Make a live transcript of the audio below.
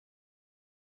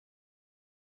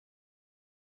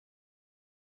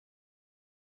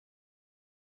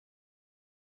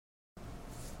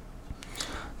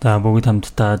За бүгд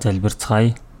хамтдаа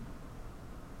залбирцгаая.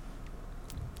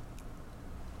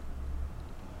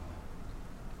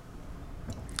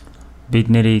 Бид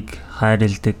нарыг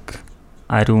хайрладаг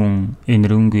ариун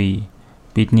энэрэнгүй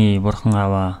бидний Бурхан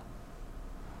Аава.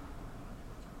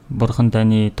 Бурхан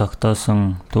таны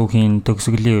тогтоосон түүхийн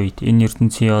төгсгөлийн үед энэ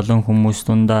ертөнцийн олон хүмүүс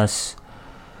дундаас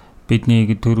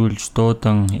биднийг төрүүлж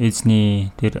дуудан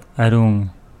эзний тэр ариун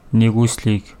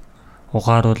нэгүслийг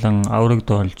ухааруулан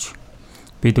аврагдуулж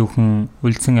бид бүхэн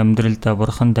үлдсэн амьдралдаа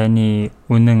Бурхан таны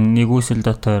үнэн нэгүсэл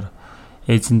дотор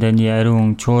эзэн таны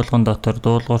ариун чуулган дотор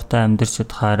дуулууртай амьдарч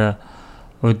чадхаараа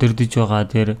удирдах байгаа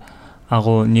тэр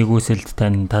агуу нэгүсэлд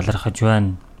тань талархаж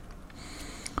байна.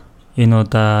 Энэ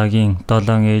удаагийн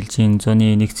 7 ээлжийн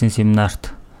зуны нэгдсэн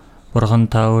семинарт Бурхан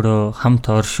та өөрөө хамт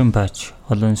оршин байж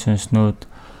олон сүнснүүд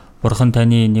Бурхан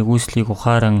таны нэгүслийг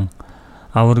ухааран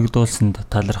аврагдуулсанд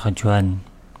талархаж байна.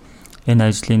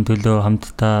 Энэ ажлын төлөө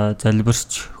хамтдаа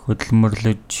залбирч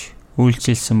хөдөлмөрлөж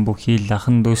үйлчилсэн бүхий л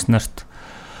ахын дүүс нарт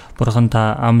Бурхан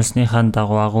та амсныхаа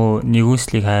дагуу агуу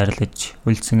нэгүслийг хайрлаж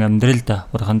үлдсэн амьдралдаа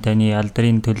Бурхан таны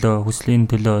алдрын төлөө, хүслийн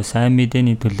төлөө, сайн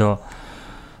мэдээний төлөө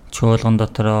чуулган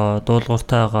дотроо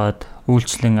дуулууртайгаад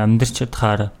үйлчлэн амьдарч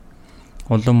чадхаар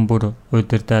улам бүр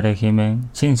удирдаарай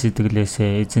хэмээн чин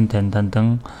сэтгэлээсээ эзэн тань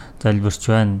дандан залбирч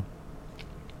байна.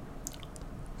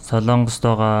 Солонгост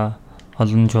байгаа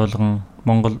олон чуулган,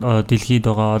 Монгол дэлхийд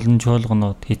байгаа олон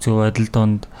чуулганууд хэцүү байдал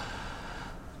донд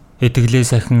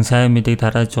итгэлээс ахин сайн мэдээг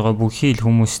тарааж байгаа бүхий л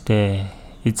хүмүүстэй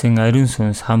эзэн ариун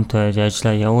сүнс хамт байж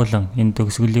ажиллаа явуулан энэ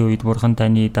төгсгөлийн үед Бурхан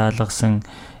таны даалгасан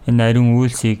энэ ариун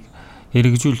үйлсийг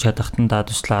хэрэгжүүлж чадахтан та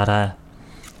туслаарай.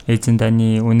 Эзэн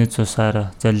таны үнэт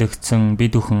цусаар залгигдсан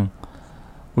бид бүхэн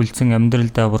үлдсэн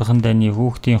амьдралдаа Бурхан таны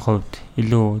хүүхдийн хувьд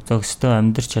илүү зохистой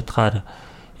амьдарч чадхаар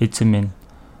эзэн минь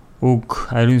үг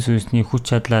ариун сүнсний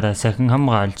хүч чадлаараа сахин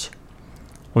хамгаалж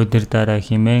удирдаарай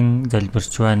хэмээн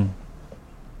залбирч байна.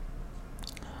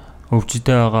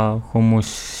 Өвчтөй байгаа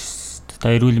хүмүүст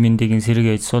эрүүл мэндийн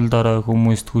сэргээж сул дорой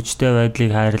хүмүүст хүчтэй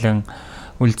байдлыг хайрлан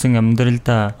үлдсэн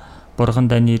амьдралдаа Бурхан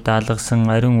таны даалгасан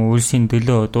ариун үйлсийн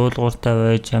төлөө дуулууртай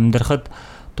байж амьдрахад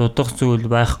дутах зүйл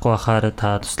байхгүй байхаар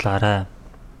та туслаарай.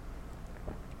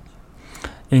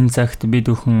 Энэ цагт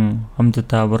бид бүхэн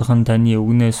хамтдаа Бурхан таны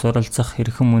үгнээс суралцах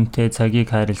хэрхэн мөнтэй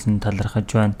цагийг хайрлан талархаж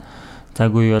байна.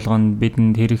 Цаг үе болгонд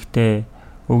бидэнд хэрэгтэй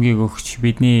үгийг өгч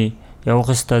бидний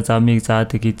явах ёстой замыг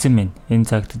заадаг эзэн минь.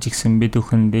 Энэ цагт ч гэсэн бид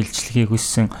бүхэн дэлчлэхийг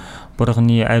хүссэн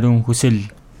Бурханы ариун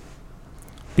хүсэл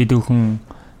бид бүхэн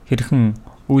хэрхэн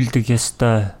үлдэх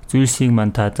ёстой зүйлсийг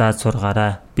мань та зааж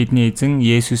сургаарай. Бидний эзэн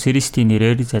Есүс Христийн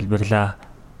нэрээр залбирлаа.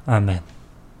 Амен.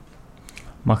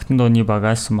 Магтан дууны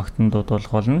багаас магтан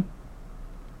дуудуулах болно.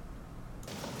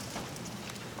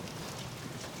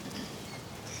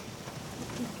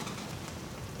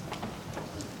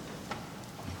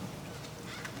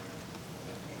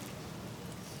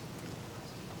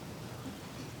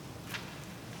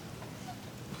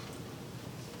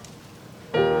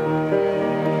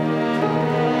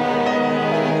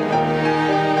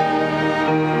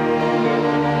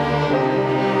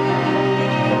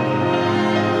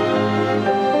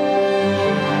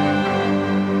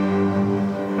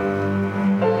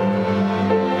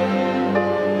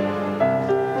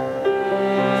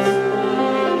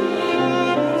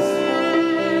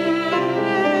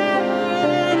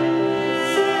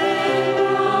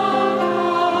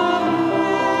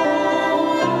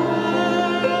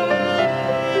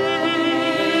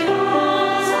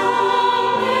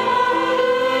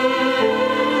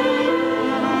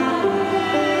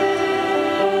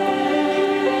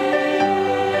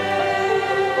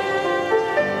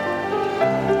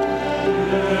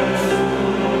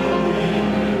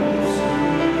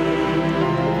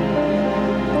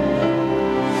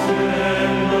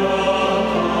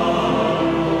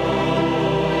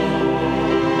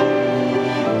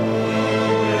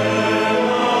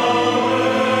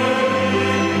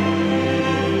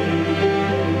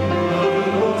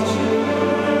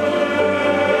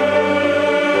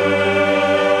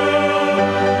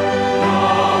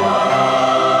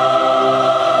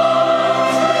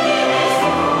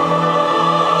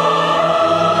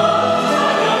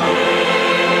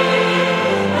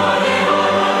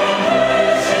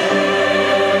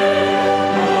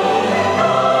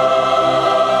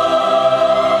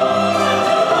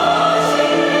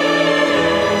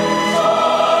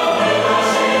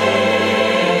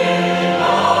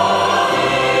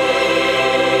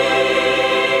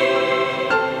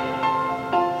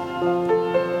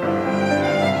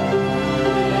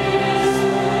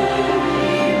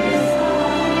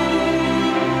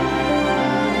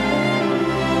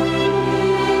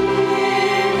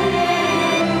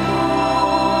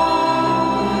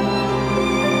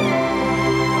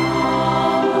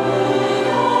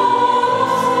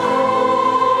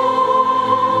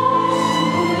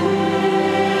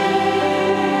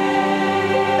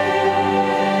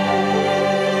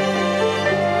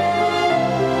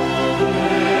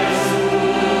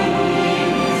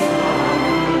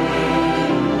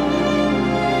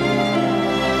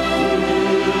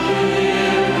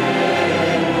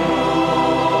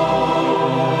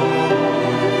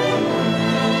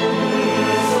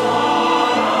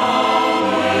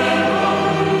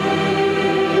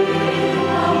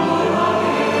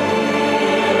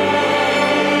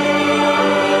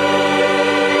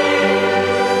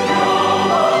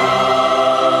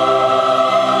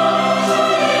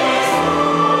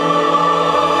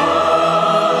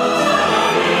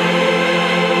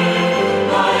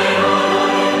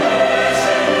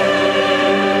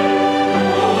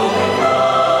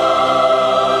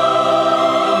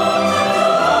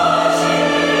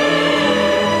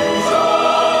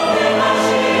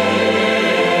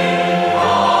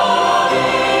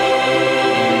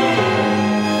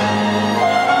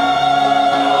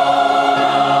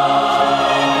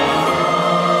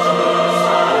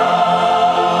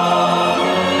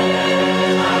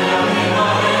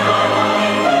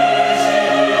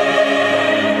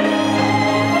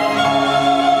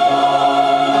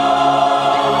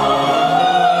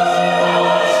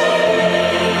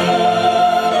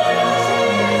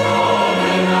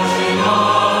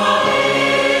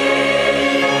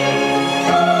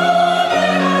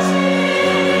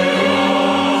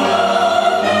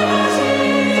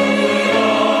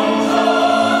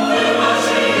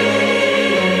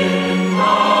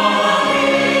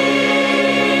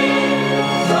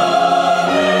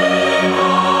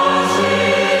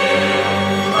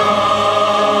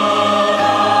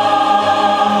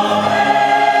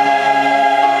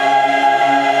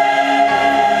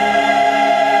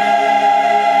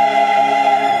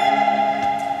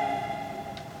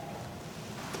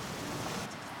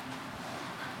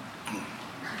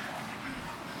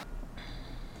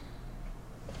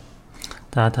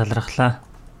 талархлаа.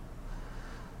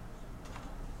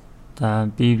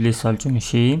 Библиэс олж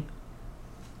уншийе.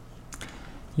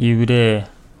 Еврей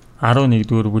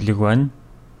 11-р бүлэг байна.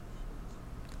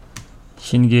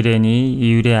 Шинэ гэрээний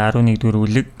Еврей 11-р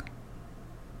бүлэг.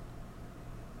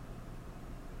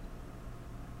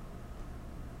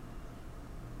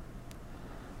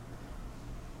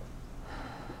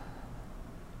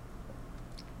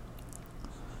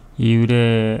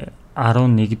 Еврей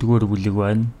 11-р бүлэг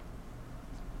байна.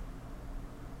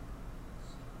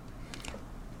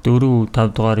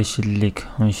 4-5 дугаар ишлэлийг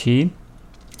уншийе.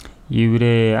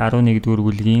 Еврей 11-р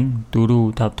бүлгийн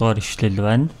 4-5 дугаар ишлэл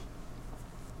байна.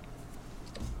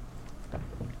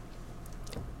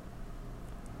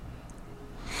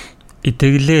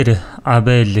 Итгэлээр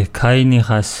Абел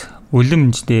Каиныхаас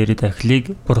үлэмж дээр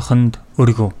дахлыг Бурханд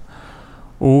өргөв.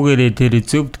 Үүгээрээ тэр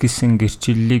зөвд гэсэн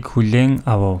гэрчлэлийг хүлээн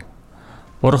авав.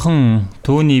 Бурхан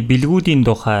түүний бэлгүүдийн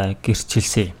тухай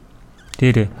гэрчилсэн.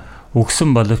 Тэр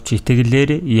өгсөн боловч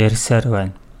итгэлээр ярьсаар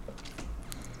байна.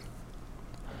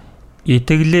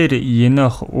 Итгэлээр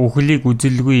Енох үхлийг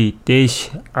үзэлгүй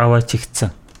дээш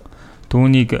аваачигдсан.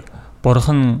 Түүнийг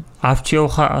Бурхан авч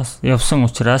явсан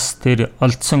учраас тэр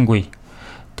олдсонгүй.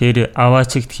 Тэр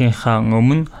аваачигдхийнхаа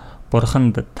өмнө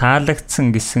Бурханд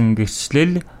таалагдсан гэсэн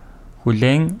гэрчлэл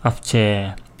хүлээн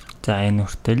авчээ. За энэ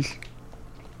хүртэл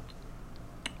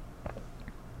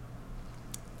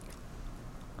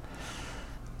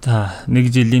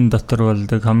нэг жилийн дотор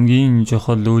болдог хамгийн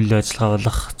чухал үйл ажиллагаа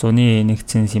болох зуны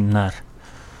нэгдсэн семинар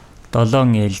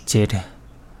 7 ээлжээр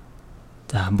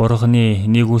Бурханы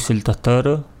нэгүсэл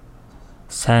дотор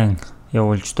сайн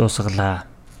явуулж дуусгалаа.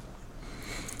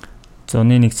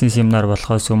 Зуны нэгдсэн семинар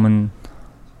болохоос өмнө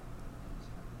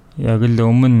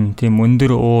тийм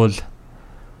өндөр уул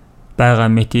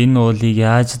байгаа мэт энэ уулыг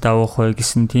яаж давах вэ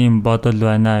гэсэн тийм бодол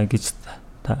байна гэж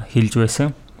хэлж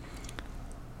байсан.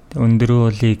 Өндөр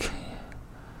уулыг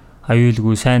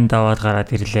аюулгүй сайн даваад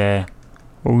гараад ирлээ.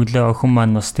 Өглөө охин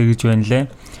маань бас тэгж байна лээ.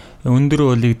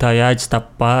 Өндөр уулыг та яаж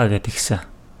давбаа гэдгийгсэн.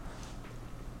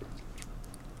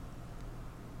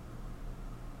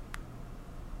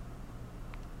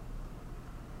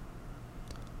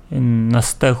 Энэ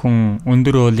настай хүн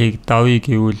өндөр уулыг давъя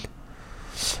гэвэл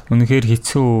үнэхээр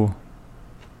хэцүү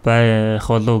байх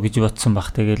болов гэж бодсон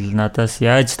баг. Тэгэл надаас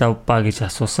яаж давбаа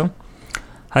гэж асуусан.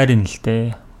 Харин л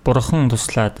дээ. Бурхан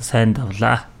туслаад сайн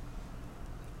давлаа.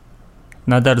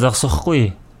 Надаар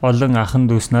зогсохгүй олон ахын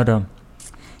дүүс нар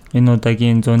энэ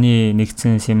удаагийн зуны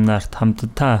нэгдсэн семинарт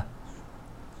хамтдаа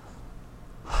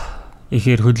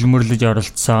ихээр хөдөлмөрлөж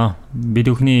оролцсон.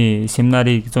 Бид бүхний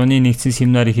зуны нэгдсэн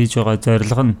семинарыг хийж байгаа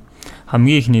зорилго нь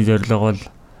хамгийн ихний зорилго бол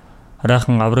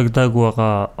хараахан аврагдаагүй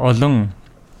байгаа олон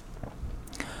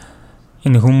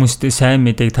энэ хүмүүст сайн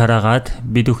мэдээг тараагаад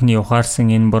бид бүхний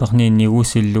ухаарсан энэ Бурханы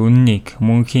нэгүсэл үннийг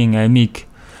мөнхийн амийг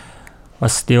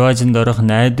бас деважинд орох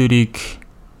найдварыг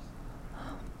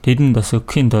тэдэнд бас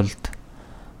өгөхийн тулд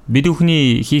бид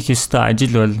бүхний хийх ёстой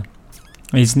ажил бол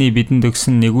эзний бидэнд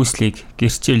өгсөн нэгүслийг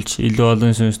гэрчилж илүү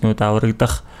олон сүнснүүд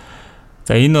аврагдах.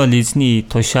 За энэ бол эзний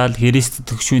тушаал Христ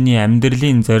төгшүүний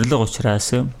амьдралын зорилго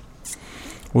учраас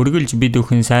үргэлж бид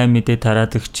бүхэн сайн мэдээ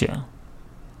тараад өгч.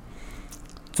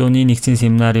 Зуны нэгдсэн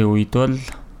семинарын үед бол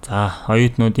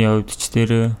оюутнуудын хувьд ч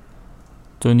тэр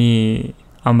зуны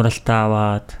амралтаа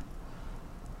аваад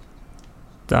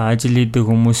ажил хийдэг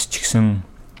хүмүүс ч гэсэн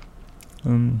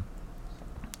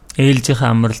ээлжийнхээ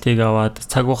амралтыг аваад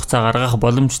цаг хугацаа гаргах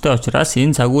боломжтой учраас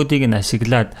энэ цагуудыг нь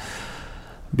ашиглаад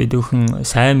бид бүхэн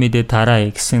сайн мэдээ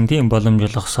тараа гэсэн тийм боломж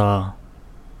олгосоо.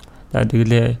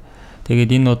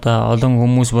 Тэгээд энэ удаа олон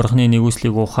хүмүүс Бурханы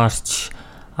нэгүслийг ухаарч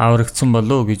аврагдсан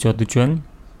болов уу гэж бодож байна.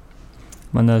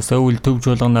 Манай Сөүл төв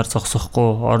чуулганаар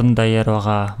зогсохгүй орон даяар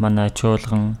байгаа манай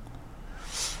чуулган.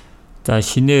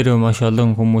 Шинээр маш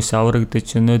олон хүмүүс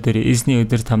аврагдаж өнөөдөр эзний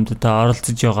өдөрт хамтдаа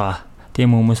оролцож байгаа.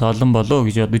 Тийм хүмүүс олон болов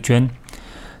гэж бодож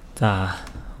байна.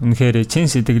 Үнэхээр чин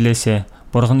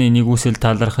сэтгэлээсээ Бурханы нэгүсэл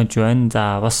талархаж байна.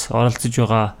 Бас оролцож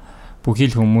байгаа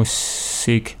бүхий л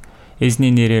хүмүүсийг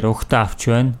эзний нэрээр угтаа авч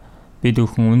байна. Бид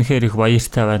бүхэн үнэхээр их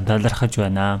баяртай байна, талархаж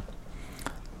байна.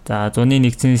 Зуны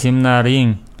нэгдсэн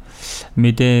семинарын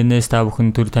мэдээнээс та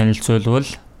бүхэн төр танилцуулбал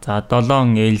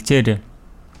 7 ээлжээр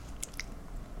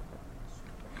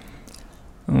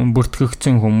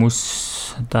бүртгэгдсэн хүмүүс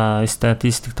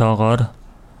статистик тоогоор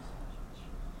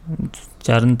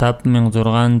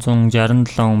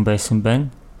 65667 хүн байсан байна.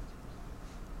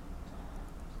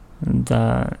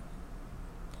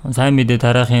 Сайн мэдээ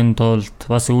тараахын тулд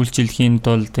бас үйлчлэхийн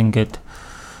тулд ингээд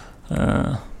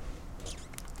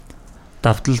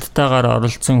давталтайгаар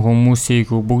оролцсон хүмүүсийг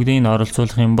бүгдийг нь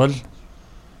оролцуулах юм бол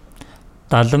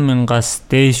 70,000-аас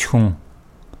дээш хүн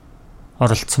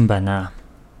оролцсон байна.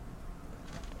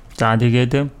 За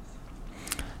тэгээд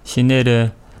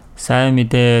шинээр сайн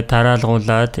мэдээ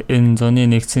тараалгуулад энэ зуны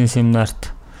нэгдсэн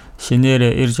семинарт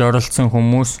шинээр ирж оролцсон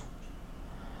хүмүүс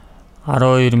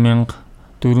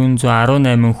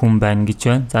 12,418 хүн байна гэж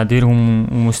байна. За тэр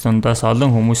хүмүүс дондоос олон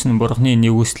хүмүүс нь Бурхны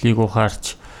нэгүслийг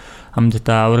ухаарч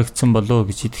хамтдаа аврагдсан болов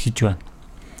гэж итгэж байна.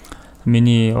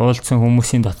 Миний уулзсан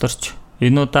хүмүүсийн доторч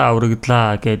энэ удаа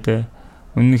аврагдлаа гэдэг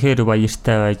үнэхээр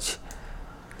баяртай байж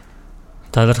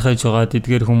талархаж байгаа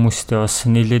эдгээр хүмүүстэй бас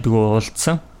нийлээдгүй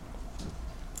уулзсан.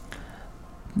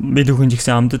 Бид бүхэн ч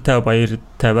гэсэн хамтдаа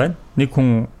баяртай байна. Нэг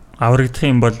хүн аврагдах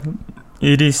юм бол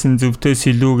ирээсэн зөвтөөс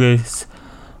илүүгээс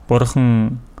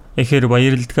Бурхан ихээр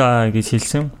баярлалгаа гэж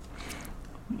хэлсэн.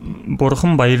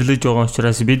 Бурхан баярлаж байгаа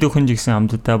учраас бид бүхэн ч гэсэн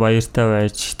хамтдаа баяртай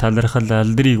байж талархал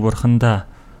алдрыг Бурхандаа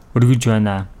өргөж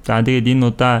байна. За тэгээд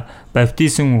энэ удаа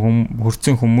баптизм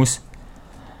хүртсэн хүмүүс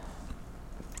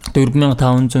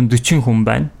 4540 хүн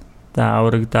байна. За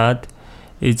аврагдаад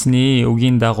эзний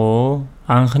үгийн дагуу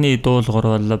анхны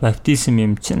дуулуурал бол баптизм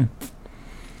юм чинь.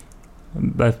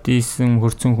 Баптизм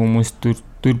хүртсэн хүмүүс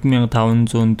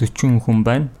 4540 хүн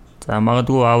байна. За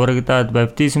магадгүй аврагдаад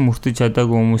баптизм хүртэж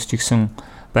чадаагүй хүмүүс ч гэсэн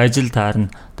байж л таарна.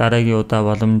 Дараагийн удаа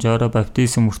боломжоор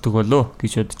баптизм хүртэх болов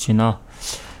гэж бодож байна.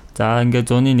 За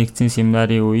ингээд зуны нэгдсэн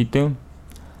семинарын үед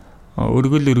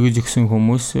өргөл өргөж өгсөн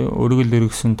хүмүүс өргөл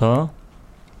өргөсөн тоо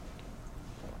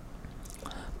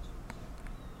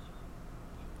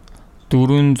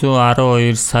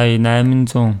 412 сая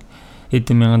 800 эд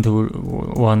мянган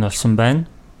вон болсон байна.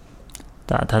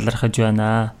 За талархаж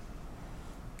байна.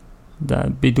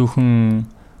 За бид бүхэн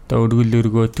өргөл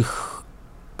өргөөх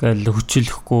гэл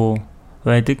хүчлэхгүй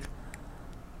байдаг.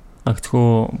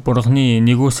 Агтгүй Бурхны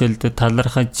нэгүсэлд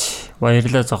талархаж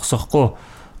баярлаа зогсохгүй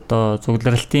одоо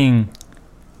цугларалтын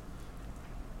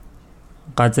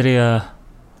газрын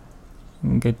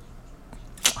ингээд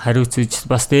хариуцж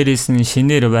бас дээрээс нь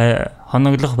шинээр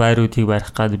хоноглох байруудыг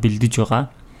барих гад бэлдэж байгаа.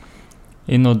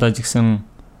 Энэ удаа ч гэсэн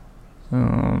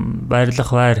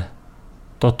байрлах байр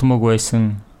дутмаг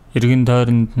байсан. Иргэн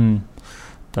тойронд нь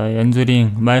одоо янз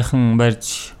бүрийн майхан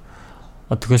барьж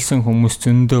отголсон хүмүүс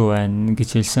зөндөө байна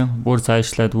гэж хэлсэн. Бүр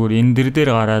цаашлаад бүр энэ дээр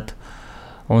гараад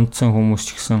унтсан хүмүүс ч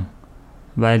гэсэн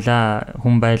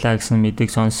хүн байлаа гэсэн мэдээг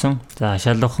сонсон. За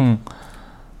шалгахан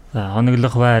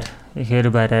хоноглох байр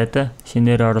ихээр бариад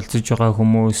шинээр оролцож байгаа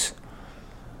хүмүүс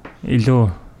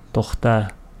илүү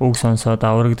тухтай үг сонсоод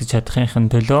аврагдаж чадахын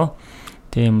төлөө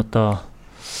тийм одоо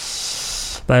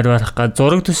байр барах гад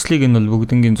зураг төслийг нь бол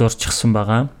бүгднгийн зурчихсан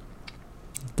байгаа.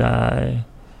 За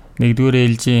нэгдүгээр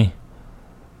ээлжийн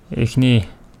эхний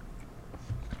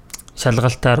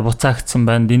шалгалтаар буцаагдсан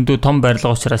байна. Дэндүү том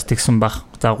барилга учраас тэгсэн баг.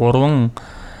 За 3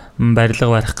 барилга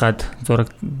барих гад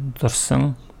зураг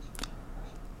зурсан.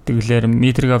 Тэгэлэр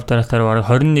метр квадратаар бараг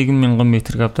 21,000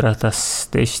 метр квадратаас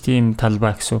дээш тийм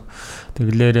талбай гэсэн.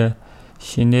 Тэгэлэр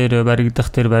шинээр баригдах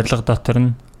тэр барилга дотор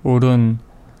нь өөрөө нь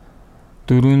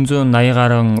 480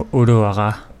 гаруй өрөө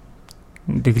байгаа.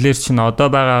 Тэгэлэр чинь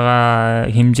одоо байгаагаа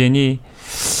хэмжээний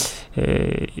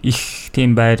их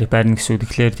тийм байр барьна гэсэн.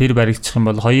 Тэгэхээр тэр баригдчих юм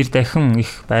бол 2 дахин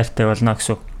их байртай болно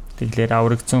гэсэн. Тэгэхээр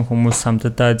аврагдсан хүмүүс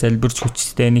хамтдаа залбирч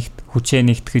хүчээ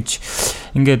нэгтгэж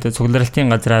ингээд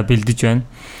цугларалтын газраа бэлдэж байна.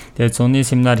 Тэгээд зуны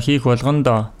семинар хийх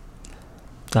болгондоо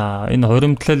за энэ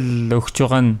хуримтлал өгч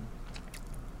байгаа нь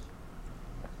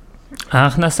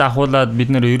анхнаас ахуулаад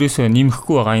бид нэр ерөөсөө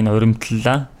нэмэхгүй байгаа энэ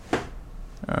хуримтлалаа.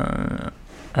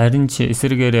 Харин ч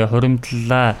эсрэгээр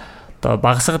хуримтлалаа одоо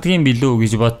багасгадгийн билүү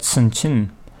гэж бодсон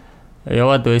чинь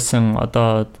яваад байсан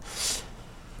одоо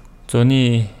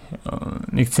зуны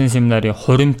нэгдсэн семинарын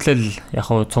хуримтлал яг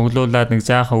хуу цуглуулад нэг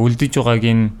жаахан үлдэж байгааг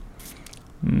нь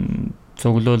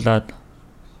цуглуулад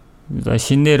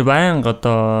шинээр байнга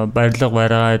одоо барилга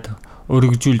бариад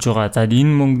өргөжүүлж байгаа. За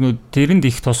энэ мөнгнүүд тэрэнд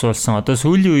их тус болсон. Одоо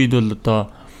сүүлийн үед бол одоо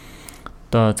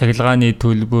цахилгааны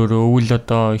төлбөр, өвөл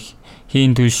одоо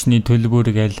хийн түлшний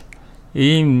төлбөр гээл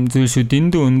ийм зүйлсүүд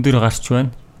дэндүү өндөр гарч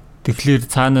байна. Тэгэхээр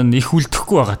цаана нь их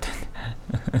үлдэхгүй байгаа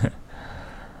тань.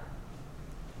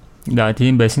 Да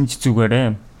тийм байсан ч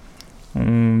зүгээрээ.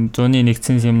 Зуны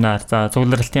нэгдсэн семинар за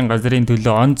цугларалтын газрын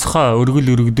төлөө онцгой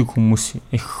өргөл өргөдөг хүмүүс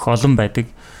их олон байдаг.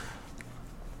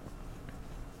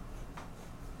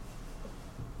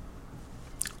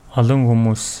 Олон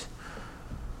хүмүүс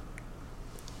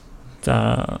за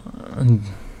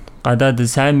гадаад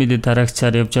сайн мэдээ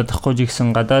тараагчаар явж чадахгүй ч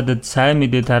гэсэн гадаадд сайн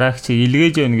мэдээ тараагчийг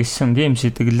илгээж өгнө гэсэн тийм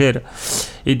сэтгэлээр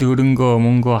эд хөрөнгөө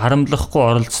мөнгөө харамлахгүй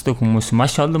оролцдог хүмүүс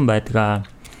маш олон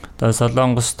байдаг. Одоо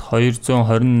Солонгост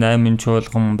 228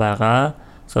 чуулган байгаа.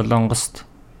 Солонгост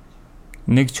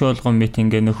 1 чуулган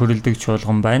митингээ нөхөрлөдөг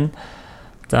чуулган байна.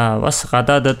 За бас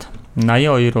гадаадад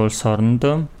 82 улс оронд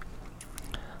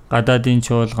гадаадын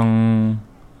чуулган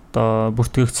одоо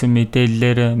бүртгэгдсэн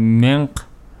мэдээллээр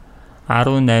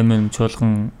 1018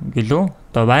 чуулган гэлөө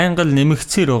одоо байнга л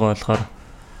нэмэгцээр байгаа болохоор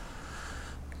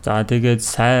за тэгээд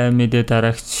сайн мэдээ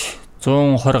тараагч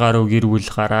 120 гаруй гэр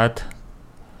бүл гараад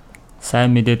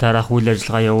сайн мэдээ тараах үйл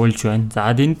ажиллагаа явуулж байна.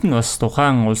 За энд нь бас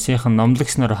тухайн улсынхан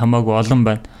номлогч нар хамаагүй олон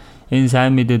байна. Энэ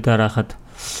сайн мэдээ тараахад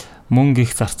мөнгө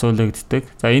их зарцуулагддаг.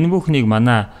 За энэ бүхнийг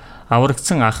манай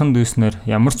аврагдсан ахын дүүснэр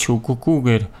ямар ч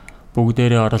үггүйгээр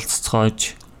бүгдээрээ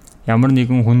оролцоцгоож ямар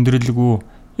нэгэн хүндрэлгүй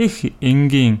их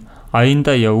энгийн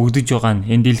аяндаа явагдаж байгаа нь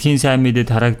энэ дэлхийн сайн мэдээ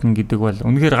тараагдана гэдэг бол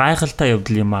үнэхээр гайхалтай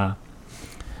явдал юм аа.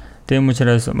 Тийм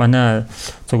учраас манай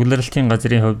цугларалтын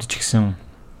газрын хувьд ч гэсэн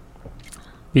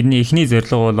бидний эхний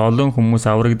зорилго бол олон хүмүүс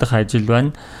аврагдах ажил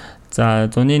байна.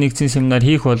 За зуны нэгдсэн семинар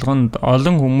хийх болгонд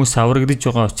олон хүмүүс аврагдаж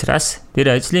байгаа учраас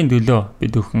тэр ажлын төлөө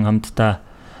бид бүхэн хамтдаа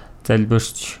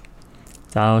залбирч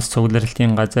за бас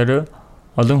цугларалтын газар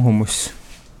олон хүмүүс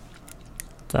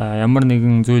за ямар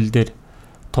нэгэн зүйл дээр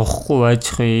тухгүй байж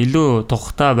илүү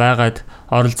тухтай байгаад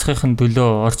оролцохын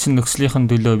төлөө орчин нөхцөлийн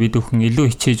төлөө бид бүхэн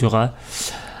илүү хичээж байгаа.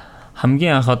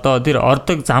 Хамгийн анх одоо тэр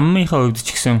ордог замынхаа хувьд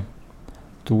ч гэсэн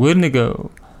зүгээр нэг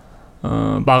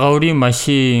бага өрийн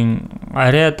машин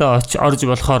арайд орж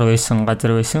болохоор байсан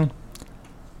газар байсан.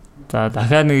 За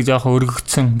дахиад нэг жоохон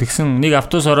өргөгдсөн. Тэгсэн нэг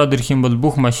автобус ороод ирэх юм бол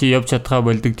бүх машин явж чадхаа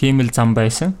болдог тийм л зам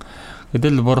байсан.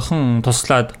 Гэтэл бурхан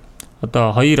туслаад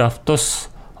одоо 2 автобус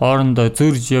хоорондоо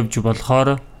зөрж явж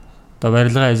болохоор одоо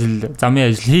барилгын ажил, замын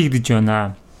ажил хийгдэж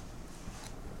байна.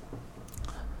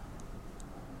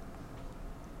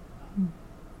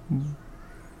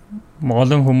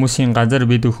 Олон хүмүүсийн газар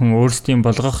бид бүхэн өөрсдийн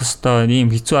болгох ёстой ийм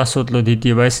хэцүү асуудлууд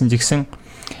хэдий байсан ч гэсэн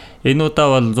энэ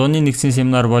удаа бол зуны нэгдсэн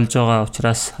семинар болж байгаа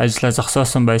учраас ажлаа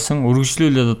зогсоосон байсан.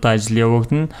 Үргэлжлүүлээд одоо ажил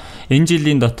явагдана. Энэ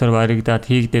жилийн дотор баригдаад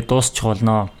хийгдээ дуусчих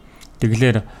болно.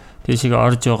 Тэгэлэр тийшээ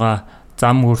орж байгаа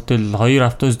зам хүртэл 2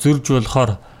 автобус зөрж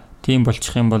болохоор тийм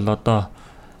болчих юм бол одоо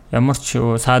ямар ч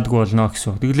саадгүй болно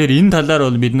гэсэн. Тэгэлэр энэ талаар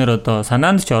бол бид нэр одоо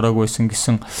санаанд ч ороагүйсэн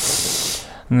гэсэн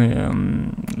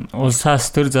улсаас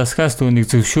төр засгаас түүнийг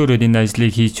зөвшөөрөөд энэ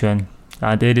ажлыг хийж байна.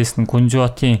 А дээрээс нь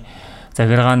Кунжуутын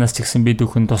захиргаанаас ч гэсэн бид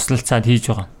бүхэн туслалцаад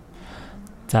хийж байгаа.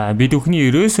 За бид бүхний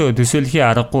ерөөсөө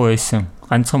төсөөлхийн аргагүй байсан.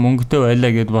 Ганцхан мөнгөтэй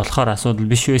байлаа гэд болохоор асуудал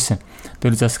биш байсан.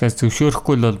 Төр засгаас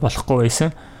зөвшөөрөхгүй л бол болохгүй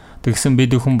байсан. Тэгсэн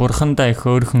бид бүхэн бурхандаа их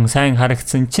өөрхөн сайн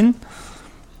харагдсан чинь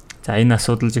за энэ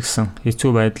асуудал ч гэсэн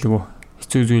хэцүү байдалгүй,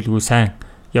 хэцүү зүйлгүй сайн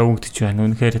явагдаж байна.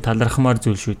 Үнэхээр талархмаар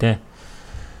зүйл шүү дээ.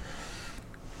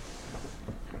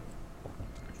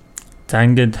 За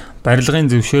ингээд барилгын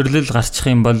зөвшөөрлөл гарчих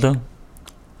юм бол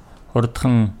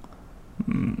хурдхан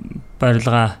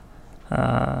барилгаа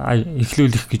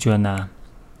эхлүүлэх гэж байна.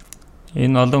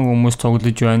 Энэ олон хүмүүс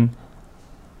цуглаж байна.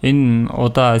 Энэ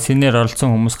удаа синээр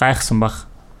оролцсон хүмүүс гайхсан баг.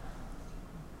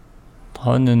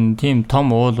 Хонин тийм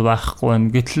том уул байхгүй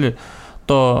байна. Гэтэл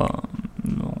одоо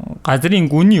газрын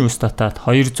гүний ус татаад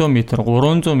 200 м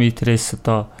 300 м-ээс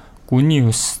одоо гүний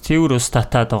ус, цэвэр ус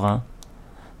татаад байгаа.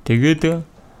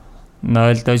 Тэгээд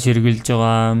нойлдоо ширгэлж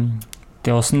байгаа.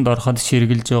 Тэгээ усанд ороход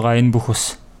ширгэлж байгаа энэ бүх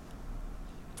ус.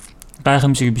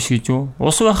 Гайхамшиг биш гэж юу?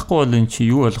 Ус байхгүй бол эн чи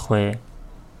юу болох вэ?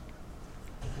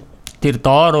 Тэр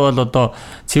доор бол одоо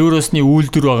цэвэр усны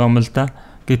үйлдвэр байгаа юм л да.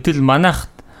 Гэтэл манайх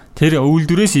тэр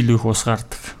үйлдвэрээс илүү их ус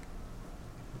гардаг.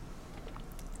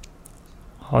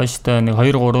 Хойштой нэг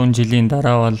 2-3 жилийн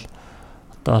дараа бол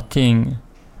дотын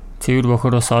цэвэр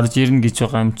бохор ус орж ирнэ гэж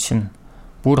байгаа юм чинь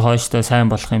бүр хойштой сайн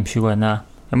болох юм шиг байна.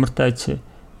 Ямар тач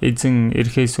эзэн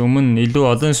ирэхээс өмнө илүү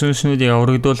олон сүнснүүдийг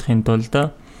аврагдуулахын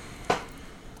тулд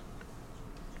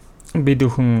бид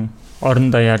бүхэн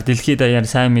орон даяар, дэлхийд даяар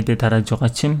сайн мэдээ тарааж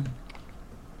байгаа чим.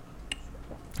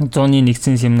 Зуны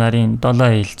нэгдсэн семинарын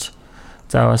 7 ээлж.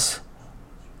 За бас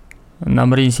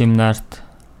намрын семинарт,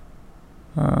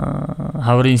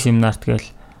 хаврын семинарт гэл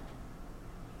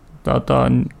одоо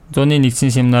зуны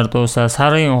нэгдсэн семинар дуусаа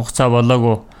сарын хугацаа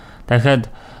болоогүй дахиад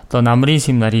одоо намрын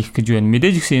семинар хийх гэж байна.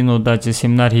 Мэдээж гэсэн энэ удаа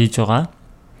семинар хийж байгаа.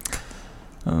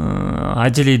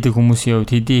 Ажил хийдэг хүмүүсийн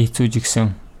хувьд хэдий хэцүү ч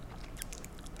гэсэн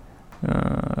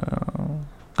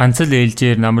ганц л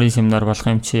ээлжээр намрын семинар болох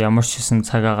юм чи ямар ч хэсэн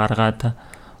цагаа гаргаад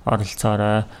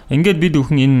оролцоорой. Ингээд бид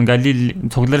бүхэн энэ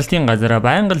Галил цугларалтын газараа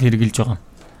байнга л хэрглэж байгаа.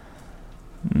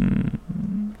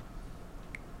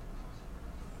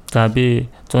 За би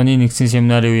зуны нэгдсэн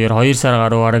семинарын үеэр 2 сар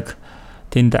гаруй арга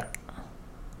тэнд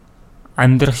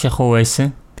амьдрах шахуу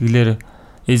байсан. Тэгэлэр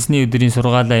эзний өдрийн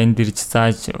сургаалаа энд ирж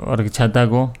зааж орж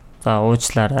чадаагүй. За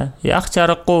уучлаарай. Яг ч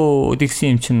аргагүй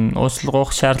тэгсэн юм чинь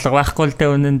уучлах шаардлага байхгүй л дээ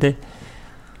үнэндээ.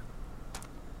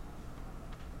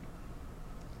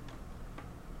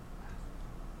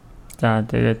 За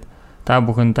тэгээд та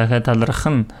бүхэн дахиад талархах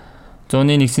нь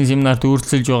 101 семинарт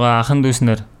үргэлжлүүлж байгаа ахын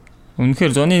дүүснэр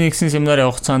үнэхээр 101 семинар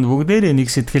явах цаанд бүгдээрээ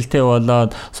нэг сэтгэлтэй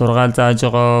болоод сургаал зааж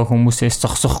байгаа хүмүүсээс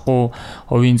зогсохгүй,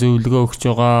 хувийн зөвлөгөө өгч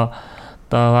байгаа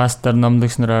пастор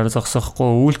намлагч нараар зогсохгүй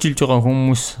үйлчилж байгаа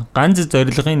хүмүүс ганц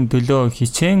зорилгын төлөө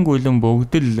хичээнгүйлэн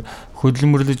бүгд л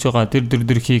хөдөлмөрлөж байгаа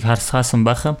төрхийг харсгаасан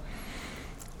байх.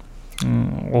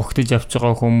 Угтаж авч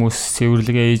байгаа хүмүүс,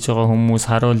 цэвэрлэгээ хийж байгаа хүмүүс,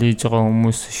 харуул хийж байгаа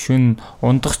хүмүүс, шүн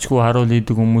ундахчгүй харуул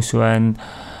хийдэг хүмүүс байна.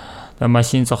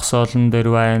 Машин зогсоолн дээр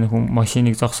байна,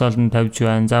 машиныг зогсоолн тавьж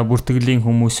байна. За бүртгэлийн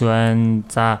хүмүүс байна.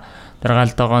 За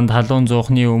даргаалтайгонд халуун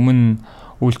зуухны өмнө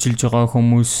үйлчилж байгаа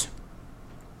хүмүүс.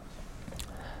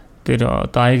 Тэр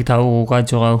аяг тав угааж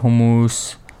байгаа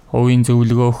хүмүүс, хувийн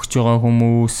зөвлөгөө өгч байгаа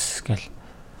хүмүүс гэл.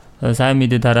 Сайн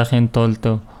мэдээ тараахын тулд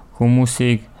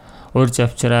хүмүүсийг урьж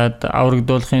авчираад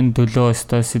аврагдуулахын төлөө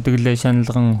сэтгэлээ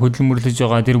шаналган хөдөлмөрлөж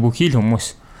байгаа тэр бүхий л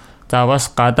хүмүүс. За бас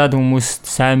гадаад хүмүүс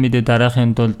сайн мэдээ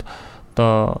тараахын тулд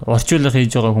орчуулга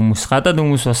хийж байгаа хүмүүс, гадаад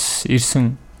хүмүүс бас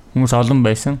ирсэн хүмүүс олон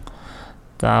байсан.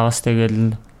 За бас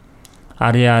тэгэл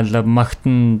ариал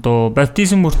магтан доо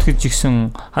баптизм бүртгэж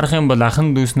гисэн харах юм бол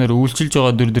ахын дүүснэр үйлчилж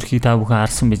байгаа төрхийг та бүхэн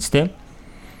харсан биз дээ.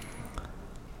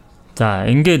 За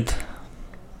ингэж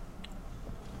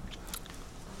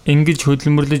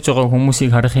хөдөлмөрлөж байгаа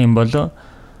хүмүүсийг харах юм бол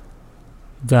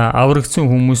за аврагдсан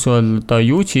хүмүүс бол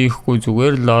юу ч хийхгүй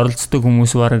зүгээр л оролцдог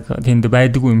хүмүүс бараг тэнд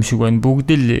байдаггүй юм шиг байна. Бүгд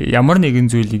л ямар нэгэн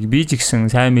зүйлийг би ч гэсэн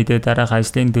сайн мэдээ дараах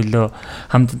ажлын төлөө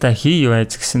хамтдаа хий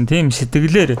байж гэсэн тийм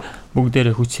сэтгэлээр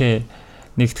бүгдээрээ хүчээ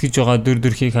нэгтгэж байгаа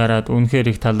төрхийг хараад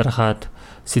үнэхээр их талархаад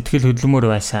сэтгэл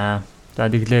хөдлөмөр байсан. За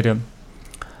тэгэхээр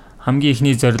хамгийн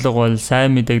ихний зорилго бол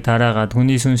сайн мэдээг тараагаад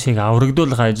хүний сүнсийг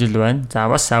аврагдуулах ажил байна. За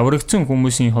бас аврагдсан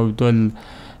хүмүүсийн хувьд бол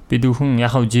бид бүхэн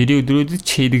яг жирийн өдрүүдэд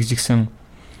ч хийдэг гэсэн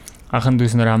ахын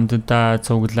дүүснэр хамтдаа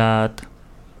цуглаад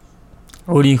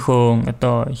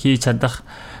өөрийнхөө хийж чадах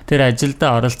тэр ажилд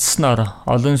оролцсноор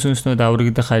олон сүнснүүд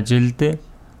аврагдах ажилд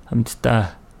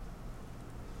хамтдаа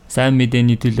сайн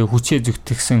мэдээний төлөө хүчээ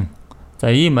зүтгэсэн.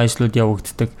 За ийм ажлууд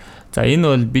явагддаг. За энэ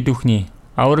бол бид бүхний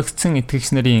аврагдсан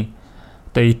итгэгч нарын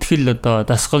итгэл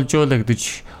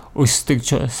дасгалжуулагдаж өсдөг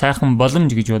сайхан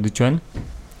боломж гэж бодож байна.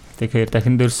 Тэгэхээр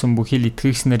дахин дөрсөн бүхий л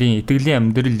итгэгч нарын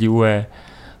итгэлийн амьдрал юу вэ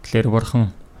гэхээр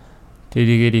бурхан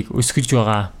тэрийг өсгөж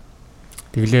байгаа.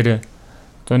 Тэгэхээр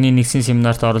 101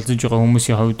 семинарт оролцож байгаа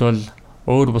хүмүүсийн хувьд бол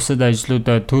өөр бусад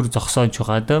ажлуудаа төр зогсоож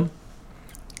байгаад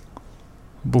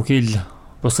бүхий л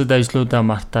бусад ажлуудаа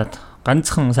мартаад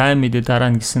ганцхан сайн мэдээ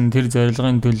тараана гэсэн тэр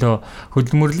зорилгын төлөө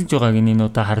хөдөлмөрлөж байгааг энэ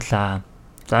удаа харлаа.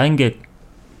 За ингээд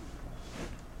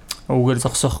өвгөр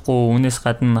зогсохгүй үнээс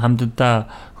гадна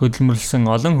хамтдаа хөдөлмөрлсөн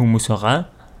олон хүмүүс байгаа.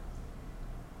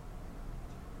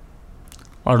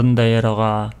 Орон даяар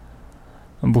байгаа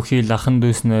бүхий л ахын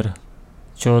дүүснэр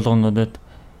чуулгануудад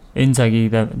энэ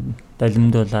цагийг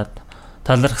далимдуулаад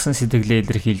талархсан сэтгэлээ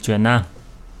илэрхийлж байна.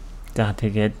 За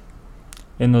тэгээд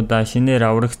энэ удаа шинээр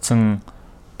аврагдсан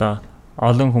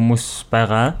олон хүмүүс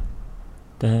байгаа.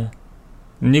 Тэгээд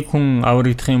нэг хүн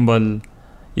аврагдах юм бол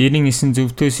 99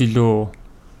 зөвтөөс илүү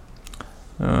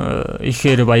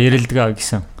ихээр баярлдаг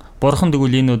гэсэн. Бурхан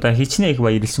тэгвэл энэ удаа хичнээн их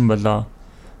баярлсан болоо.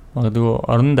 Магадгүй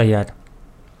орон даяар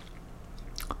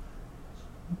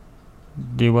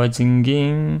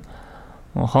Дэважингийн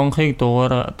хонхыг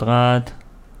дугааргаад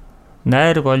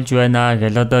найр болж байна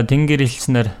гэл одоо тэнгэр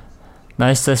хэлснээр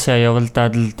наашаашаа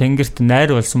явалдаад л тэнгэрт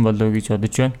найр болсон болов гэж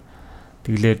бодож байна.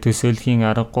 Тэглэр төсөөлхийн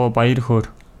аргагүй баяр хөөр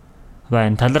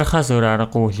байна. Талархаас өөр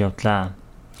аргагүй л явдлаа.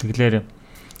 Тэглэр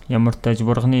ямар тааж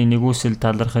бурхны нэгүсэл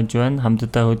талархаж байна.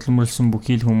 Хамтдаа хөдөлмөрлсөн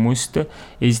бүхий л хүмүүст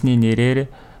эзний нэрээр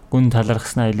гүн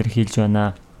талархснаа илэрхийлж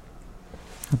байна.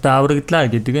 Одоо аврагдлаа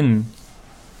гэдэг нь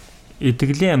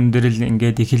итгэлийн амьдрал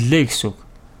ингээд эхэллээ гэсэн үг.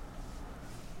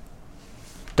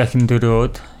 Дахин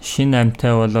төрөөд шин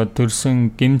амьтаа болоод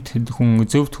төрсөн гэмт хүн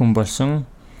зөвхт хүн болсон.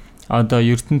 Одоо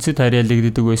ертөнцид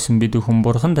харьяалагддаг байсан бид хүн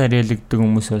бурханд харьяалагддаг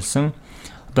хүмүүс болсон.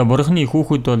 Одоо бурхны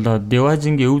хүүхэд болоод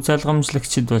Дэважингийн өв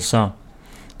залгамжлагчид болсон.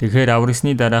 Тэгэхээр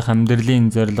аврагсны дараах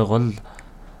амьдралын зорилго бол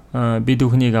бид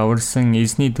бүхнийг аварсан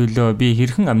эзний төлөө би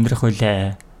хэрхэн амьдрах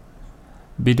вүлээ?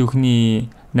 Бид бүхний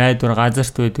найдвар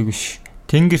газарт байдаг биш,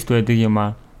 тэнгэрт байдаг юм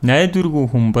аа. Найдваргүй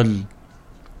хүн бол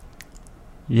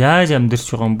яаж амьдарч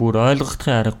байгааг бүр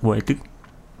ойлгохдохын аргагүй байдаг.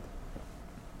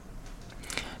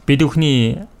 Бид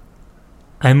бүхний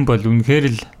ам бол үнэхээр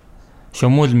л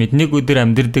шумуул мэд нэг өдөр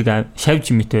амьдардаг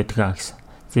шавж мэт байдаг гэсэн.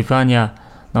 Зефания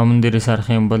номон дээрээс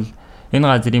харах юм бол энэ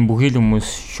газрын бүхий л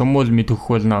хүмүүс шумуул мэд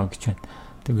өгөх болно гэж байна.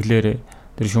 Тэгэлэр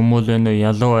тэр шумуул байна уу,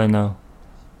 ялуу байна уу?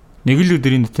 Нэг л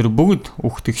өдрийн дотор бүгд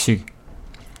өгдөг шиг.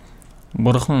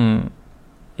 Бурхан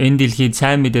энэ дэлхийд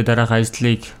сайн мэдээ дараах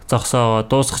ажлыг зогсоогоо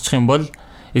дуусгачих юм бол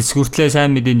эс хүртлээ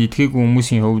сайн мэдээнд итгэээгүй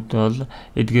хүмүүсийн хувьд бол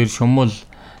эдгээр шумул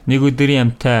нэг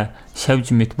өдрийн амтай шавж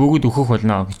мэт бүгд өөхөх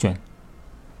болно гэж байна.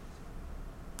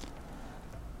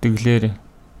 Тэглэр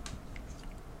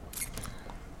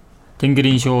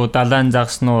тэнгэрийн шуу далайн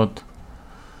загснууд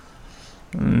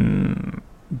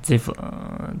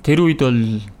тэр үед бол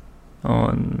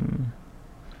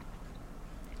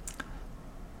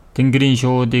тэнгэрийн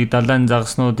шуудыг далайн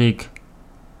загснуудыг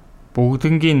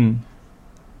бүгднгийн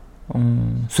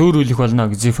сүрүүлэх болно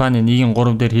гэж Зефаны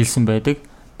 1:3 дээр хэлсэн байдаг.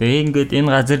 Тэгээ ингээд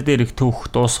энэ газар дээр их түүх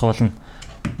дуусах болно.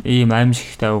 Ийм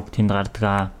аимшигтай үг тэнд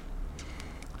гардаг.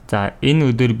 За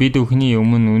энэ өдөр бид бүхний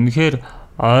өмнө үнэхээр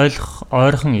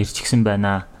ойрхон ирчихсэн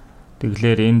байна.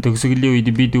 Тэглэр энэ төгсгөлийн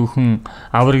үед бид бүхэн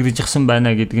аврагдчихсан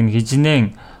байна гэдэг нь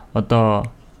хижнээн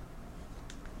одоо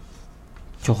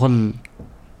чухал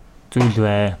зүйл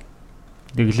бай.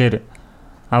 Тэглэр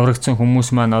аврагдсан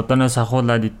хүмүүс маань одооноос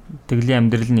ахуулаад итгэлийн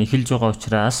амьдрал нь эхэлж байгаа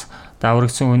учраас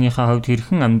аврагдсан хүнийхээ хувьд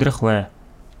хэрхэн амьдрах вэ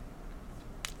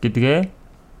гэдгээ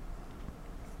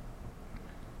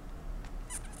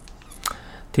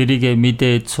тэрийг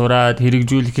мэдээд сураад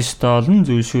хэрэгжүүлэх ёстой олон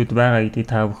зүйлсүүд байгаа гэдгийг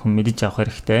та бүхэн мэдэж авах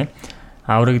хэрэгтэй.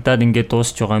 Аврагдаад ингээд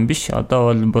дуусч байгаа юм биш.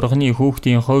 Одоо бол Бурхны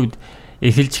хүүхдийн хувьд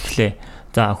эхэлж эхлэе.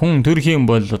 За хүн төрхийн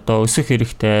бол одоо өсөх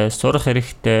хэрэгтэй, сурах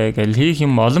хэрэгтэй гэл хийх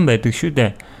юм олон байдаг шүү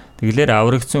дээ. Тэгэлэр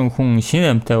аврагдсан хүн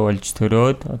шинэ амьтаа болж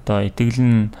төрөөд одоо итгэл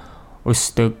нь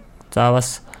өсдөг. За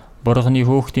бас Бурхны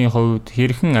хүүхдийн хувьд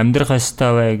хэрхэн амьдрах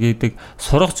ёстой вэ гэдэг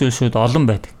сурах зүйлсүүд олон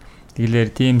байдаг.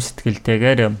 Тэгэлэр тийм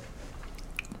сэтгэлтэйгээр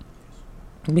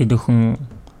бид бүхэн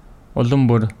улам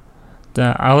бүр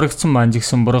аврагдсан маань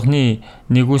гэсэн Бурхны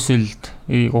нэгүсэлд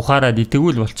ухаарад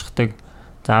итгэвэл болчихдаг.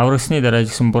 За аврагсны дараа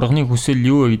гэсэн Бурхны хүсэл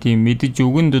юу вэ гэдгийг мэдэж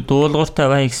өгөнд дуулууртай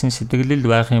бай гэсэн сэтгэлэл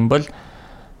байх юм бол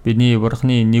бидний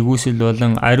Бурхны нэгүсэл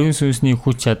болон ариун сүнсний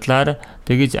хүч чадлаар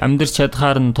тэгж амьдрч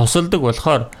чадхаар нь тусалдаг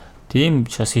болохоор тийм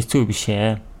ч бас хэцүү биш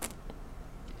ээ.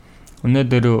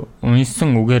 Өнөөдөр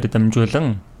унсан үгээр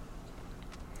дамжуулан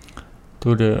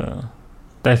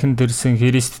дахин төрсэн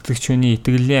Христ итгэгч хүний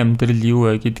итгэлийн амьдрал юу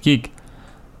вэ гэдгийг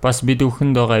бас бид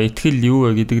бүхэнд байгаа итгэл юу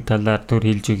вэ гэдэг талаар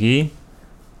хэлж өгье.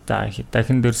 За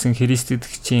дахин төрсэн Христ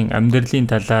итгэгчийн амьдралын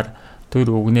талаар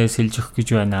үгнээс хэлж өгөх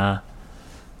гэж байна.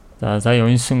 За сая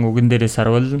унсан үгэн дээрээс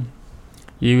харуул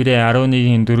Еврей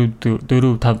 11-ийн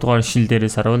 4-5 дугаар ишлэл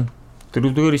дээрээс харуул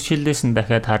 4-р ишлэлээс нь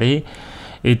дахиад харъя.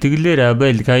 Итгэлээр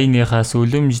Абел Каиныхаас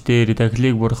үлэмж дээр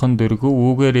дахлыг бурхан дөргөв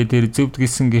үүгээрээ тэр зөвд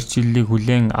гэсэн гэрчлэлийг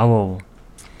хүлээн авав.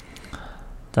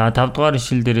 За 5 дугаар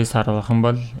ишлэл дээрээс харах юм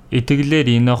бол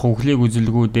итгэлээр Енох үхлийг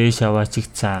үзэлгүй дээш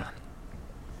аваачигцсан.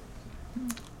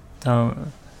 За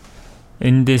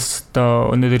эндээс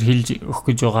өнөөдөр хэлж өгөх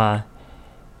гэж байгаа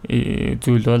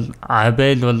зүйл бол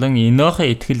Абел болон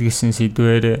Енохын итгэл гэсэн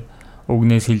сэдвээр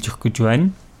үгнээс хэлж өгөх гэж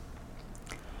байна.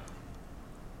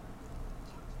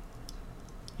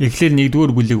 Эхлэл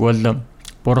 1-р бүлэг бол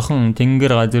Бурхан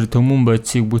тэнгэр газар төмөн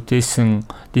бодисыг бүтээсэн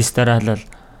дэс дараалал.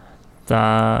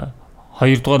 За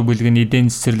 2-р бүлэг нь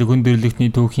эдийн цэцэрлэг хүндрэлтний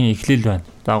түүхийн эхлэл байна.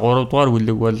 За 3-р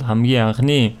бүлэг бол хамгийн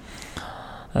анхны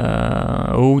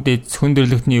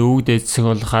хүндрэлтний өвөг дээдсэг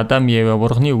бол Адам Ева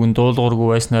Бурхны үгэнд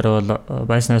дуулуургүй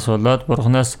байснаас болоод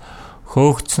Бурханаас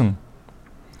хөөгдсөн.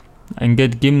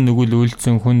 Ингээд гим нүгэл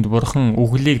үйлцэн хүнд Бурхан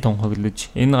үхлийг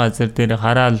тунхаглаж энэ газар дээр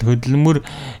хараал хөдөлмөр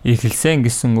эхэлсэн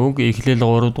гэсэн үг эхлэл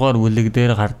 3-р бүлэг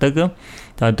дээр гардаг.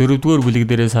 За 4-р бүлэг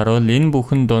дээрээс харуул энэ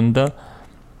бүхэн дунд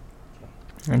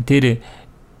тэр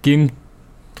гим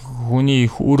хүний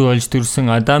үр болж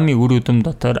төрсэн Адамын үр өдөм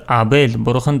дотор Абел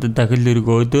Бурханд дахил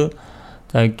өргөөд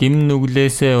за гим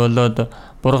нүглээсээ болоод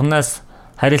Бурханаас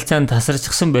харилцаанд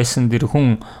тасарчихсан байсан тэр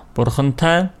хүн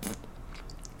Бурхантай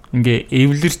ингээ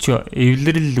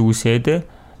эвлэрэл үүсээд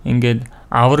ингээд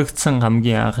аврагдсан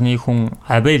хамгийн анхны хүн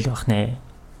Абел бахнэ.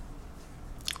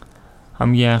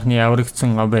 Хамгийн анхны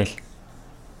аврагдсан Абел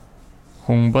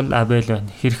хүн бол Абел байна.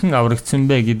 Хэрхэн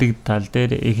аврагдсан бэ гэдэг тал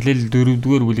дээр эхлэл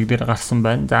 4-р бүлэг дээр гарсан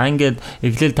байна. За ингээд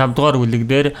эхлэл 5-р бүлэг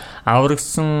дээр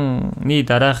аврагдсаны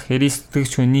дараах Христ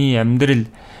итгэгч хүний амьдрал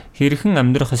хэрхэн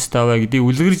амьдрах ёстой вэ гэдгийг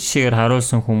үлгэр жишээгээр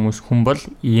харуулсан хүн бол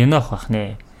Енох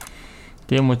бахнэ.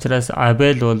 Тийм учраас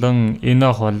Абел болон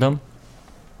Енох болон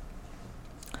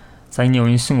саяны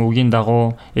унсан үгийн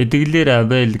дагуу эдгэлээр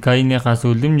Абел Каиныхаас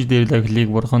үлэмж дээр дахлыг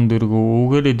Бурхан дөргөв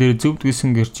үүгээрээ тэр зөвд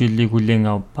гэсэн гэрчлэлийг хүлээн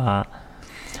авбаа.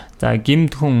 За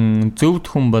гимт хүн зөвд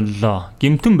хүн боллоо.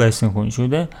 Гимтэн байсан хүн шүү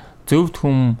дээ. Зөвд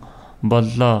хүн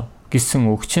боллоо гэсэн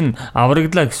үг чинь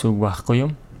аврагдлаа гэсэн үг байхгүй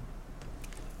юу?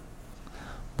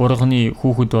 Бурханы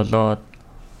хүүхэд болоод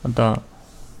одоо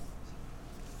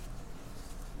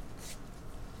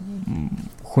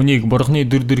хүнийг бурхны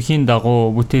дүр төрхийн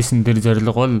дагуу бүтээсэн тэр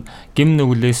зорилго бол гим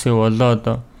нүглээсээ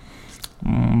болоод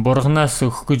бурхнаас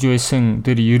өгөх гэж байсан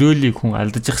тэр ерөөлийг хүн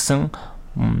алдажчихсан.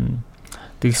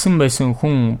 Тэгсэн байсан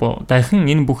хүн дахин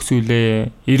энэ бүх зүйлээ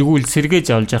эргүүл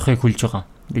сэргээж авч явахыг хүлж байгаа.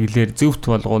 Тэгэлэр зөвхт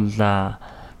болгууллаа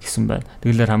гэсэн байна.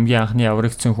 Тэгэлэр хамгийн анхны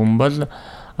аврагдсан хүн бол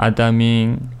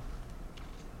Адамын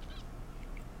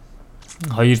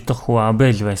хоёр дахь хүү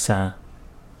Абел байсан.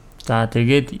 За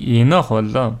тэгээд Енох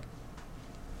боллоо.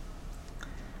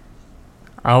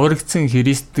 Аврагдсан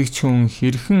христэгч хүн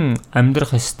хэрхэн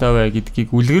амьдрах ёстой вэ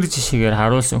гэдгийг үлгэр жишээгээр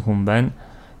харуулсан хүн байна.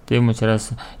 Тийм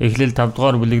учраас Эхлэл 5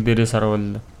 дугаар бүлэг дээрээс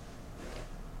харуул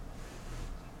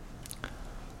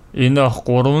Енох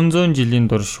 300 жилийн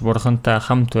турш бурхантай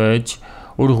хамт байж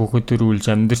үр хөхөтөр үлж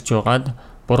амьдарч байгаад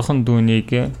бурхан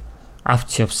дүүнийг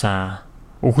авч явсан.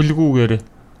 Үхэлгүйгээр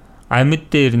амьд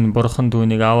дээр нь бурхан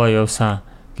дүүнийг аваа явсан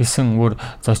гэсэн үр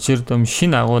зочирдом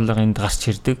шин агуулганд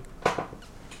гарч ирдэг.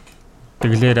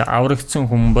 Тэгэлэр аврагдсан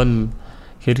хүн бол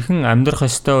хэрхэн амьдрах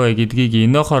ёстой вэ гэдгийг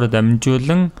Енохоор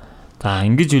дамжуулан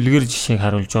ингэж үлгэр жишээг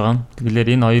харуулж байгаа.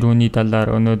 Тэгэлэр энэ хоёр хүний талаар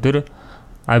өнөөдөр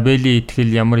Абелийн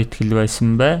итгэл ямар итгэл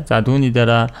байсан бэ? За түүний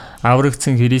дараа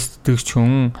аврагдсан христэгч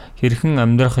хүн хэрхэн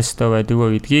амьдрах ёстой байдаг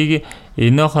вэ гэдгийг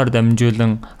Енохоор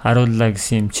дамжуулан харууллаа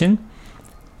гэсэн юм чинь.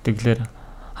 Тэгэлэр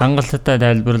хангалттай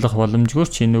тайлбарлах боломжгүй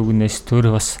ч энэ үгнээс төр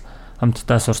бас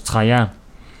хамтдаа сурцгаая.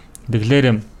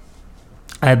 Тэгэлэр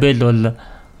Абел бол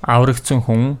аврагдсан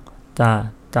хүн.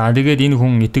 За тэгээд энэ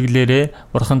хүн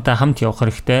итгэлээрээ бурхантай хамт явах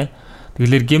хэрэгтэй.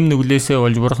 Тэгэлэр гим нүглээсээ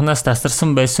болж бурханаас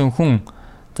тасарсан байсан хүн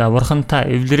бурхантай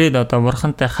эвлэрээд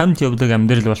бурхантай хамт явдаг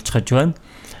амьдрал болчихж байна.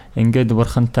 Ингээд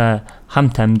бурхантай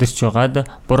хамт амьдарч байгаад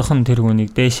бурхан тэр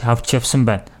хүнийг дээш авч явсан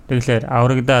байна. Тэгэлэр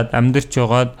аврагдаад амьдарч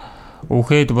байгаад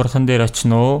үхээд бурхан дээр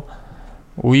очно.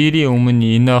 Үерийн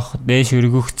өмнө Енох дээш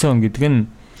өргөгдсөн гэдэг нь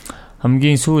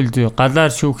хамгийн сүүлд галаар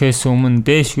шүүхээс өмнө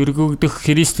дээш өргөгдөх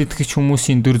Христ итгэж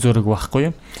хүмүүсийн дүр зураг байхгүй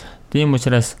юу? Тийм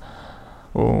учраас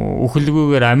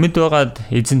үхэлгүйгээр амьд байгаад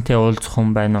эзэнтэй уулзах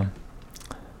хүн байна уу?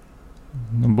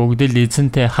 Бүгд л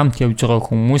эзэнтэй хамт явж байгаа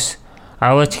хүмүүс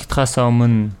аваачигдахаас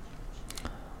өмнө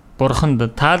бурханд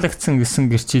таалагдсан гэсэн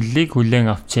гэрчлэлийг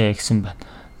хүлээн авчээ гэсэн байна.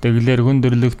 Тэгэлэр хүн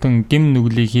төрлөختөн гим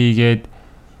нүглийг хийгээд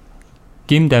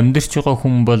гимд амьдарч байгаа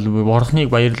хүн бол бурхныг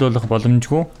баярлуулах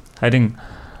боломжгүй. Харин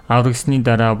аврагсны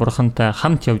дараа бурхантай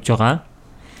хамт явж байгаа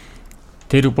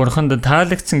тэр бурханд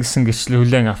таалагдсан гэсэн гэрчлэл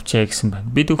хүлээн авчээ гэсэн байна.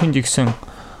 Бид бүхэн жигсэн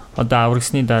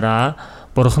аврагсны дараа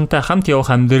бурхантай хамт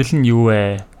явах амьдрал нь юу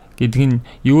вэ гэдг нь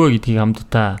юу вэ гэдгийг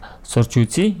хамтдаа сурч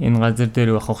үзье. Энэ газар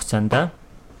дээр байх хугацаанд.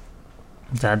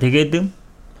 За тэгээд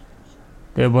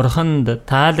бурханд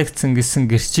таалагдсан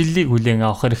гэсэн гэрчлэлийг хүлээн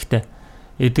авах хэрэгтэй.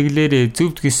 Итгэлээрээ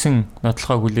зөвд гэсэн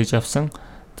нотлохоо хүлээж авсан.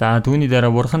 За түүний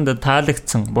дараа бурханд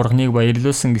таалагдсан, бурхныг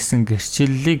баярлуулсан гэсэн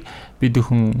гэрчлэлийг бид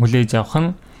бүхэн хүлээж авах нь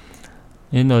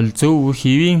энэ бол зөв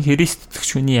хэвийн Христ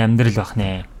итгэгч хүний амьдрал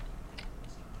байна.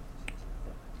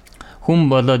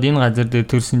 Хүн болоод энэ газар дээр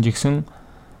төрсөн жигсэн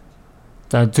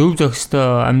зөв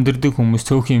зохистой амьдардаг хүмүүс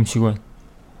цөөхөн юм шиг байна.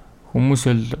 Хүмүүс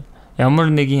бол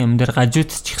ямар нэгэн амьдар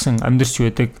гажуудчихсан амьдарч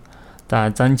байдаг.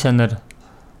 Зан чанар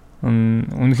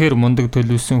үнэхээр мундаг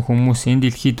төлөвсөн хүмүүс энэ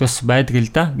дэлхийд бас байдаг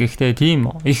л да. Гэхдээ тийм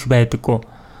их байдаггүй.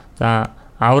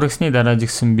 Аврагсны дараа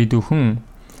жигсэн бид бүхэн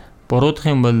буруудах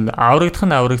юм бол аврагдах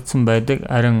нь аврагдсан байдаг.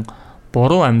 Харин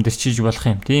буруу амьдарчиж болох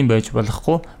юм. Тийм байж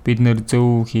болохгүй. Бид нэр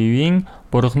зөв хэвийн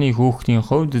бурхны хүүхдийн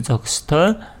хувьд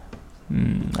зохистой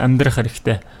амьдрах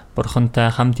хэрэгтэй.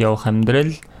 Бурхантай хамт явах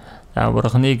амьдрал,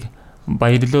 бурхныг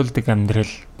баярлуулдаг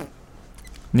амьдрал.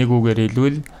 Нэг үгээр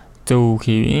хэлбэл зөв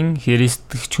хэвийн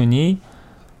христэгч хүний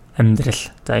амьдрал.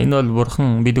 Энэ бол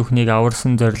бурхан бид бүхнийг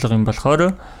аварсан зорилго юм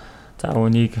болохоор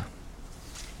үнийг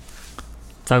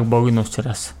цаг богино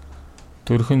учраас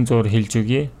төрхөн зур хэлж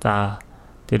өгье.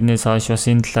 Тэрнээс хойш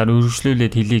бас энэ талаар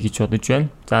үргэлжлүүлээд хэлье гэж бодож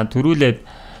байна. Төрүүлээд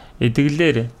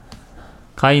итгэлээр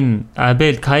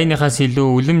Абел Каиныхаас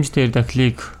илүү үлэмж дээр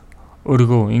дахлыг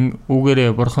өргөв.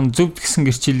 Үүгээрээ бурхан зөвд гэсэн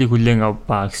гэрчлэлийг хүлээн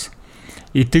авбаа гэсэн.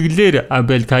 Итгэлээр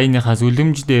Абел Каиныхаас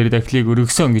үлэмж дээр дахлыг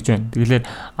өргөсөн гэж байна. Тэгэлэр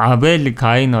Абел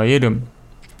Каин хоёр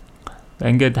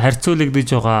ингээд харьцуулагдаж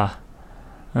байгаа.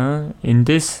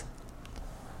 Эндээс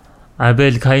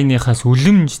Абел Каиныхаас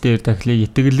үлэмж дээр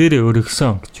дахлыг итгэлээрээ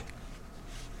өргөсөн гэж.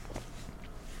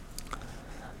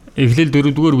 Эхлэл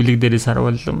 4-р бүлэг дээрээс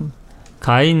харуулсан.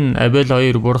 Каин Абел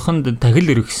хоёр бурханд дахил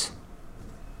өргөсөн.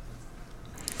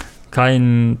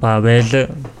 Каин бол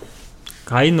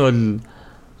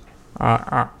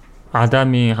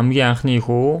Адамын хамгийн анхны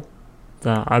хүү.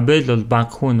 Абел бол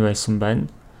баг хүн байсан байна.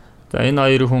 Энэ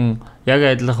хоёр хүн яг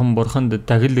адилхан бурханд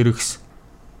дахил өргөсөн.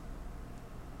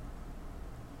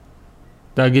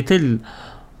 Гэтэл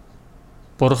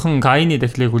Бурхан Каины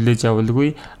дахилыг хүлээж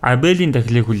авалгүй, Абелийн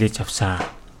дахилыг хүлээж авсан.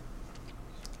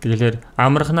 Тэгэхээр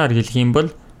амархнаар хэлэх юм бол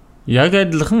яг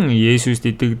адилхан Есүст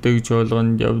итгэдэг,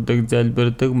 чуулганд явдаг,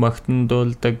 залбирдаг,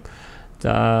 магтандуулдаг,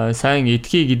 за сайн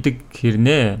итгэе гэдэг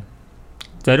хэрнээ.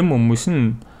 Зарим хүмүүс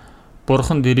нь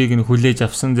Бурхан дэрийг нь хүлээж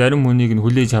авсан, зарим хүнийг нь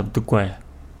хүлээж авдаггүй.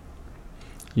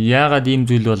 Яагаад ийм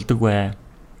зүйл болдог вэ?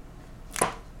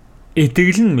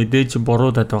 Итгэл нь мэдээж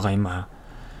буруудаад байгаа юм аа.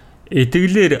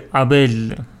 Итгэлээр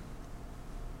Абел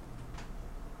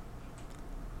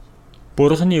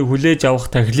Бурханы хүлээж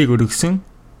авах тахилыг өргөсөн.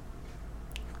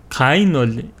 Каин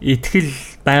бол итгэл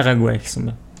байгаагүй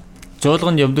гэсэн байна.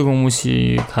 Чуулганд явдаг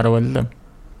хүмүүсийг харавал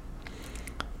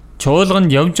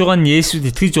чуулганд явж байгаа нь Есүст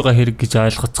итгэж байгаа хэрэг гэж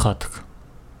ойлгоцгоодог.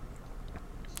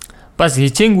 Бас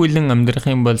хичээнгүйлэн амьдрах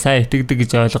юм бол сайн итгэдэг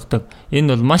гэж ойлгодог.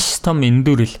 Энэ бол маш том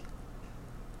эндүрэл.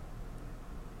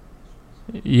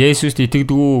 Есүст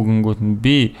итгэдэггүй гингүүд нь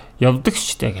би явдаг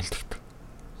ч гэж гэлдэгдэг.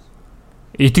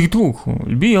 Итгэдэггүй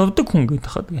хүн би явдаг хүн гэж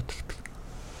хаад гэлдэгдэг.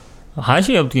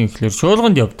 Хаашаа явдгийг гэхлээр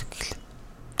чуулганд явдаг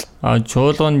гэхлээ.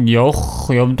 Чуулганд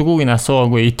явдаггүйг нь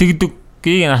асуугаагүй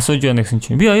итгэдэггийг нь асууж байна гэсэн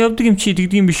чинь би явдаг юм чи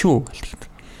итгэдэг юм биш үү гэлдэгдэг.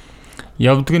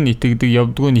 Явдаг нь итгэдэг,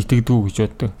 явдаггүй нь итгэдэггүй гэж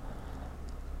боддог.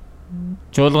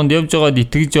 Чуулганд явж байгаад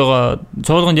итгэж байгаа,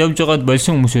 чуулганд явж байгаад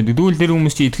болсон хүмүүс байдаг. Тэгвэл тэр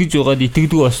хүмүүс чи итгэж байгаад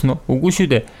итгэдэг болсон уу? Үгүй шүү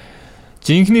дээ.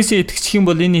 Жинхнээсээ итгэчих юм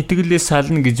бол энэ итгэлээс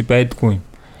сална гэж байдаггүй юм.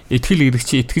 Итгэл гэдэг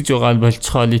чи итгэж байгаа л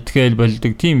болцохол итгэл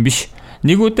болдог тийм биш.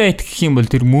 Нэг удаа итгэх юм бол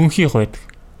тэр мөнхийх байдаг.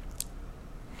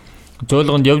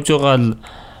 Чуулганд явж байгаа л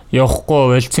явахгүй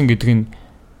болцсон гэдэг нь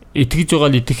итгэж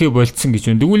байгаа л итгэхээ болцсон гэж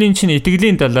байна. Тэгвэл энэ чинь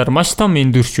итгэлийн талаар маш том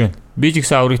эндүрч байна. Би ч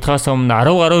гэсэн аврагдахаас өмнө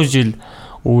 10 гаруй жил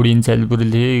өөрийн залбирал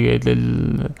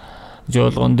хийгээл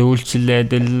жуулганд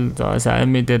үйлчлээд л сайн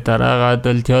мэдээ дараагаад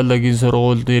л теологийн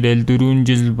сургуульд ирэл 4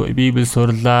 жил Библи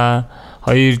сурлаа.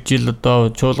 2 жил одоо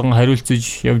чуулган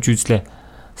хариулцаж явж үзлээ.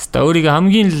 Хэвээ өөрийгөө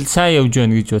хамгийн сайн явж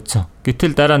байна гэж бодсон.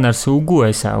 Гэтэл дараа нарс үгүй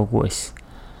байсан.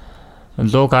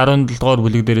 Луг 17 дугаар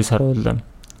бүлэг дээрээс харууллаа.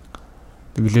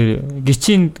 Тэгэлэр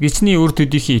гичний үр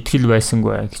төдийхий итгэл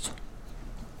байсангүй гэж.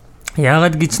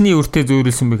 Яагаад гичний үртэй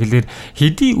зөөрүүлсэн бэ гэхээр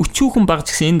хэдий өчүүхэн баг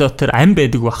ч гэсэн энэ дотор ам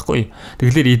байдаг байхгүй.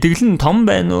 Тэгэхээр итгэл нь том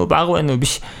байна уу, бага байна уу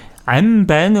биш. Ам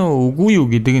байна уу, үгүй юу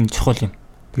гэдэг нь чухал юм.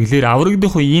 Тэгэхээр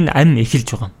аврагдах үе энэ ам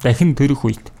эхэлж байгаа. Дахин төрөх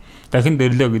үед. Дахин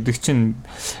төрлөө гэдэг чинь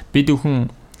бид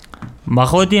бүхэн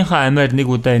махбодынхаа амаар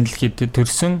нэг удаа энэ дэлхийд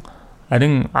төрсөн.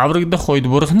 Харин аврагдах үед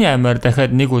бурхны амаар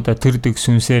дахиад нэг удаа төрдөг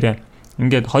сүнсээрээ.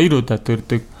 Ингээд 2 удаа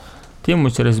төрдөг. Тийм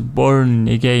учраас born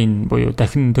again буюу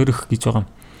дахин төрөх гэж байгаа.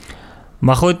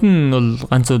 Махбод нь бол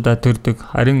ганц удаа төрдөг.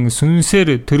 Харин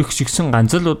сүнсээр төрөх шигсэн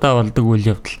ганц л удаа болдог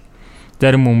үйл явдал.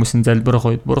 Зарим хүмүүс нь залбирах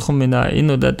үед бурхан минь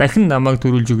энэ удаа дахин намайг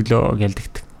төрүүлж өглөө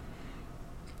гэлдэгдэг.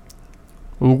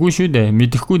 Үгүй шүү дээ.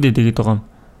 Мэдэхгүй дээ тэгээд байгаа юм.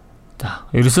 За,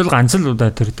 ерөөсөө ганц л удаа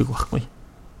төрдөг байхгүй.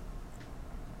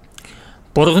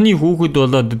 Бурханы хүүхэд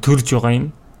болоод төрж байгаа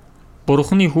юм.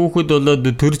 Бурханы хүүхэд болоод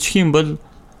төрчих юм бол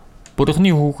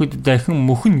бурханы хүүхэд дахин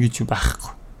мөхнө гэж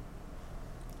байхгүй.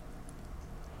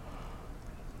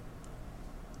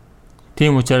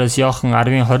 Тийм учраас Иохан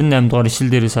 10:28 дугаар ишлэл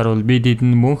дээрээс харуул бид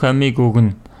эдэн мөнх амийг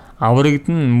өгнө.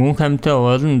 Аврагдана мөнх амтай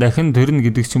болон дахин төрнө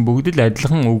гэдэг чинь бүгд л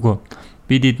адилхан үг.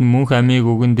 Бид эдэн мөнх амийг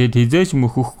өгнө тэд хизээч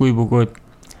мөхөхгүй бөгөөд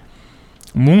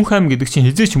мөнх ам гэдэг чинь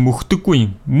хизээч мөхдөггүй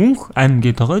юм. Мөнх ам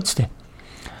гэдэг байгаа ч тийм.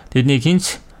 Тэдний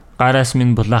хинч гараас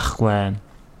минь булаахгүй.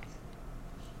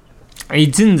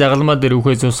 Эзэн загалмаа дээр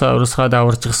үхээс усаа урсгаад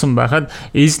аварчсан байхад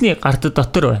эзний гарт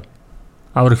дотор байна.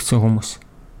 Аврагдсан хүмүүс.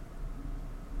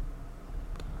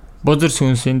 Бозор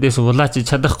сүнс эндээс улаач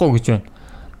чадахгүй гэж байна.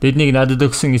 Тэднийг надад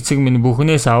өгсөн эцэг минь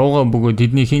бүхнээс авгаа бөгөөд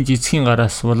тэдний хинч эцгийн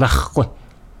гараас улаахгүй.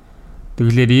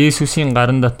 Тэгэлэр Есүсийн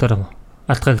гарын дотор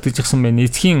атгагдчихсан байна.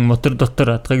 Эцгийн мотор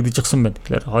дотор атгагдчихсан байна.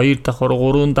 Тэгэхээр 2 давхар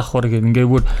 3 давхар гэх ингээ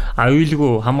бүр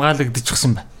аюулгүй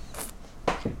хамгаалагдчихсан байна.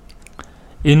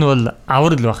 Энэ бол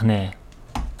аврал бахнэ.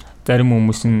 Зарим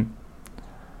хүмүүс нь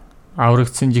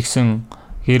аврагдсан жигсэн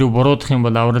хэрэг буруудах юм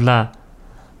бол авралаа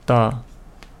одоо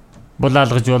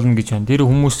булаалгаж болно гэж байна. Тэр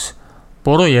хүмүүс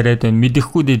буруу яриад байна.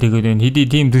 Мэдэхгүй дээ тэгээд байна. Хэдий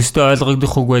тийм төстэй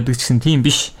ойлгогдох үг байдаг гэсэн тийм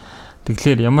биш.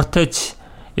 Тэгэхээр ямар тач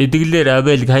эдгэлээр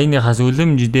Абел Каиныхаас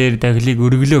үлэмж дээр тахилыг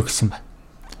өргөлөө гэсэн байна.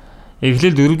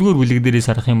 Эхлэл 4-р бүлэг дээрээс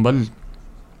харах юм бол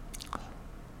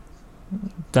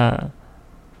за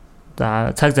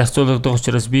цаг зарцуулагдах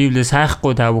учраас Библиэс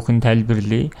хайхгүй та бүхэн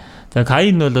тайлбарлая. За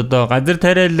Каин бол одоо газар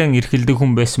тариалан эрхэлдэг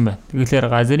хүн байсан байна. Тэгэхээр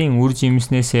газрын үр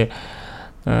жимснээс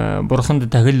бурханд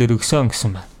тахил өргөсөн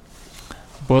гэсэн байна.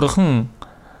 Бурхан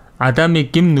Адамыг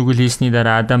гим нүгэл хийсний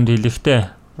дараа Адамд хэлэхдээ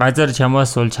газар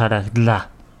чамаас болж харагдлаа.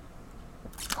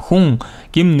 Хүн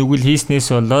гим нүгэл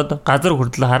хийснээс болоод газар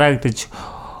хүртэл хараагдаж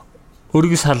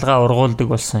өргөс халгаа ургуулдаг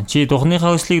болсон. Чи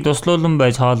духныхаа хүслийг туслуулан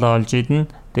байж хоолоо олж идэн.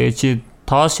 Тэгээ чи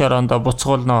тоос шороондоо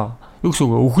буцгуулноо. Юу гэсэн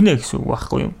үг өхнө гэсэн үг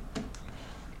байхгүй юу?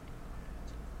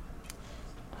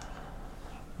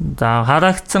 За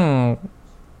хараагдсан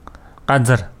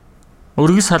газар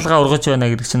өргөс халгаа ургаж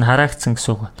байна гэдэг чинь хараагдсан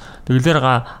гэсэн үг. Тэгэлэр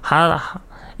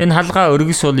энэ халгаа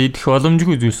өргөс бол идэх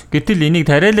боломжгүй зүйлс. Гэтэл энийг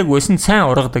тариалаг байсан сайн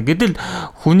ургадаг. Гэтэл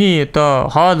хүний одоо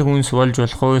хоол хүнс болж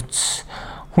болох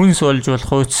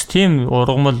үс тийм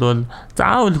ургамал бол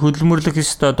заавал хөдөлмөрлөх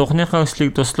ёстой, духныхаа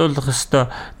өслийг туслуулах ёстой,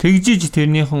 тэгжиж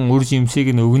тэрнийхэн үр жимсийг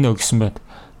нь өгнө гэсэн байд.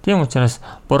 Тийм учраас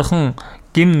бурхан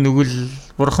гим нүгэл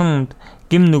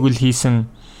хийсэн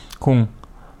хүн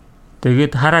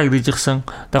тэгээд хараа гэржигсэн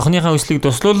духныхаа өслийг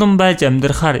туслуулан байж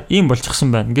амьдрахаар ийм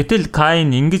болчихсон байна. Гэтэл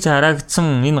Каин ингэж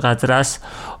хараагдсан энэ газраас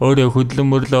өөрөө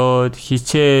хөдөлмөрлөөд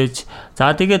хичээж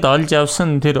за тэгээд олж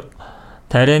авсан тэр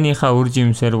тарианыхаа үр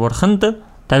жимсээр бурханд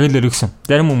тагил өргөсөн.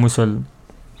 Зарим хүмүүс бол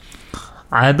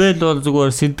Абел бол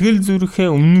зүгээр сэтгэл зүрэхээ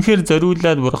өмнөхөр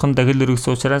зориулаад бурханд тагил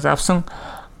өргөсөн учраас авсан.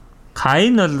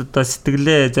 Каин бол одоо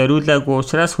сэтгэлээ зориулаагүй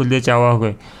учраас хүлээж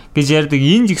аваагүй гэж ярьдаг.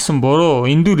 Энэ ч гэсэн буруу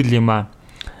эндүрл юм аа.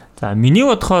 За миний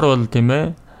бодохоор бол тийм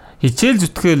ээ хичээл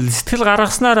зүтгэл сэтгэл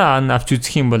гаргаснараа авч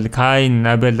үзэх юм бол Каин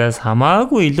Абелаас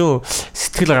хамаагүй илүү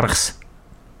сэтгэл гаргасан.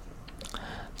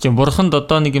 Чи бурханд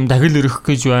одоо нэг юм тагил өргөх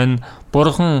гэж байна.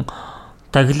 Бурхан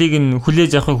таглыг нь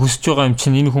хүлээж авахыг хүсэж байгаа юм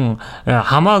чинь энэ хүн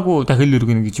хамаагүй тагил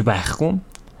өргөнө гэж байхгүй.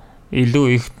 Илүү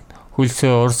их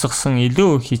хөлсөө урсгасан,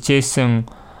 илүү хичээсэн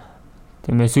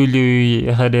тийм ээ сүүлийн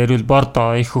үеийнхаар ярил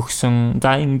бордоо их өгсөн.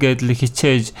 За ингээд л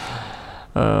хичээж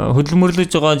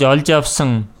хөдөлмөрлөж байгаа олж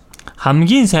авсан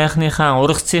хамгийн сайхныхаа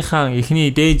ургацынхаа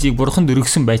эхний дээжийг бурханд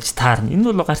өргөсөн байж таарна.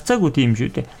 Энэ бол гарцаагүй тийм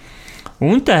шүү дээ.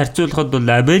 Үүнтэй харьцуулахад бол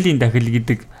Абелийн тахил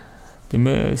гэдэг тийм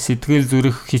ээ сэтгэл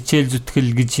зүрэх хичээл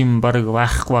зүтгэл гэж юм баг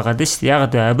байхгүй байгаа дээ шүү.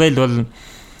 Яг л Абел бол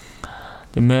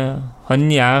тийм ээ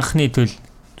хоньны анхны төл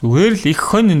зүгээр л их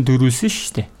хонь төрүүлсэн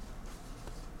шүү дээ.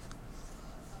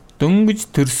 Дөнгөж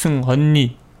төрсөн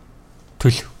хоньны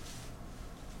төл.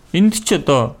 Энд ч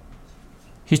одоо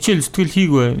хичээл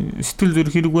сэтгэл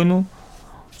зүрх хэрэг байна уу?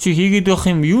 Чи хийгээд байх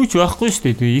юм юу ч байхгүй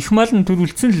шүү дээ. Их мал нь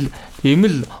төрүүлсэн л тийм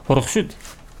л хурах шүү дээ.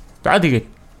 За тэгээд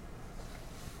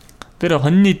тэр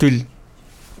хоньны төл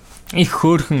их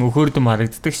хөөрхөн өхөрдөм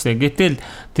харагддаг шүү дээ. Гэтэл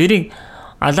тэрийг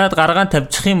алаад гаргаан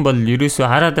тавьчих юм бол ерөөсөө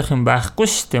хараад байх юм байхгүй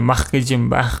шүү дээ. Мах гэж юм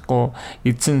байхгүй.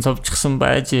 Эзэн цовчсон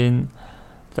байж гин.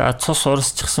 За цус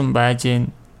урсчихсан байж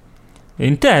гин.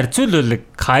 Энтэй харьцуулбал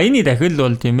Каины дахил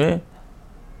бол тийм ээ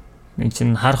нэг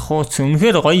чинь харах уу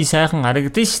үнэхээр гоё сайхан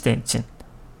харагдсан шүү дээ чинь.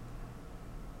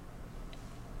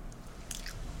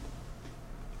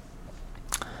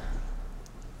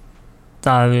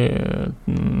 За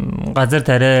газар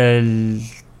тариал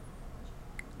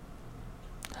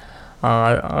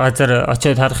газар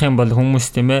очиод харах юм бол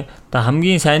хүмүүс тийм ээ одоо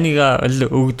хамгийн сайныг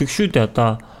өгдөг шүү дээ.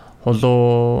 Одоо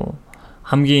хулуу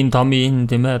хамгийн том юм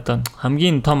тийм ээ одоо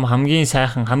хамгийн том хамгийн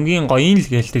сайхан хамгийн гоё л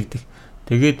гэлдэгдэг.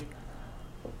 Тэгээд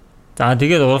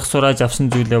урах сурааж авсан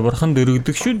зүйлээ бурханд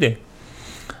өргөдөг шүү дээ.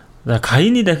 За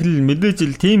Каины дахил мэдээж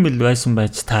л тийм л байсан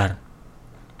байж таар.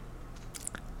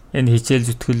 Энэ хичээл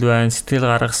зүтгэл байна, сэтгэл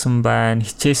гаргасан байна,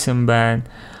 хичээсэн байна.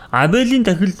 Абелийн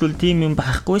дахилд бол тийм юм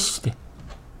байхгүй шүү дээ.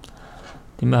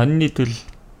 Тийм ээ хоньны төл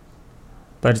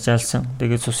барьж алсан.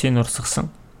 Тэгээд цусыг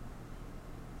урсгасан.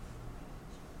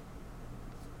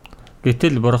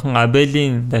 Гэтэл бурхан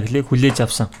Абелийн дахилыг хүлээж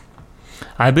авсан.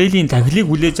 Абелийн тахилыг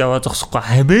хүлээж аваа зогсохгүй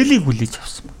Абелийг хүлээж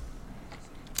авсан.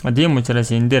 Тийм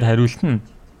учраас энэ дээр хариулт нь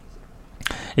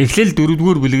Эхлэл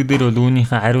 4-р бүлэг дээр бол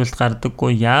үүнийхээ хариулт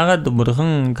гардаггүй. Яагаад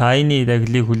бурхан Каины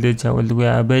тахилыг хүлээж авалгүй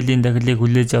Абелийн тахилыг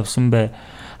хүлээж авсан бэ?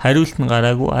 Хариулт нь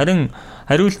гараагүй. Харин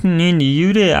хариулт нь энэ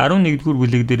Еврей 11-р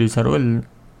бүлэг дээрээс харвал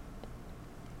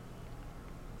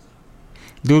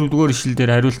 4-р ишлэл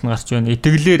дээр хариулт нь гарч байна.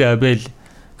 Итгэлээр Абел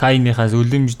Каиныхаас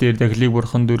үлэмж дээр тахилыг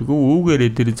бурханд өргөв.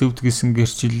 Үүгээрээ тэр зөвд гэсэн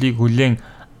гэрчлэлийг хүлээн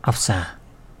авсан.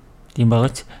 Тийм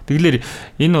багч. Тэгэлэр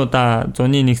энэ удаа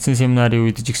зуны нэгдсэн семинарын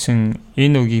үед ч гэсэн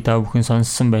энэ үгийг та бүхэн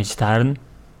сонссон байж таарна.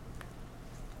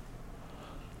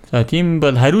 За тийм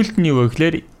бол хариулт нь юу вэ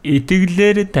гэхээр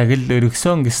итгэлээр тахил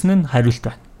өргөсөн гэсэн нь хариулт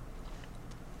байна.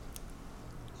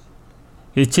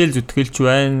 Хичээл зүтгэлч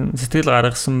байна, сэтгэл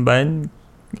гаргасан байна.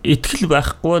 Итгэл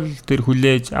байхгүй бол тэр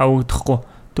хүлээж авагдахгүй.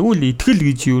 Тэгвэл итгэл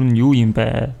гэж юу юм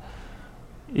бэ?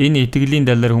 Энэ итгэлийн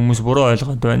талаар хүмүүс буруу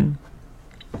ойлгоод байна.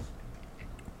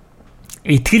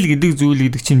 Итгэл гэдэг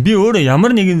зүйл гэдэг чинь би өөрөө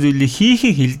ямар нэгэн зүйлийг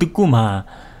хийхийг хэлдэггүй маа.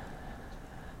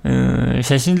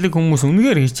 Шашинлаг хүмүүс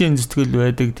үнэхээр хичээл зүтгэл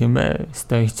байдаг тийм ээ.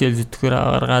 Хэвээ хичээл зүтгэр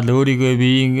гаргаад өөрийгөө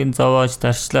биеийн зовоож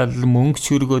дарчлаад мөнгө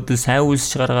чөргөөд сайн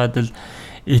үйлсч гаргаад л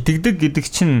итгэдэг гэдэг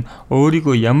чинь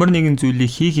өөрийгөө ямар нэгэн зүйлийг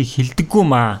хийхийг хэлдэггүй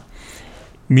маа.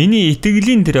 Миний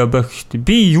итгэлийн тэр объект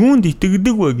би юунд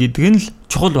итгэдэг вэ гэдэг нь л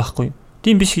чухал байхгүй.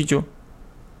 Тийм биш гэж юу?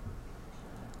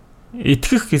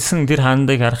 Итгэх гэсэн тэр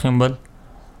хандыг харах юм бол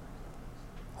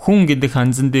хүн гэдэг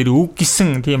ханзан дээр үг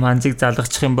гэсэн тийм ханзыг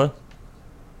залгачих юм бол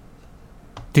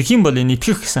тэгхийн бол энэ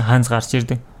итгэх гэсэн ханз гарч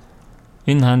ирдэг.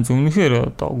 Энэ ханз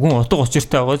үнэхээр гүн утга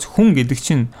учиртай байгааз хүн гэдэг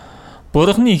чинь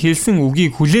Бурхны хэлсэн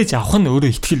үгийг хүлээж авах нь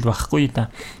өөрөө итгэл байхгүй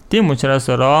да. Тийм учраас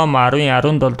Ром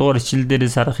 10:17 дугаар ишлэл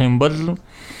дээрээс харах юм бол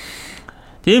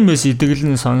тиймээс итгэл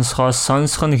нь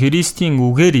сонсох нь Христийн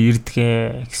үгээр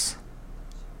ирдэг гэсэн.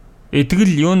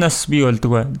 Итгэл юунаас бий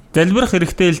болдог вэ? Залбирах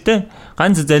хэрэгтэй л дээ.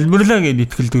 Ганц залбирлаа гэд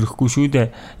итгэл төрөхгүй шүү дээ.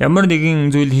 Ямар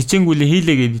нэгэн зүйл хичээнгүйлээ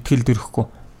хийлээ гэд итгэл төрөхгүй.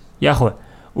 Яах вэ?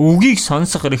 Үгийг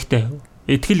сонсох хэрэгтэй.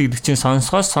 Итгэл гэдэг чинь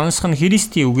сонсох нь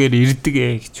Христийн үгээр ирдэг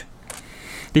гэж.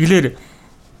 Тэгэлэр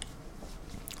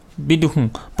бид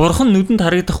хүн Бурхан нүдэнд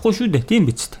харагдахгүй шүү дээ. Тийм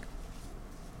биз дээ.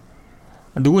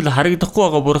 Тэгвэл харагдахгүй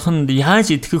байгаа Бурханд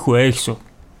яаж итгэх вэ гэсэн.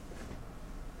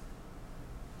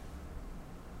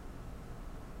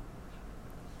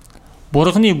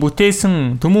 Бурханы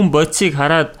бүтээсэн түмэн бодисыг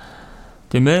хараад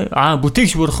тийм ээ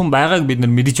бүтээгч Бурхан байгааг бид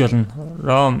нар мэдэж болно.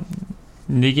 Ром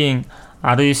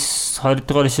 1:19-20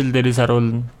 дугаар ишлэл дээрээс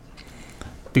харуулна.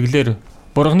 Тэгэлэр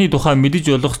Бурханы тухай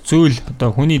мэдэж болох зүйл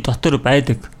одоо хүний дотор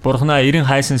байдаг. Бурханаа эрен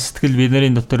хайсан сэтгэл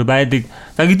бидний дотор байдаг.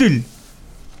 За гэтэл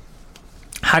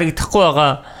харагдахгүй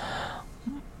байгаа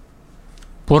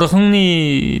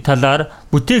Бурханы талаар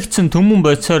бүтээгдсэн түмэн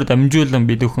бодисоор дамжуулан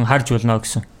бид өхөн харж болно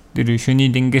гэсэн. Тэр шүний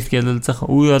дэнгэрт ялалзах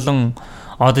үе олон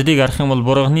оддыг харах юм бол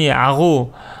Бурханы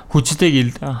агуу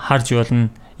хүчтэйг харж болно.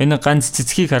 Энэ ганц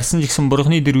цэцгийг харсан ч гэсэн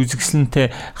Бурханы дэр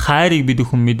үзэсгэлэнтэй хайрыг бид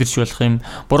өхөн мэдэрч болох юм.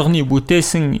 Бурханы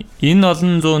бүтээсэн энэ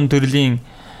олон зуун төрлийн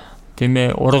тийм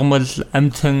ээ ургамал,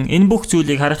 амьтан энэ бүх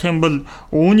зүйлийг харах юм бол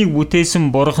үүнийг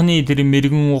бүтээсэн Бурханы тэр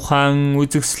мэрэгэн ухаан,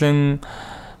 үзэсгэлэн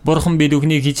Бурхан бид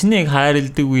өхнийг хичнээн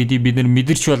хайрладаг үедээ бид нар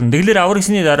мэдэрч болно. Тэгэлэр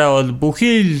аврагсны дараа бол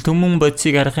бүхий л түмэн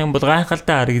бодисыг харах юм бол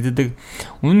гайхалтай харагддаг.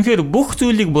 Үнэхээр бүх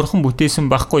зүйлийг Бурхан бүтээсэн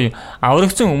байхгүй.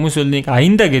 Аврагсан хүмүүс бол нэг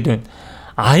аянда гэдэг байна.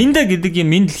 Аянда гэдэг юм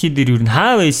энэ дэлхий дээр юу нэ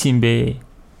байсан юм бэ?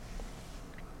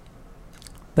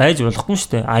 Байж болохгүй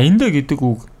шүү дээ. Аянда гэдэг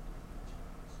үг.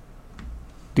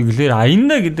 Тэгэлэр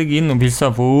аянда гэдэг энэ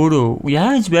философи өөрөө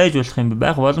яаж байж болох юм бэ?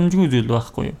 Байх боломжгүй зүйл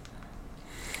байхгүй юу?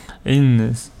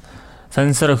 Энэ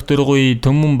сансар өгтөргүй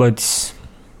төмөн бодис.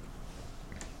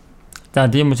 За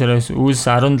тийм учраас Үлс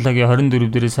 17:24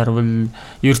 дээрээс харвал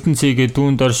ертөнцийгээ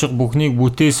түүнд орших бүхнийг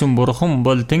бүтээсэн Бурхан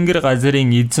бол Тэнгэр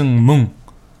газрын эзэн мөн.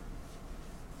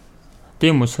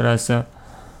 Тийм учраас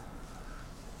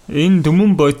энэ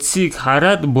төмөн бодисыг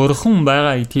хараад Бурхан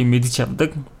байгаа гэдгийг мэдж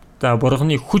авдаг. За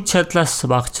Бурханы хүч чадлаас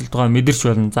багчлалтгаа мэдэрч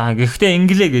болно. За гэхдээ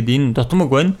инглээ гэдэг энэ дутмаг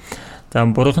байна. За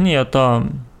Бурханы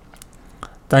одоо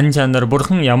дан чанар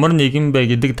Бурхан ямар нэгэн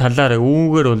бэ гэдэг талаар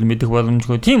үүгээр бол мэдэх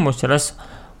боломжгүй. Тийм учраас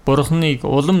Бурханыг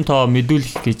улам тоо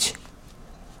мэдүүлэх гэж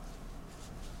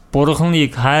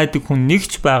Бурханыг хайдаг хүн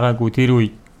нэгч байгаагүй тэр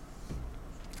үед.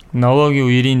 Новогийн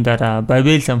үерийн дараа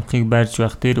Абел амхыг барьж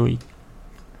байх тэр үед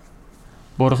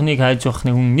Бурханыг хайж байх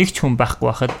хүн нэгч хүн байхгүй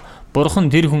байхад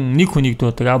Бурхан тэр хүн нэг хүнийг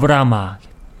дуудаг Авраамаа.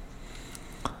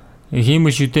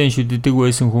 Хиймэл шүтэн шүддэг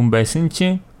байсан хүн байсан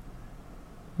чинь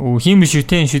хиймэл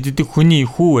шүтэн шүддэг хүний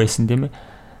хүү байсан тийм ээ.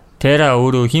 Тэра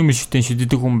өөрөө хиймэл шүтэн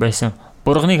шүддэг хүн байсан.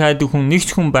 Бурханыг хайдаг хүн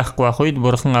нэгч хүн байхгүй байх үед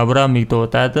Бурхан Авраамыг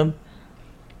дуудаад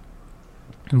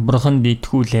Бурханд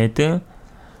итгүүлээд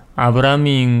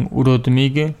Авраамийн үр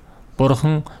өдмийг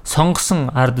Бурхан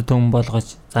сонгосон ард түмэн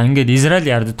болгож за ингээд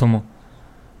Израилийн ард түмэн.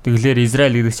 Тэгэлэр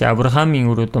Израиль гэдэг чинь Авраамийн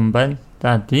үр өдөм байна.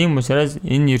 За тийм учраас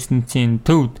энэ ертөнцийн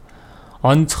төвд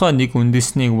онцгой нэг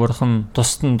үндэснийг Бурхан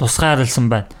тусгаарлсан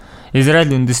байна.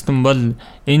 Израиль үндэстэн бол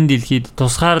энэ дэлхийд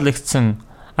тусгаарлагдсан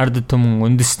ард түмэн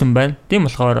үндэстэн байна. Тийм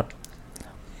болохоор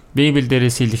Библиэл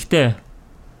дээрээс хэлэхдээ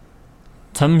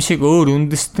цам шиг өөр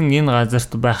үндэстэн энэ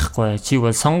газарт байхгүй. Чи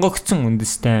бол сонгогдсон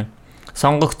үндэстэн.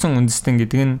 Сонгогдсон үндэстэн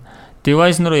гэдэг нь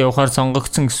девайс руу явахаар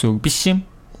сонгогдсон гэсэн үг биш юм.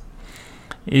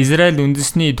 Израиль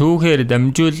үндэсний түүхээр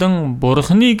дамжуулан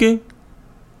Бурханыг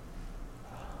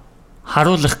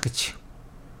харуулах гэж.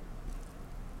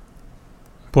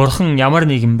 Бурхан ямар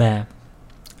нэгэн бай.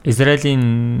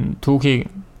 Израилийн түүхийг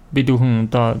бид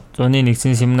бүхэн одоо зуны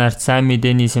нэгэн семинарт сайн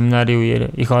мэдээний семинарын үеэр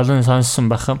их олон сонссон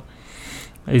бахам.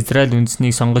 Израиль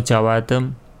үндэснийг сонгож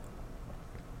аваад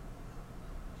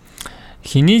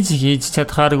хэнийг хийж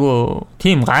чадхааргүй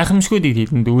тийм гайхамшгүйдийг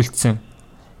тэдэнд үйлцсэн.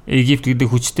 Египт гэдэг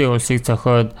хүчтэй улсыг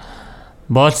зохиод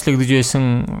боолчлогдож байсан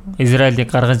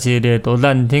Израилийг гаргаж ирээд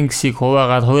улаан тэнгисийг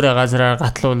хуваагаад хуурай газараар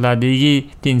гатлуулад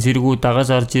Египтийн зэргүүд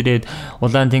дагаж орж ирээд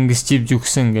улаан тэнгис живж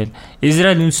өгсөн гэл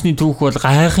Израиль үндэсний түүх бол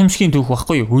гайхамшигын түүх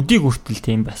байхгүй юу? Өдийг хүртэл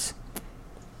тийм байсан.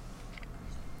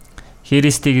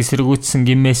 Христийг эсэргүүцсэн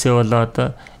гимээсээ болоод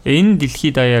энэ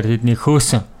дэлхийд даяар тэдний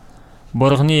хөөсөн.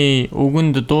 Бурхны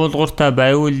үгэнд дуулууртай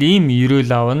байвал ийм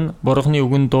ерөөл авна. Бурхны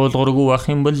үгэнд дуулуургүй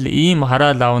байх юм бол ийм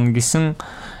хараал авна гэсэн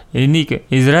энийг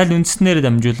Израиль үндэснээр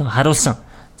дамжуулан харуулсан.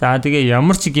 За тэгээ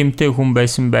ямар ч гимтэй хүн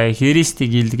байсан бай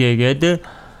Христийг илгээгээд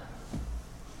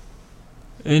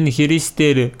энэ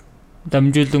Христээр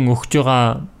дамжуулан өгч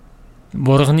байгаа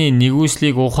Бурхны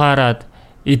нэгүслийг ухаарад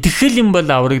итгэл юм бол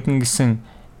аврагдана гэсэн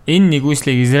энэ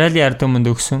нэгүслийг Израилийн ард түмэнд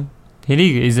өгсөн.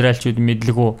 Тэрийг израильчууд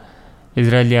мэдлгүй.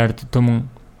 Израилийн ард түмэн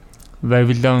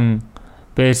Вавилон,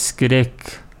 Перс,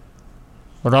 Грек,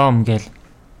 Ром гэл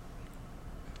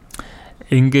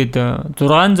ингээд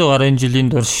 600 гаруй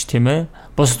жилийн турш тийм ээ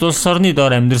бус улс орны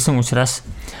доор амьдэрсэн учраас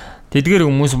тэдгээр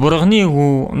хүмүүс Бурхны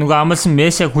нөгөө амласан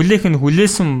месиаг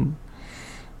хүлээсэн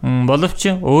боловч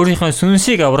өөрийнхөө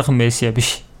сүнсийг аврах месиа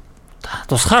биш.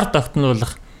 Тусгаар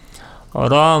тогтнуулах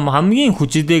Ром хамгийн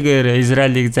хүчтэйгээр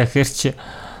Израилийг захирч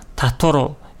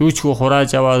татвар юучгүй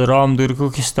хурааж аваад Ром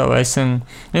дөргөх ёстой байсан.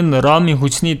 Энэ Ромын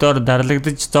хүчний дор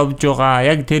дарлагдаж зовж байгаа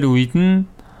яг тэр үед нь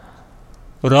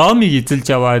Ромыг эзэлж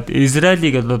аваад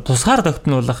Израилийг тусгаар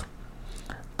тогтнуулах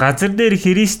газар дээр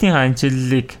Христийн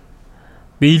хаанчлалыг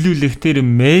биелүүлэх тэр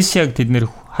месиаг тэд нэр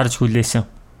харж хүлээсэн.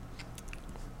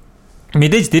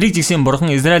 Мэдээж дэрэг жигсэн Бурхан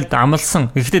Израильд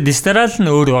амласан. Гэхдээ дистрал нь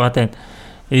өөр байгаа тань.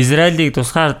 Израилийг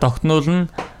тусгаар тогтнуулна.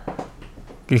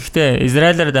 Гэхдээ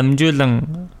Израилаар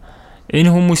дамжуулан энэ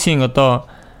хүмүүсийн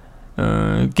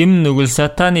гим нүгэл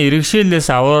сатаны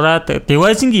иргэшээлээс аваад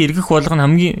девайзингийн эргэх болгох нь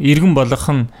хамгийн эргэн болгох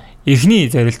нь эхний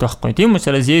зорилт байхгүй. Тийм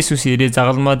учраас Есүс ирээ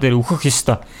загалмаа дээр үхэх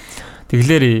ёстой.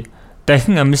 Тэгэлэр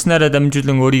дахин амьснараа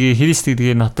дамжуулан өөрийгөө Христэд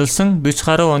гээ нотолсон 40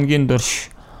 гаруй хоногийн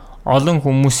турш олон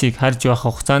хүмүүсийг харж байх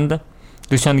хугацаанд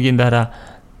 40 хоногийн дараа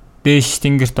дээш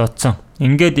тэнгэрт оцсон.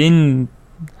 Ингээд энэ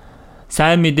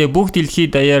сайн мэдээ бүх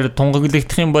дэлхийд даяар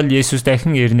тунгаглагдах юм бол Есүс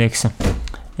дахин ирнэ гэсэн.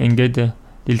 Ингээд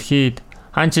дэлхийд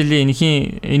хаанчлалын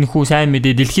энэхүү сайн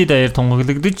мэдээ дэлхийд даяар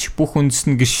тунгаглагдаж бүх үндэс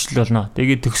нь гэрчлэл болно.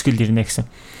 Тэгээд төгсгөл ирнэ гэсэн.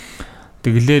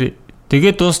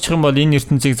 Тэгээд дуусчих юм бол энэ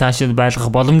ертөнцийг цаашаа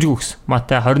байлгах боломжгүй гэсэн.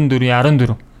 Матай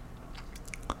 24:14.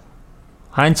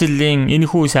 Хаанчлалын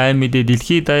энэхүү сайн мэдээ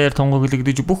дэлхийд даяар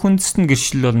тунгаглагдаж бүх үндэс нь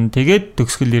гэрчлэл болно. Тэгээд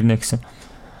төгсгөл ирнэ гэсэн.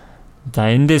 За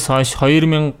эндээс хойш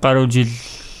 2000 гаруй жил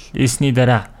эсний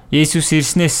дараа Есүс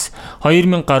ирснээс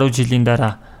 2000 гаруй жилийн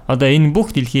дараа энэ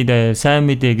бүх дэлхийд сайн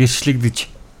мэдээ гэрчлэгдэж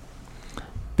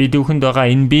бид бүхэнд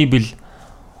байгаа энэ Библи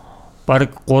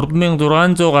бараг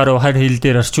 3600 гаруй хар хэл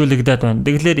дээр орчуулагдаад байна.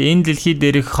 Тэгэхээр энэ дэлхий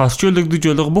дээрх орчуулагдж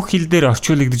болох бүх хэл дээр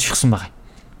орчуулагдж ирсэн байна.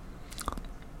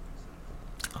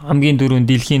 Хамгийн дөрөв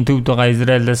дэлхийн төвд байгаа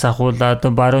Израилаас ахуулаад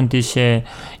баруун тишээ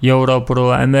Европ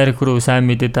руу, Америк руу сайн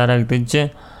мэдээ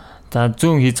дарагдаж за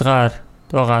зүүн хязгаар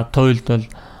байгаа туйлд бол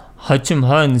хожим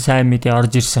хойно сайн мэдээ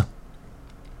орж ирсэн.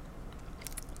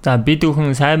 За бид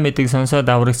бүхэн сайн мэдээг сонсоод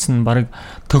аврагдсан баг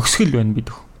төгсгөл байна бид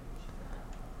бүхэн.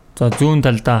 За зүүн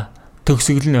талдаа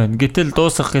төгсгөл нь байна. Гэтэл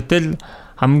дуусах гэтэл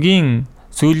хамгийн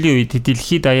сүүлийн үед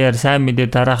дэлхийд даяар сайн мэдээ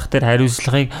дараах тэр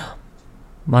хариуцлагыг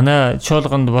манай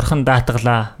чуулганд Бурхан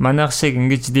даатгалаа. Манайх шиг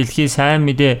ингэж дэлхий сайн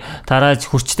мэдээ тарааж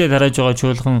хүчтэй тарааж байгаа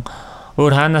чуулган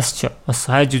өөр хаанаас ч бас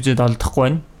хайж үжээд олдохгүй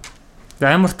байна.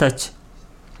 За ямар тач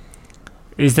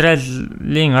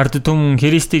Израилийн ард түмэн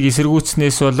Христийг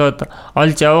эсэргүүцснээс болоод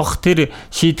олж авах тэр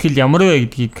шийтгэл ямар вэ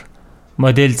гэдгийг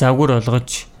модель загвар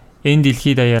олгож энэ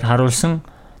дэлхийд даяар харуулсан.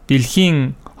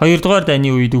 Дэлхийн 2 дугаар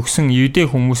дайны үед өгсөн юдэ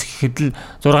хүмүүс гэхэд л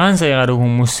 6 сая гаруй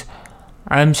хүмүүс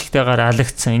аимшигтайгаар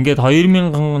алагдсан. Ингээд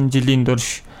 2000 жилийн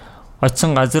турш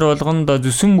очсон газар болгонд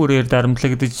зүсэн бүрээр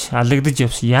дарамтлагдаж алагдаж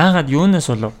явсан. Яагаад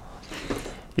юунаас болов?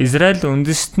 Израиль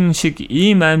үндэстэн шиг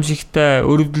ийм аимшигтай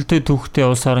өрөвдөлтөй түүхтэй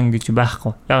улс орн гэж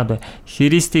байхгүй. Яагаад вэ?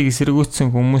 Христийг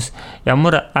эсэргүүцсэн хүмүүс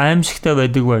ямар аимшигтай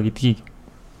байдаг вэ гэдгийг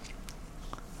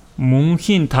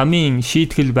мөнхийн тамийн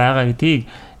шийтгэл байгаа гэдгийг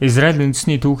Израиль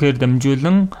үндэсний түүхээр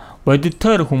дамжуулан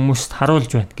бодитоор хүмүүст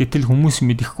харуулж байна. Гэтэл хүмүүс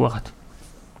мэдэхгүй байгаад.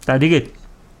 За тэгээд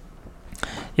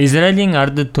Израилийн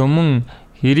ард түмэн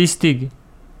Христийг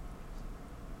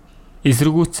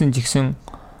эсэргүүцсэн ч гэсэн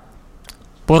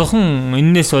Бурхан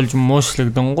эннээс болж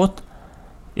муушлагдангууд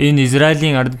энэ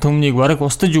Израилийн ард түмнийг бараг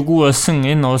устж үгүй болсон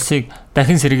энэ улсыг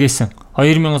дахин сэргээсэн.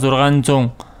 2600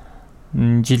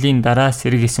 жилийн дараа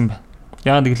сэргээсэн байна.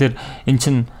 Яг тэгэхээр эн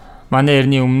чинь манай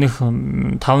эртний өмнөх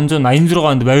 586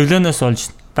 онд Вавилоноос болж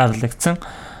дарлагдсан.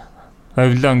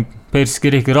 Вавилон, Перс,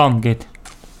 Грек, Ром гэдэг.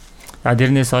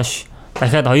 Дэрнээс хойш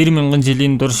дахиад 2000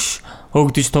 жилийн турш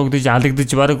хөөгдөж тогдож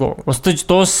алагдаж бараг устж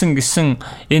дууссан гэсэн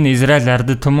энэ Израиль ард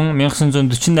түмэн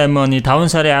 1948 оны 5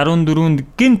 сарын 14-нд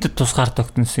гинт тусгаар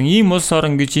тогтносон. Ийм улс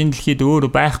орон гэж энэ дэлхийд өөр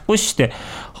байхгүй шүү дээ.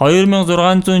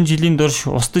 2600 жилийн турш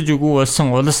устж өгөө болсон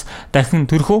улс дахин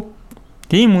төрөх үү?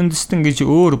 Тийм үндэстэн гэж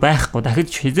өөр байхгүй,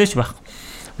 дахиж хизээч байхгүй.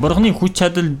 Бурхны хүч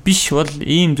чадал биш бол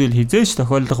ийм зүйл хизээч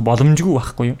тохиолдох боломжгүй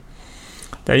байхгүй юу?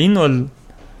 Тэгээ энэ бол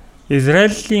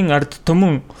Израилийн ард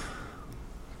түмэн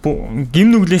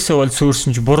гим нүглээсээ бол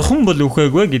суурсан ч бурхан бол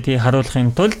үхээгүй гэдгийг харуулахын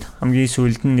тулд хамгийн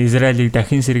сүүлд нь Израилийг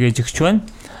дахин сэргээж өгч байна.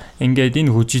 Ингээд энэ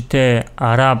хүчтэй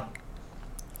араб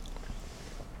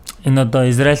энэ одоо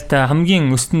Израильтай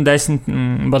хамгийн өстөн дайсан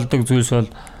болдог зүйлс бол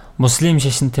муслим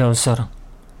шашинтай улс орон.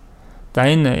 За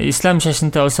энэ ислам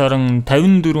шашинтай улс орон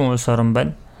 54 улс орон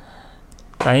байна.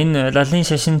 За энэ лалын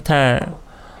шашинтай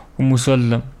хүмүүс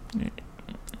бол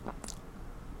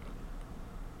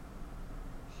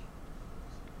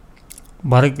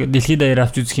бараг дэлхийд даяар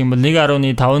авч үзэх юм бол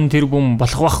 1.5 тэрбум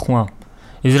болох байх хүн.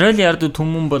 Израилийн ард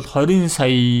түмэн бол 20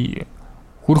 сая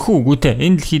хүрэх үгүйтэй.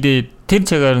 Энэ дэлхийд тэр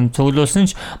цагаар нь цуглуулсан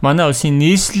ч манай улсын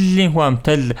нийслэлийн хүн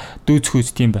амтай л дүүцэх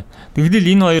үст юм байна. Тэгвэл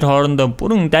энэ хоёр хоорондоо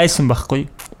бүрэн дайсан байхгүй.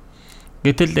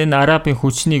 Гэтэл энэ арабын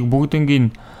хүчнийг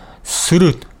бүгднийг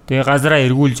сөрөөд тэгээ газараа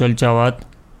эргүүлж олж аваад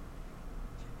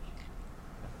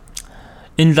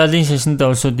энэ лалын шашинтай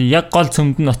улсууд яг гол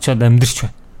цөмд нь очиод амьдарч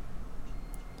байна.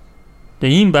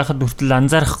 Тэгээ ийм байхад хүртэл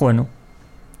анзаарахгүй байна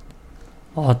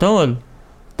уу? Одоо бол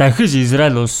дахиж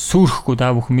Израиль улс сүрхэхгүй та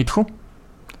бүхэн мэдэх үү?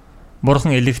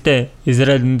 Бурхан элэгтэй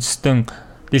Израиль үндэстэн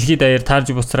дэлхийд даяар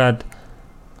таарж буцраад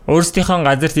өөрсдийнхөө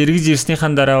газарт эргэж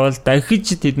ирснийхэн дараа бол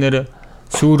дахиж тэд нэр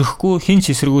сүрхэхгүй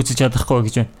хинч эсэргүүцэж чадахгүй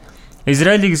гэж байна.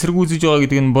 Израилийг эсэргүүцэж байгаа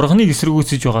гэдэг нь Бурханыг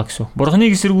эсэргүүцэж байгаа гэсэн.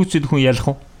 Бурханыг эсэргүүцэд хүн ялах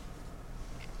уу?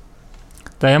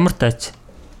 За ямар тач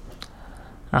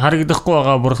харагдахгүй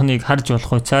байгаа Бурханыг харж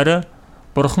болох уу? Цаараа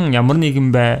Бурхан ямар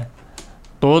нэгэн бай.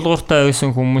 Дуулууртай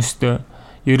байсан хүмүүст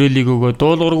ерөөлийг өгөө,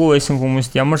 дуулуургүй байсан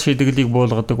хүмүүст ямар шидэглийг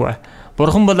буулгадаг вэ?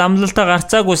 Бурхан бол амлалтаа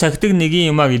гарцаагүй сахидаг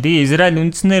нэгэн юм а гэдгийг Израиль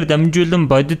үндэснээр дамжуулан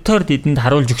бодитоор тэдэнд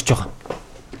харуулж өгч байгаа.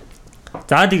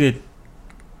 За тэгээд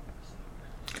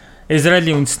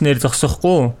Израилийн үндэснээр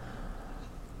зогсохгүй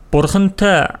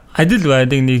Бурхантай адил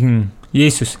байдаг нэгэн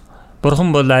Есүс.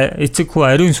 Бурхан бол эцэг хүү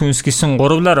ариун сүнс гэсэн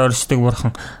гуравлаар оршдог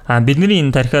бурхан. Бидний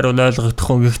энэ тархиар бол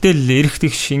ойлгохдохгүй. Гэхдээ л эрх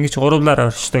тэгш ингэж гуравлаар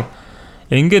оршдог.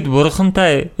 Ингээд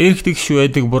бурхантай эрх тэгш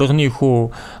байдаг бурханы хүү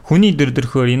хүний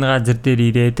дөрдөрхөөр энэ газар дээр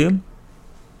ирээд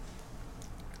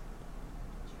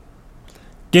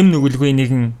гэм нүгэлгүй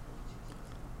нэгэн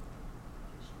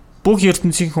бүх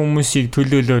ертөнцийн хүмүүсийг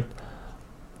төлөөлөөд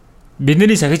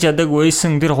бидний сахиж чадаагүй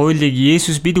байсан тэр хуулийг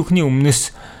Есүс бид бүхний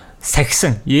өмнөөс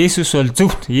сахисан. Есүс бол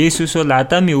зөвхт. Есүс бол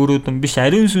Адамын өрөөдөн биш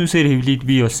ариун сүнсээр хэвлээд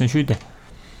бий болсон шүү дээ.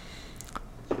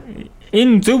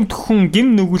 Энэ зөвхт хүн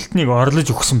гим нүгэлтнийг орлож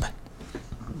өгсөн байна.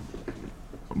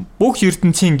 Бүх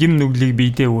ертөнцийн гим нүглийг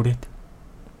биедээ үрээд.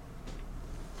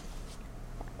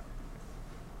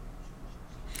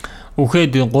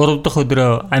 Үхээд 3 дахь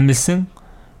өдрөө амьсан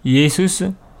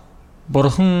Есүс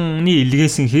Бурханы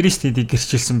илгээсэн Христэдийг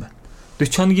гэрчилсэн байна.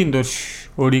 40 хоногийн турш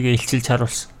өөрийгөө илчилж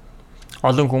харуулсан.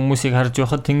 Олон хүмүүсийг харж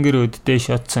байхад тэнгэр өддөө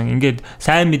шатсан. Ингээд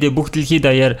сайн мэдээ бүх дэлхийд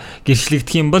даяар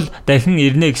гэрчлэгдэх юм бол дахин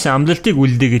ирнэ гэсэн амлалтыг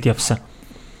үлдээгээд явсан.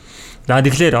 За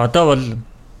тэгэхээр одоо бол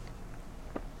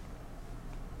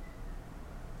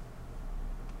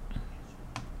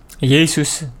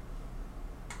Есүс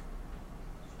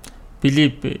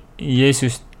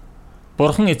Есүс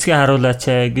Бурхан эцгээ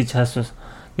харуулаач гэж асуусан.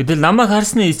 Гэтэл намайг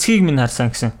харсны эцгийг минь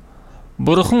харсан гэсэн.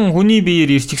 Бурхан хүний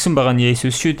биеэр ирчихсэн байгаа нь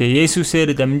Есүс шүү дээ.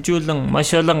 Есүсээр дамжуулан маш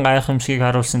олон гайхамшигыг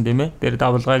харуулсан тийм ээ. Тэр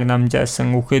давлгааг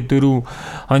намжаасан, үхээд дөрөв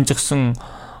хонжигсон,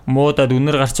 муудад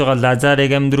үнэр гарч байгаа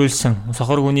Лазарыг амьдруулсан,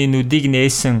 сохор хүний нүдийг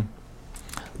нээсэн,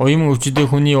 уян өвчтэй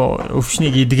хүний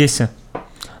өвчнийг идгээсэн.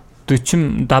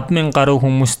 40,000 гаруй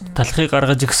хүмүүст талхыг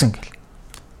гаргаж өгсөн гэл.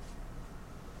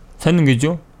 Сонин гэж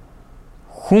юу?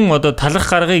 Хүн одоо талах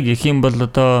гаргыг гэх юм бол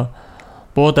одоо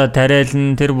буудаа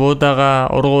тариална, тэр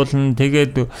буудаага ургуулна,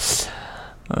 тэгээд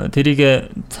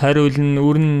тэрийг цариулна,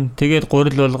 үрнэ, тэгээд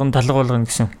гурил болгон, талах болгоно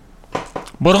гэсэн.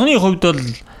 Бурханы хувьд бол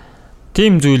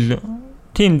тийм зүйл,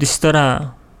 тийм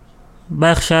дистара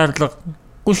байх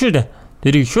шаардлагагүй шүү дээ.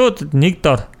 Тэрийг шууд нэг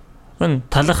дор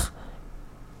талах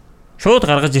шууд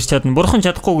гаргаж ирч чадна. Бурхан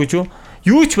чадахгүй гэж юу?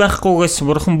 Юу ч байхгүйгээс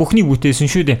Бурхан бүхнийг бүтээсэн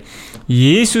шүү дээ.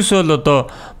 Есүс бол одоо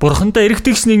Бурхантай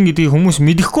эргэжсэн гэдгийг хүмүүс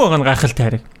мэдэхгүй байгаа нь гайхалтай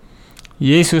хараг.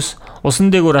 Есүс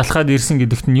усан дээгүүр алхаад ирсэн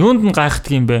гэдэгт нь юунд нь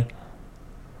гайхдаг юм бэ?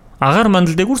 Агаар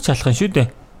мандал дээгүүр ч алхах шүү дээ.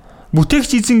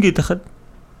 Бүтээгч эзэн гэдэг хад.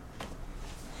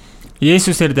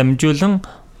 Есүсээр дамжуулан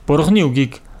Бурханы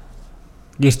үгийг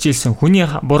гэрчилсэн, хүний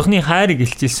бурхны хайрыг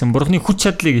илчилсэн, бурхны хүч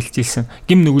чадлыг илчилсэн.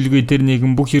 Гим нүглгүй тэр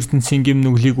нэгэн бүх ертөнцийн гим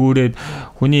нүглийг үүрээд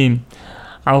хүний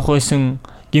авах байсан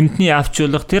гимтний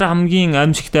авчулах тэр хамгийн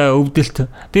амжигтай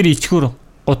өвдөлт тэр ичгүр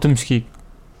гутамшгийг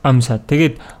амсаад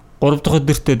тэгээд 3 дахь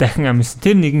өдөртөө дахин амьсан.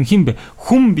 Тэр нэгэн хэн бэ?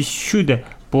 Хүн биш шүү дээ.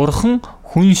 Бурхан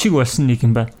хүн шиг болсон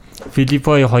нэгэн байна.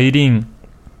 Филиппой 2-ын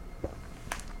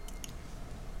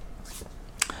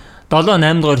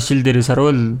 7-8 дугаар ишлэл дээрээс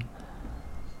харуул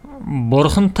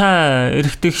бурхантай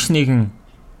эргэтгэж нэгэн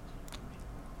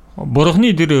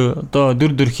бурхны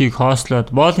дүр дөрхийг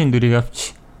хоослоод боолын дүрийг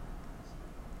авч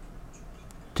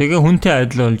тэгээ хүнтэй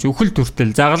адил болж үхэл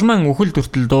төртөл загалмайн үхэл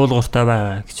төртөл дуулууртай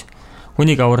байгаа гэж.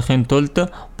 Хүнийг аврахын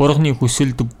тулд бурхны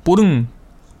хүсэлд бүрэн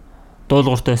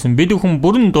дуулууртай байсан. Бид бүхэн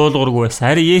бүрэн дуулуургүй байсан.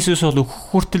 Харин Есүс бол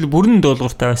өөх хүртэл бүрэн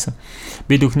дуулууртай байсан.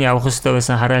 Бид бүхний авах ёстой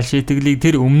байсан хараал шийтгэлийг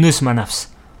тэр өмнөөс мань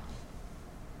авсан.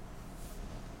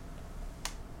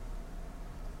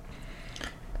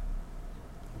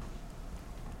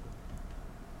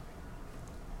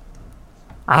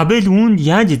 Абел үүнд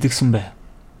яаж идэгсэн бэ?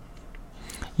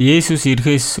 Есүс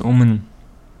ирэхээс өмнө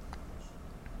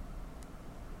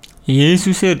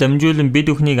Есүсээр дамжуулан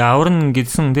бид бүхнийг аварна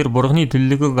гэсэн тэр бурхны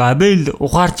төлөвлөгөөг Абел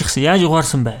ухаарчихсан. Яаж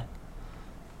ухаарсан бэ?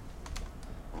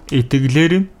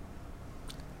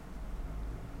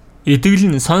 Итгэл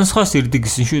нь сонсохоос ирдэг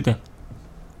гэсэн шүү дээ.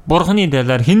 Бурхны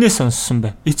талаар хинээс сонссон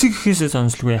бэ? Эцэг эхээсээ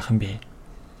сонслгүй яах юм бэ?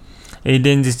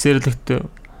 Эден цэцэрлэгт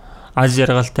аз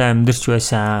жаргалтай амьдарч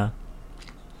байсан.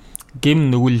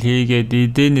 Гим нүгэл хийгээд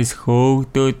эдэнээс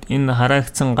хөөгдөөд энэ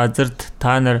хараагдсан газарт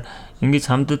та нар ингэж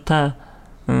хамтдаа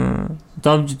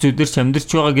зовж зүдэрч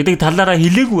амьдарч байгаа гэдэг талаараа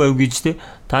хэлээгүй байв гэж те.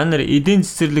 Та нар эдэн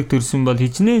цэцэрлэг төрсөн бол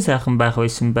хичнээн сайхан байх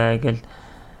байсан бай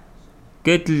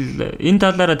гэдэл энэ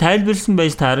талаараа тайлбарлсан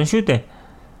байж таарна шүү дээ.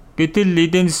 Гэтэл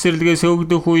эдэн цэцэрлэгээс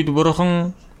хөөгдөх үед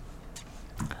бурхан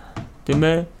тийм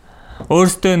ээ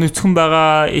өөртөө нүцгэн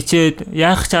байгаа ичээд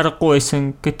яах ч аргагүй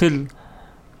байсан. Гэтэл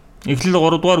Эхлэл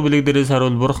 3 дугаар бүлэг дээрээс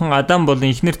харуул бурхан Адам болон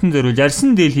эхнэртэн зориулж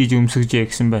арьсан дээл хийж өмсгөжээ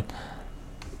гэсэн байна.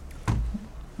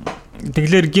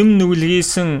 Тэгэхээр гим нүгэл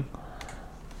хийсэн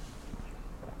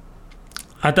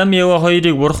Адам Ева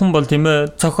хоёрыг бурхан бол тийм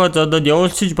ээ цохоо зодод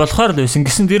явуулчих болохоор л байсан.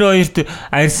 Гэсэн тэр хоёрт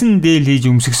арьсан дээл хийж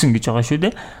өмсгсөн гэж байгаа шүү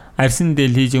дээ. Арьсан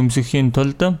дээл хийж өмсөхийн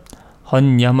тулд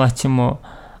хон ямаа ч юм уу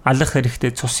алах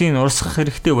хэрэгтэй, цусын урсгах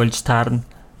хэрэгтэй болж таарна.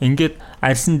 Ингээд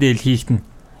арьсан дээл хийхтэн.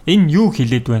 Энэ юу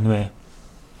хэлээд байна вэ?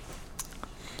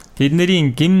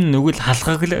 Тэдний гим нүгэл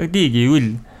халахлагдгийг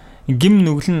гэвэл гим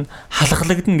нүгэл нь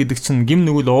халахлагдана гэдэг чинь гим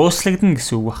нүгэл ууслагдана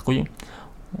гэсэн үг байхгүй юу?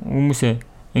 Хүмүүсээ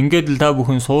ингээд л та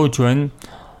бүхэн сууж байна.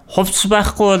 Хувцс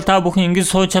байхгүй бол та бүхэн ингэж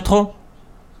сууж чадах уу?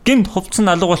 Гимт хувцс нь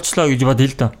алга болчлоо гэж бодъё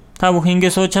л доо. Та бүхэн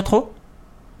ингэж сууж чадах уу?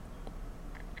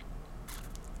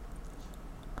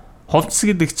 Хувцс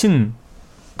гэдэг чинь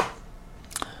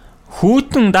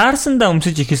хүүтэн даарсандаа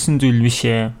өмсөж ихэлсэн зүйл биш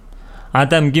ээ.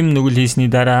 Адам гим нүгэл хийсний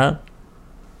дараа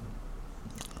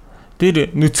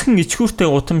тэр нүцгэн ичхүүртэй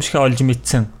гутамшиг олж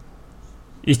мэдсэн.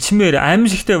 Ичмээр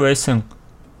аимшигтай байсан.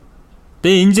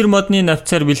 Тэгээ инжир модны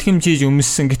навцаар бэлхэм чийж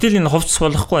өмссөн. Гэтэл энэ хувцс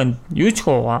болохгүй байна. Юу ч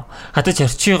хаа хатаж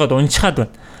арчигаад унчхаад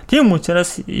байна. Тийм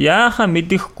учраас яахаа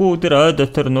мэдэхгүй тэр ой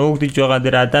дотор нуугдж байгаа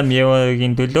тэр Адам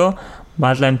Евагийн төлөө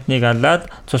мал амтныг алаад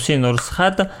цусын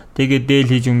урсгаад тэгээд дээл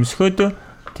хийж өмсгөөд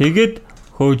тэгээд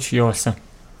хөөж явуулсан.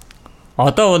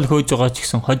 Одоо бол хөөж байгаа ч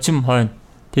гэсэн хожим хойно.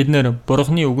 Тэд нэр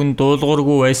бурхны үгэнд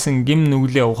дуулуургүй байсан гим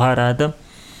нүглээ ухаарад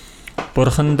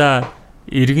бурхандаа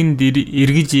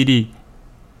эргэж ирий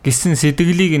гэсэн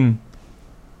сэтгэлийг нь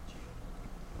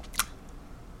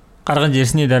гаргаж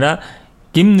ирсний дараа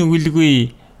гим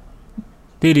нүгэлгүй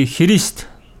тэр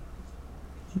Христ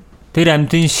тэр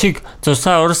амьтан шиг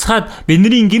цусаа урсгаад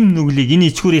бидний гим нүглийг энэ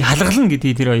ичгүүрийг халгална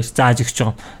гэдгийг тэр хоёр зааж өгч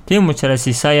байгаа. Тийм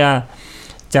учраас Исая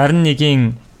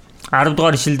 61-ийн 10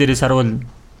 дугаар ишлэл дээрээс харуул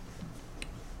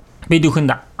бид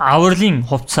бүхэнд авралын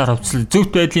хувцсаар хувцсал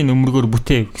зөвхт байдлын өмөргөөр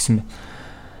бүтээв гэсэн байна.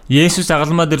 Есүс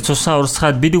агалмаа дээр цусаа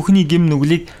урсгаад бид бүхний гим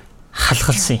нүглийг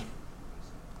халахлсан юм.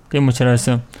 Тийм учраас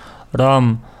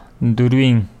Ром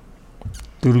 4-ийн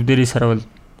 4 дээрээс харуул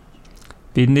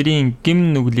бидний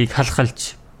гим нүглийг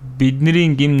халахалж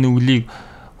бидний гим нүглийг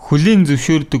хүлээн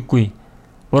зөвшөөрдөггүй.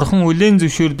 Бурхан хүлээн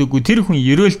зөвшөөрдөггүй тэр хүн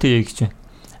ерөөлтэй гэж байна.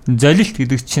 Залилт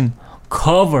гэдэг чинь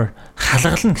cover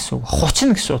халгална гэсэн үг.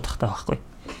 Хучна гэсэн утгатай байхгүй.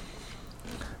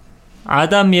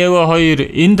 Адам Ева хоёр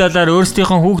энэ талаар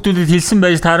өөрсдийнхөө хүүхдүүдэд хэлсэн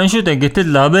байж таарна шүү дээ.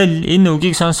 Гэтэл Абел энэ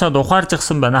үгийг сонсоод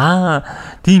ухаарчихсан байна.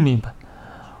 Тийм юм байна.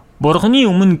 Бурханы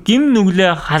өмнө гим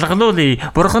нүглээ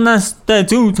халгалуулъя. Бурханастай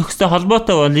зөв төгстэй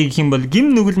холбоотой болъё гэх юм бол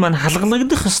гим нүгэл маань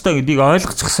халгалагдах ёстой гэдгийг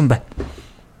ойлгочихсон байна.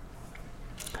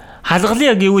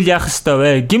 Халгалъя гэвэл яах ёстой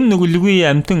вэ? Гим нүгэлгүй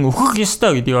амьтан өөхөх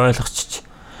ёстой гэдгийг ойлгочих.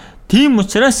 Тийм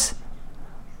учраас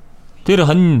тэр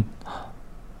хоньны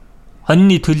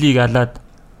төлийг алаад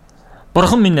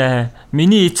Бурхан минь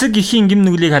миний эцэг эхийн гим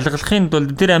нүглийг халгалахын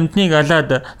тулд тэр амьтныг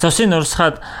алаад цусыг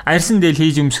урсгаад арьсан дээл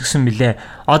хийж өмсгсөн билээ.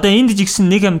 Одоо энд жигсэн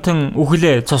нэг амьтан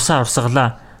үхлээ, цусаа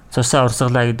урсгалаа. Цусаа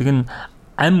урсгалаа гэдэг нь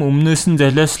ам өмнөөс нь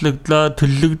золиослогдлоо,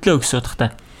 төллөгдлөө гэсэн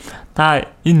утгатай. Та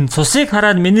энэ цусыг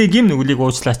хараад миний гим нүглийг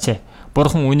уучлаач.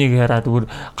 Бурхан үнийг хараад бүр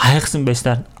гайхсан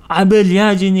байснаар Абел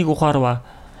яаж энийг ухаарва?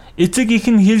 Эцэг их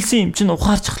нь хэлсэн юм чинь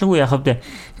ухаарчихлгүй яах вэ?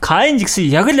 Каин жигсэн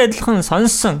яг л адилхан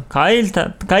сонссон.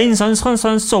 Каин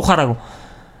сонссон ухаараагүй.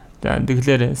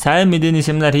 Тэгэхээр сайн мэдээний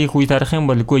семинар хийх үед харах юм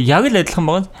бол үгүй яг л адилхан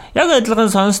байгаа. Яг адилхан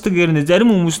сонсдог гэрнэ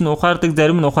зарим хүмүүс нь ухаардаг,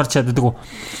 зарим нь ухаарч чаддаг.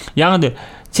 Яг нь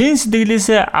чин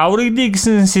сэтгэлээсээ аврагдъя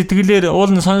гэсэн сэтгэлээр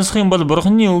уул нь сонсох юм бол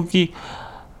Бурханы үгийг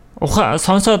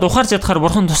сонсоод ухаарч чадхаар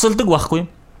Бурхан тусалдаг байхгүй.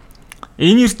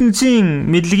 Энэ ертөнцийн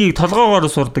мэдлэгийг толгоогоор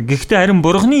сурдаг. Гэхдээ харин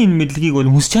Бурханы энэ мэдлэгийг бол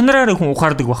хүс чанараараа хүн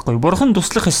ухаардаг байхгүй. Бурхан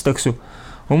туслах ёстой гэсэн.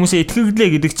 Хүмүүсээ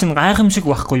итгэлээ гэдэг чинь гайхамшиг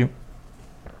байхгүй юу?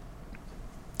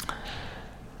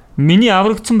 Миний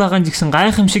аврагдсан байгаа гэсэн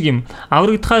гайхамшиг юм.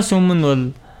 Аврагдахаас өмнө бол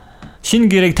шинэ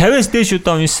гэрээг 50-аас дээш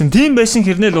удаа уншсан. Тийм байсан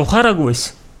хэрнээ л ухаараагүй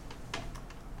байсан.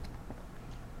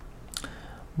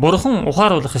 Бурхан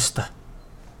ухааруулах ёстой.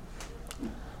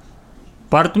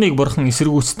 Бардмыг Бурхан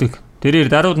эсэргүүцдэг.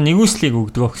 Тэрээр дарууд нэгүслийг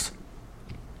өгдөг гэсэн.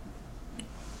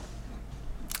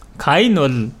 Каин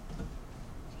бол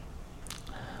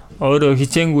өөрөө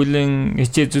хичээнгүлэн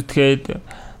хичээ зүтгээд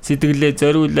сэтгэлээ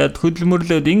зориулаад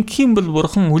хөдөлмөрлөөд ингэхийн бол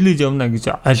Бурхан хүлээж авна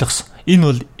гэж ойлгосон. Энэ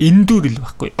бол эндүрэл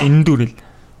байхгүй. Эндүрэл.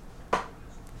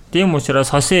 Тийм учраас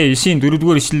Хосea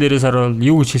 9-4-р ишлэлээрээс харуул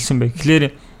юу гэж хэлсэн бэ гэхээр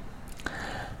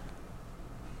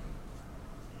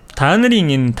та нарын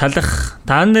энэ талах,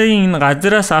 та нарын энэ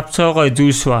газраас авч байгаа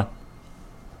зүйлс ба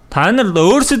та нар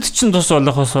өөрсөд чинь тус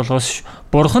болгохоос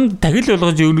Бурханд тахил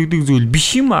болгож өгдөг зүйл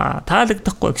биш юм аа.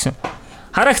 Таалагдахгүй гэсэн.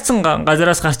 Харагдсан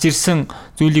газраас гарч ирсэн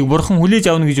зүйлийг Бурхан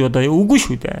хүлээж авна гэж бодоё. Үгүй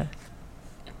шүү дээ.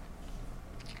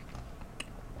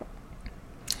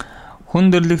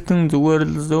 Хүндэрлэгтэн зүгээр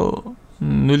л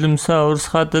нулимсаа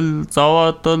урсгаад л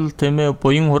зовоод л тэмээ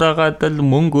буян хураагаад л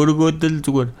мөнгө өргөөд л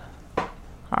зүгээр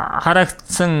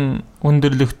харагдсан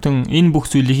хүндэрлэгтэн энэ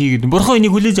бүх зүйлийг хийгээд Бурхан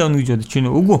энийг хүлээж авна гэж бодож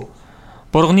байна. Үгүй.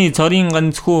 Бурханы цорын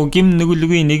ганцхүү гим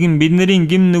нүгэлгүй нэгэн бидний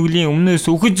гим нүглийн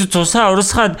өмнөөс үхэж цусаа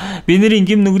урсгаад бидний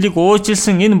гим нүглийг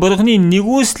уучлсан энэ Бурханы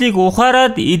нэгүслийг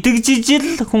ухаарад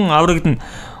идэгжижил хүн аврагдана.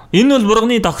 Энэ бол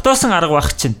Бурханы тогтоосон арга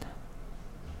байх чинь.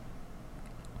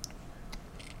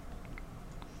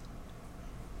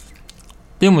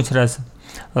 Тийм учраас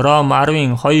Ром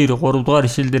 10:2-3 дугаар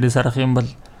ишлэлдээс харах юм бол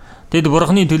тэд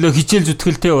Бурханы төлөө хичээл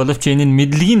зүтгэлтэй боловч энэ нь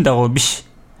мэдлэгийн дагуу биш.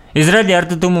 Израилийн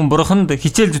ард түмэн Бурханд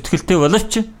хичээл зүтгэлтэй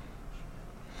боловч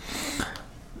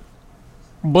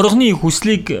Бурханы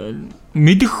хүслийг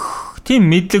мэдэх тийм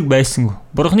мэдлэг байсангүй.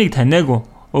 Бурханыг таниагүй.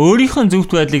 Өөрийнхөө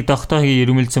зөвхт байдлыг тогтоохыг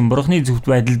ирмэлзэн Бурханы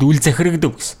зөвхт байдалд үл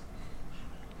захирагдав гэсэн.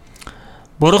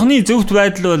 Бурханы зөвхт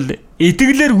байдал бол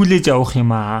итгэлээр хүлээж авах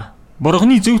юм аа.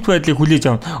 Бурханы зөвхт байдлыг хүлээж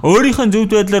авна. Өөрийнхөө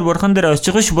зөвхт байдлаар Бурхан дээр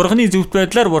очих биш, Бурханы зөвхт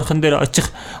байдлаар Бурхан дээр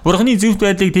очих. Бурханы зөвхт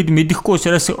байдлыг тэд мэдэхгүй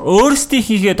учраас өөрсдийн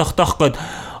хийхээ тогтоох гээд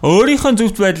өөрийнхөө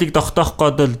зөвхт байдлыг тогтоох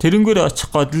гээд л тэрнгүүрээ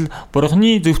очих гээд л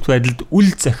Бурханы зөвхт байдалд үл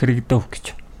захирагдав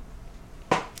гэж.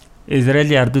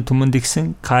 Израилийн ард түмэнд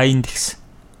гисэн Каинд гисэн.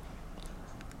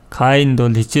 Каинд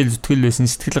бол хичээл зүтгэл байсан,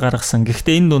 сэтгэл гаргасан.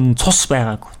 Гэхдээ энэ дунд цус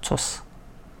байгаагүй. Цус.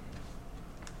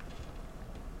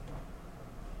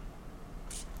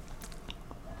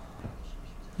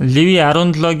 Леви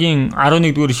 17-гийн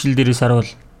 11-р ишлэлдээс харуул.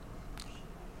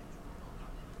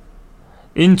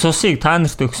 Энэ цусыг та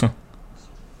нарт өгсөн.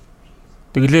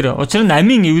 Тэгэлэр учир нь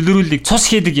амийн эвлэрүүлгийг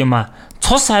цус хийдэг юм аа.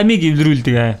 Цус амийг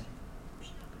эвлэрүүлдэг.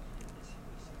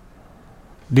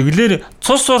 Тэгэлэр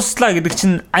цус урслаа гэдэг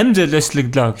чинь ам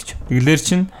золиослогдлоо гэж. Тэгэлэр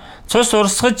чинь цус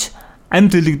урсгаж ам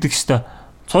төлөгдөг ёстой.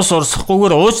 Цус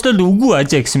урсахгүйгээр уучлал үгүй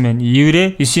ажаа гэсэн байна.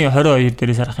 Еврэ 9:22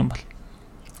 дээрээс харах юм бол.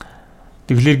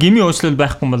 Тэгэхээр гмийн уучлал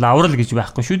байхгүй бол аврал гэж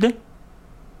байхгүй шүү дээ.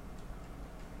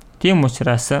 Тийм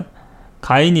учраас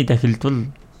Каины дахилд бол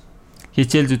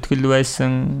хичээл зүтгэл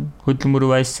байсан, хөдөлмөр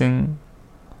байсан,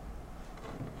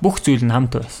 бүх зүйл нь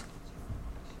хамт байсан.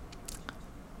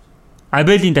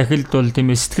 Абелийн дахилд бол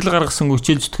тийм ээ сэтгэл гаргасан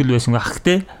хичээл зүтгэл байсан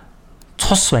гахтэй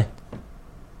цус байна.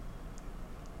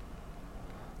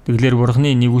 Тэгэхээр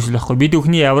Бурханы нэгүсэл ахгүй. Бид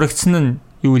бүхний аврагдсан нь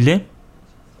юу лээ?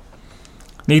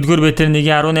 1-р Петр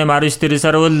 1:18-19 дээрээс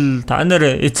харуул та нар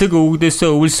эцэг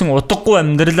өвгдөөсөө өвлсөн утгагүй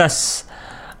амьдралаас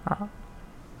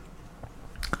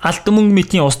алт мөнгө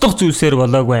мэтийн устгах зүйлсээр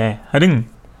болоогүй. Харин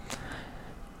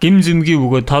гим зэмгийн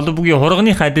бөгөөд толбгийн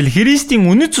хурганы адил Христийн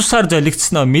үнэт цусаар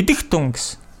золигдсноо мэдэх тун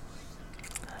гэсэн.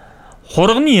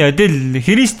 Хурганы адил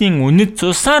Христийн үнэт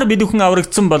цусаар бид бүхэн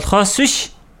аврагдсан болохоос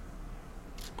биш.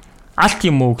 Алт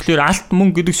юм уу? Тэгэхээр алт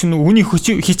мөнгө гэдэг чинь хүний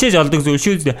хичээж олдог зүйл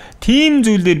шүү дээ. Тийм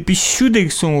зүйлээр биш шүү дээ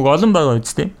гэсэн үг олон байгаа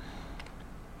үстэй.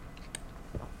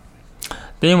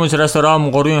 Тийм учраас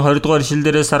Ром 3-20 дугаар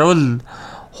ишлэлдээс харвал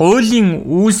хуулийн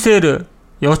үүсээр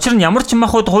учир нь ямар ч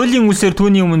махуд хуулийн үүсээр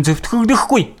түүний өмнө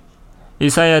зөвтгөгдөхгүй.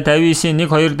 Исая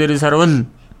 59:1-2 дээрээс харвал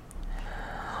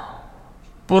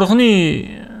Бурхны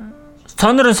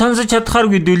цонор сонсож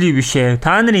чадхааргүй дүлий биш ээ.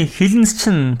 Та нарын хилэнс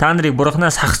чинь та нарыг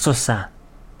Бурханаас хагцуулсан.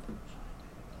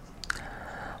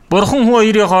 Бурхан хүү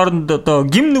хоёрын хооронд одоо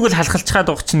гим нүгэл халахалцгаад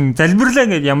байгаа чинь залбирлаа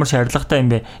гэж ямар шаардлагатай юм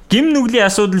бэ? Гим нүглийн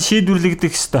асуудал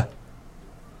шийдвэрлэгдэх ёстой.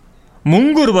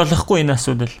 Мөнгөөр болохгүй энэ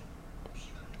асуудал.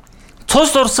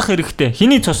 Цус урсах хэрэгтэй.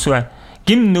 Хиний цус вэ?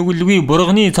 Гим нүгэлгүй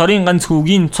Бурханы цорын ганц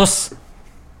хүүгийн цус.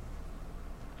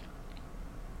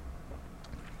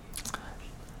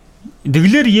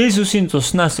 Дэглэр Есүсийн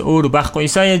цуснаас өөр байхгүй.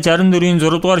 Исая 64-ийн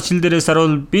 6 дугаар ишлэлдээс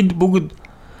харуул бид бүгд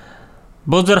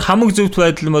бузар хамаг зөвхт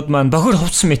байдал мод маань бохир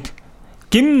хувцсан мэт.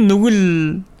 Гим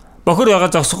нүгэл бохир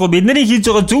байгаа зогсохгүй бидний хийж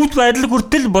байгаа зөвхт байдал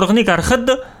хүртэл Бурханыг харахад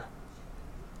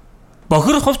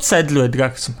бохир хувцс адил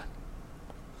байдаг гэсэн байна.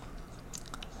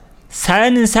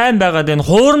 Сайн нь сайн байгаад энэ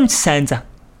хуурамч сайн за.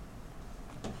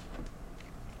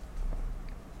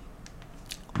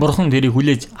 Бурхан тэрийг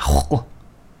хүлээж авахгүй.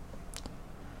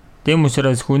 Тэм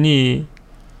учраас хүний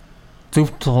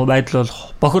зөвхт байдал бол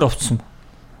бохир хувцсан.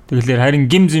 Тэгэхээр харин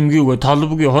гим зэмгийгөө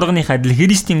толбгийн хурганы адил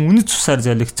Христийн үнэт цусаар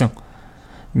золигдсон.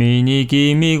 Миний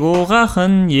гимиг угаах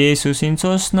нь Есүсийн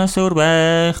цуснаас өөр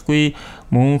байхгүй.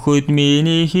 Мөнхөд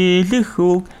миний хэлэх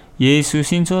үг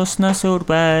Есүсийн цуснаас өөр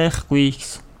байхгүй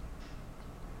гэсэн.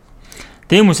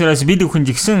 Тэм учраас бид бүхэн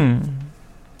жигсэн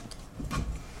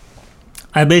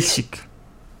Абел шиг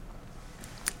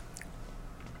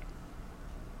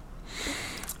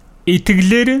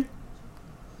итгэлээр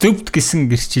зөвд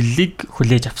гэсэн гэрчлэлийг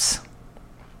хүлээж авсан.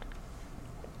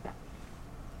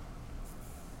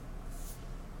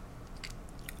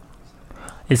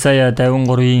 Исая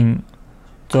 53-ийн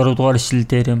 6 дугаар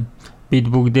ишлэлээр бид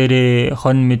бүгдээрээ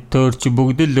хон мэд төрж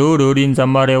бүгд л өөр өөрийн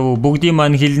замаар яв. Бүгдийн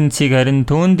маань хилэнцгийг харин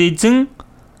түүнд эзэн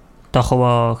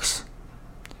тохвоо гэсэн.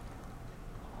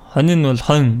 Хонь нь бол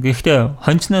хон. Гэхдээ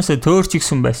хончнаас төөрч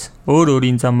гисэн байсан. Өөр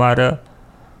өөрийн замаар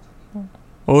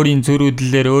өөрийн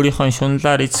зөрүүдлээр өөрийнхөө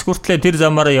шунлаар эцгүртлээ тэр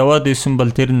замаараа яваад исэн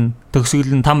бол тэр нь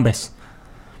төгсгөл нь там байсан.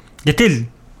 Гэтэл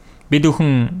бид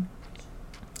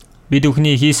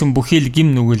бүхний хийсэн бүхий л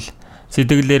гим нүгэл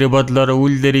сэтгэлээрээ бодлороо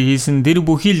үйлдэлээрээ хийсэн тэр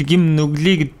бүхий л гим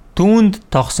нүглийг түүнд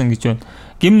тогсон гэж байна.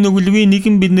 Гим нүгэлгүй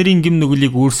нэгэн бидний гим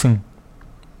нүглийг үүрсэн.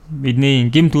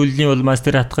 Бидний гим төллийн улмаас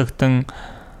тэр хатгагтан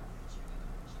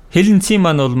хилэнцийн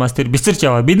маань улмаас тэр бицэрч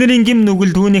аваа. Бидний гим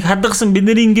нүгэл түүнийг хадгасан,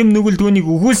 бидний гим нүгэл түүнийг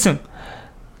өгүүлсэн.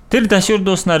 Тэр дашуур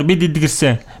дууснаар бид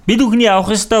эдгэрсэн. Бид бүхний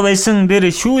авах ёстой байсан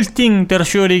тэр шүүлтийн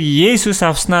дашуурыг Есүс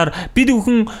авснаар бид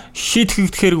бүхэн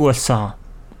шийтгэгдэхэрэг болсон.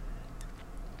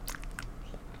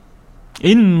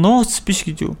 Энэ нууц биш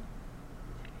гэж юу?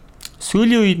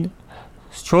 Сүүлийн үед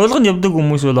чуулганд явдаг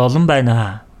хүмүүс бол олон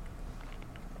байна.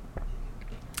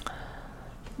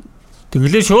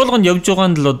 Тэгэлээ шуулганд явж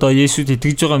байгаа нь л одоо Есүс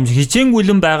итгэж байгаа юм шиг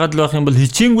хичээнгүйлэн байгаад л байх юм бол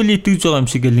хичээнгүйлэн итгэж байгаа юм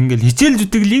шиг гэл ингээл хичээл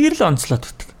зүтгэлийг л онцлоод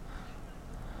өгдөг.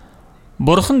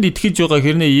 Бурханд итгэж байгаа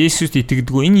хэрнээ Есүст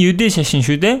итгэдэггүй. Энэ юдэ шашин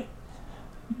шүү дээ.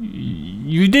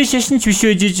 Юдэ шашин ч биш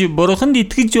байж Бурханд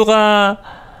итгэж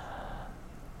байгаа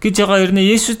гэж байгаа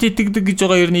хэрнээ Есүст итгэдэг гэж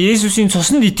байгаа хэрнээ Есүсийн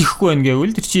цуснд итгэхгүй байна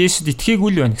гэвэл тэр чи Есүст итгээгүй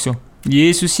л байна гэсэн.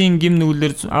 Есүсийн гим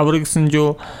нүглэр аврагсан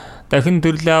жоо дахин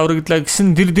төрлөө аврагдлаа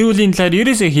гэсэн тэр дөрвлийн талаар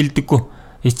ерөөсөө хэлдэггүй.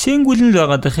 Хичээнгүйлэн л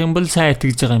байгаад их юм бол сайн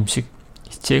итгэж байгаа юм шиг.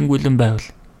 Хичээнгүйлэн байвал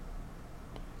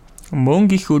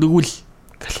мөнгө их өргүүл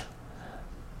гэл.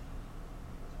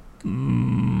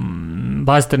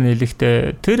 Пастор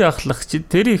нэлэхдээ тэр ахлагч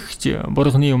тэр ихч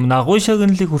Бурхны өмнө агуу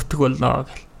шагналыг хүртэх болно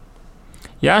гэл.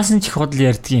 Яасан ч их бодол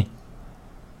ярьдгийн.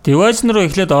 Дэваажн руу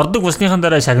эхлээд ордог усныхан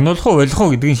дараа шагнуулах уу болох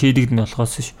уу гэдгийг шийдэгдэн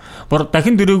болохоос ш.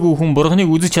 Дахин дөрөөгүй хүн Бурхныг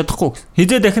үзэж чадахгүй.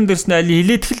 Хизээ дахин дэрснэ али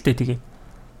хилээд эхэлтэй тэгээ.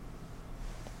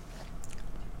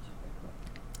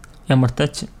 Ямар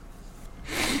тач.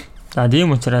 За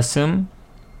тийм учраас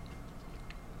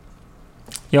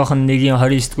Иохан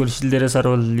 1:29-р ишлэлээрээс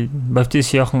харуул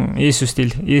баптист Иохан Есүс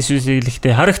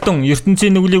хэлэхдээ харагтун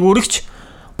ертөнцийн нүглийг өргөч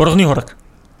Бурхны хураг.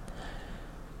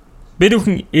 Бид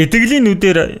бүхэн итгэлийн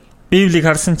нүдээр Библийг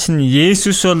харсан чинь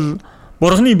Есүс бол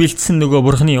Бурхны бэлдсэн нөгөө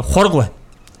Бурхны хураг байна.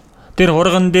 Тэр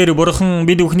хурган дээр Бурхан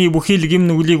бид бүхний бүхий л гим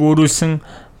нүглийг өөрүүлсэн.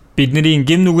 Бидний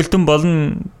гим нүгэлтэн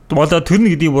болоод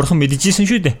төрнө гэдгийг Бурхан мэдчихсэн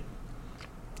шүү дээ.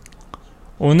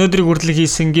 Өнөөдрийг хүртэл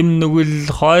хийсэн гим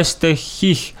нүгэл, хойштой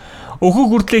хийх, өөхөг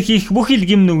хүртэл хийх бүхий л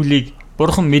гим нүглийг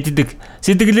Бурхан мэддэг.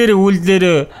 Сэтгэлээрээ,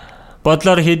 үйлдэлээрээ,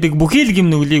 бодлоор хийдэг бүхий л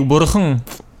гим нүглийг Бурхан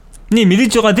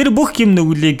мэдэж байгаа. Тэр бүх гим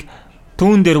нүглийг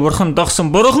түүн дээр Бурхан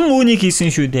догсон. Бурхан үүнийг хийсэн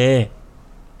шүү дээ.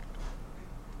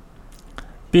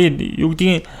 Би юу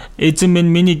гэдгийг эзэн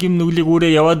минь миний гим нүглийг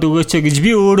өөрөө яваад өгөөч гэж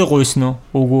би өөрөө гуйсан уу?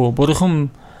 Үгүй.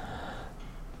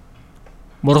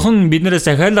 Бурхан биднээс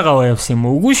захиалга аваа явсан юм.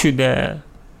 Үгүй шүү дээ.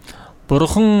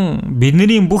 Бурхан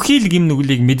бидний бүхий л гим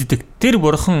нүглийг мэддэг. Тэр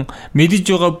Бурхан мэдэж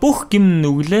байгаа бүх гим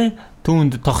нүглээ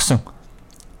түүнд тогсон.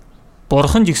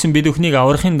 Бурхан ч гэсэн бид бүхнийг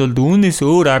аврахын тулд үүнээс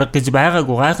өөр арга гэж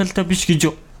байгаагүй, гайхалтай биш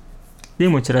гэж.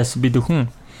 Тийм учраас бид бүхэн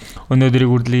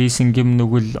өнөөдрийг хүртэл хийсэн гим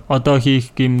нүгэл, одоо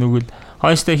хийх гим нүгэл,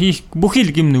 хойштой хийх бүхий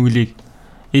л гим нүглийг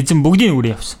эзэн бүгдийг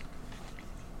үрээ явсан.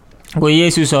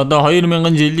 Гэхдээ Есүс одоо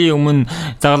 2000 жилийн өмнө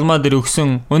загалмаа дээр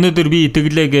өгсөн өнөөдөр би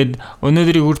итгэлээ гэд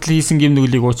өнөөдрийг хүртэл хийсэн гим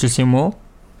нүглийг уучлсан юм уу?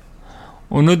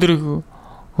 Өнөөдөр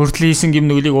хүртэл хийсэн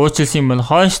гим нүглийг уучлсан юм бол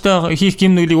хойштой хийх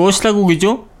гим нүглийг уучлаагүй гэж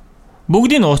юу?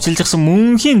 Бүгдийг уучлалжсэн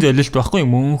мөнхийн золилт байхгүй,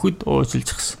 мөнхөд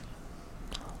уучлалжсэн.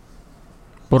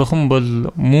 Бурхан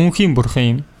бол мөнхийн бурхан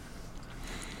юм.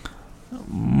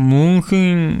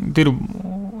 Мөнхийн тэр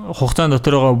хугацаанд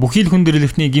дотор байгаа бүхий л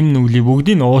хүндрэлтний гим нүглийг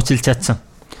бүгдийг уучлалж чадсан.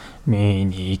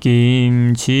 Миний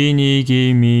гим чиний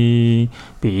гими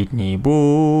бидний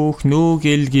бүх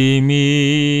нүгэл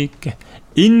гимиг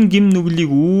энэ гим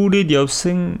нүглийг үүрээд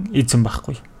явсан эзэн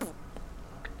байхгүй.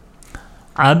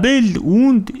 Абел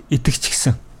үүнд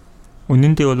итгэжсэн.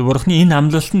 Үнэн дээр бол Бурханы энэ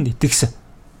амлалтанд итгэсэн.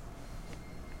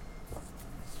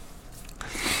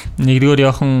 1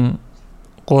 Иохан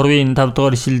 3-5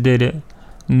 дугаар ишлэлээр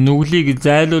нүглийг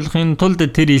зайлуулахын тулд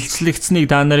тэр илчлэгдсэнийг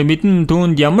та нар мэдэн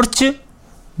түүнд ямар ч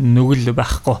нүгэл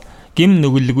байхгүй. Гим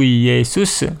нүгэлгүй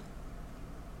Есүс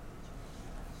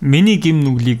миний гим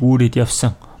нүглийг үүрээд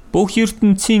явсан. Бүх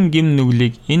ертөнцийн гим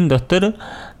нүглийг энэ дотор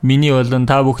миний болон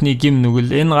та бүхний гим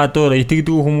нүгэл энэ гадуур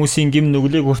итгэдэггүй хүмүүсийн гим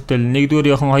нүглийг хүртэл 1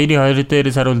 Иохан 2:2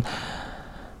 дээрээс харуул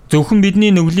зөвхөн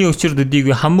бидний нүглийн учир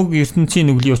дэдийг хамаг ертөнцийн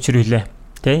нүглийн учир билээ.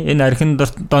 Тэ энэ архинд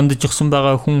дондож өгсөн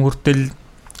байгаа хүн хүртэл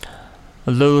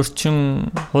луурчин,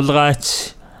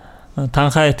 хулгайч,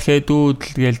 танхаа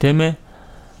этгээдүүд гээл тийм ээ.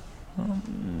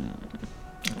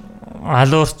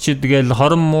 Алуурчд гээл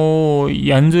хорон муу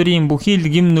янз бүрийн бүхий л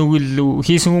гим нүгэл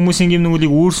хийсэн хүмүүсийн гим нүглийг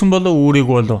үүрсэн болоо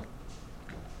үүрээгүй болоо.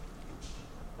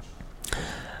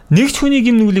 Нэг ч хүний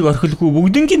гим нүглийг орхилгүй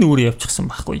бүгднийг үүрээ явчихсан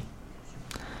байхгүй.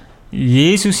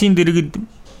 Есүсийн дэргэд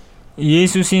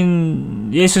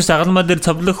Есүс агалмаа дээр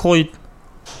цавлах үед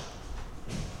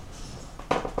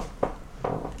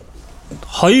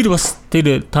хоёр бас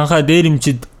тэр танхаа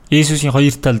дээрэмчид Есүсийн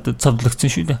хоёр талд цавлагдсан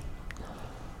шүү дээ.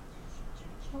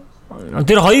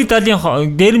 Тэр хоёр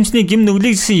талын дээрэмчний гим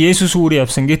нүглийг гэсэн Есүс үүрээ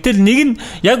явсан. Гэтэл нэг нь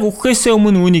яг үхэхээс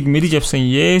өмнө үүнийг мэдэж явсан.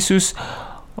 Есүс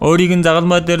өөрийг нь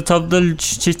загалмаа дээр цавлж,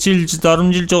 чичилж,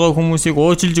 доромжилж байгаа хүмүүсийг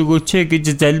уучлж өгөөч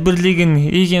гэж залбирлыг нь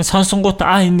ийгийн сонсонгууд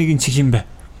энэ нэг нь чих юм бэ.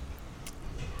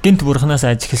 Гэнт Бурханаас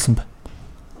айж эхэлсэн бэ.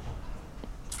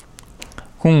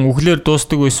 Хүн өглөөр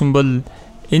дуустдаг байсан бол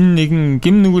энэ нэгэн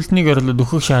гим нүгэлтнийг орлоод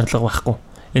өгөх шаардлага байхгүй.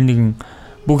 Энэ нэгэн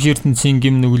бүх ертөнцийн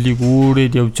гим нүглийг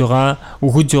үүрээд явж байгаа,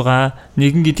 өгөж байгаа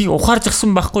нэгэн гэдгийг ухаарч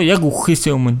гисэн байхгүй яг өгөхөөс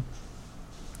өмнө.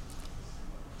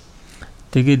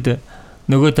 Тэгэд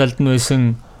нөгөө талд нь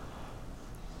байсан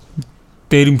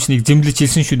дээрэмчнийг зэмлэж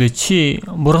хэлсэн шүү дээ. Чи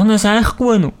Бурханаас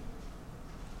айхгүй байна уу?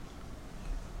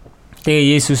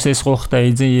 Тэгээ Есүсээс гоохта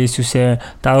эзэн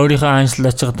Есүсээ та өөрийнхөө аншлал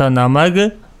ачигта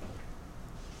намайг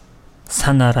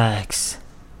санаарай гэсэн.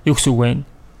 Юу гэсэн үг вэ?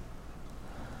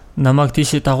 Намайг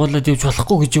тийшээ дагуулад явж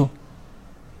болохгүй гэж юу?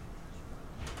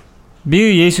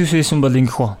 Би Есүс байсан бол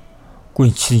ингэх үү?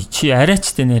 Гүн чи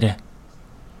арайчтай нэрэ.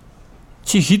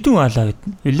 Чи хідэн алаа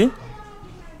үлээ?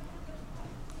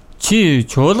 Чи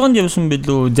чуулганд явсан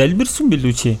билүү? Залбирсан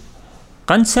билүү чи?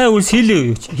 Ганц сайн үс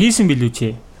хийсэн билүү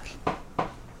чи?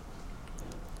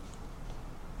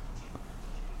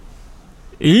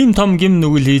 Ийм том гим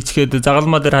нүгэл хийчихэд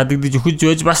загалмаа дээр хадагдаж өгөж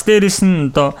байж бас дээрэс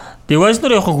нь одоо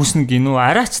девайснер явах хүснэ гинүү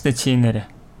араачтай чи нэрэ.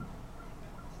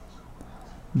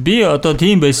 Би одоо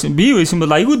тийм байсан. Би байсан бол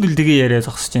айгүй дэл тгээ яриа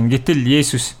зогсож байна. Гэтэл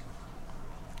Есүс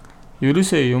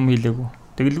ерөөсөө юм хийлээгүй.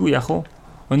 Тэгэлгүй яах вэ?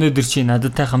 Өнөөдөр чи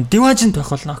надтай хам девайжнд байх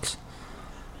болно гэсэн.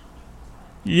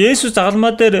 Есүс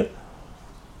загалмаа дээр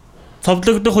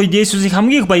цовдлогдох үед Есүсийг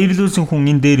хамгийн их баярлуулсан хүн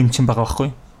энэ дээрэмчин байгаа байхгүй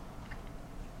юу?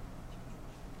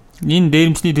 Энэ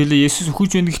дээрэмчний төлөө Есүс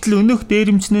өгч байна. Гэтэл өнөөх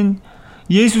дээрэмч нь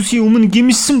Есүсийн өмнө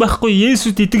гимсэн байхгүй.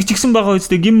 Есүст итгэжсэн байгаа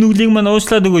үстэй гим нүглийг маань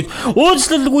уучлаад өгөөч.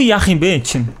 Уучлалгүй яах юм бэ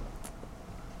чинь?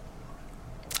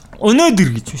 Өнөөдөр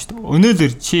гэж байна шүү дээ.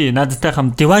 Өнөөдөр чи надтай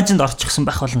хам девайжнд орчихсан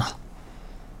байх болно.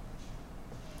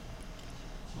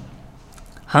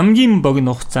 хамгийн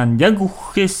богино хугацаанд яг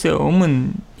үхэхээс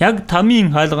өмнө яг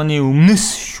тамийн хаалганы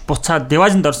өмнөөс буцаад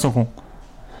деважинд орсон хүн.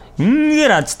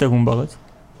 Үнэхээр азтай хүн байгаа.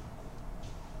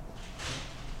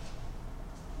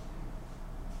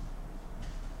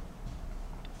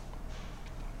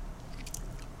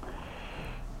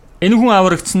 Энэ хүн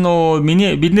аврагдсан уу?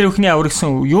 Бид нэр өхний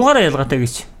аврагдсан юугаараа ялгаатай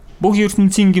гэж. Бүх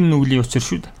ертөнцийн гим нүглийн учир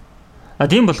шүү дээ.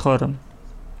 Тийм болохоор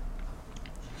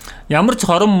ямар ч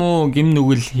хорон муу гим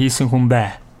нүгэл хийсэн хүн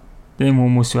бай. Тийм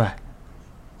хүмүүс бай.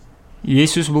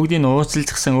 Есүс бүгдийг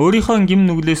ууцалжсан өөрийнхөө гим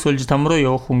нүглээс болж там руу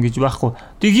явах хүн гэж байхгүй.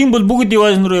 Тэгхийн бол бүгд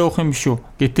диважн руу явах юм биш үү?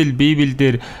 Гэтэл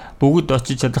Библиэлд бүгд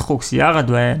очиж чадахгүй гэсэн. Яагаад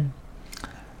вэ?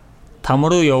 Там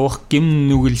руу явах гим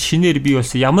нүгэл шинээр бий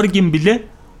болсон. Ямар гим блэ?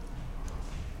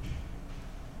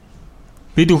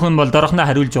 Бид бүхэн бол дорхноо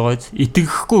хариулж байгааз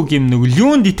итгэхгүй гим нүгэл.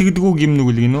 Юунд итгэдэггүй гим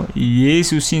нүгэл гинөө?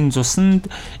 Есүсийн цуснд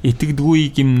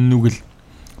итгэдэггүй гим нүгэл.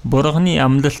 Бурхны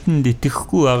амлалтанд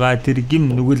итгэхгүй байгаа тэр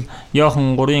гим нүгэл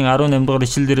Иохан 3:18 дугаар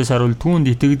ишлэлдээс харуул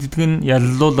түүнд итгэдэг нь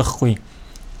яллуулахгүй.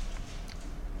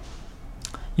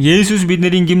 Есүс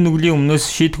бидний гим нүглийн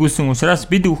өмнөөс шийтгүүлсэн учраас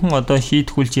бид бүхэн одоо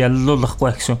шийтгүүлж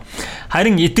яллуулахгүй гэсэн.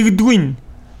 Харин итгэдэггүй нь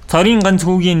цорын ганц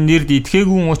хүүгийн нэрд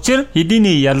итгээгүй учраас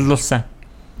хэдийнэ яллуулсан.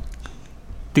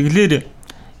 Тэглэр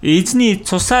эзний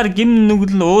цусаар гим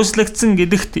нүгэл ууслагдсан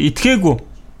гэдэгт итгээгүй.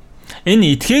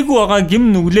 Энэ итгээгүй байгаа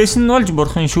гим нүглээс нь болж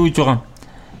бурхан шүүж байгаа.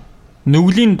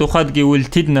 Нүглийн тухайд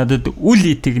гэвэл тэд надад үл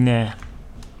итгэнэ.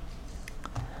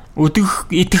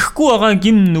 Итгэхгүй байгаа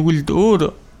гим нүгэлд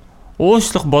өөр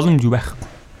уушлах боломж байхгүй.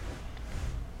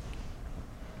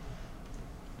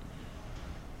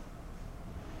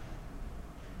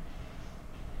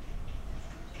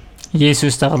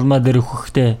 Есүс тагалмаа дээр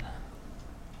өгөхдөө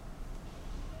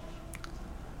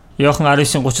Иохан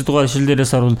 19:30 дугаар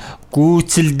ишлэлдээс харуул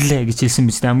гүйцэлдлээ гэж хэлсэн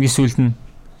биз дээ. Хамгийн сүүлд нь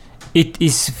it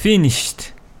is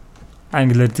finished.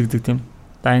 Англиар зэгдэг тийм.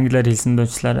 Англиар хэлсэн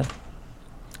дуучлаарай.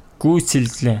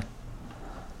 Гүйцэлдлээ.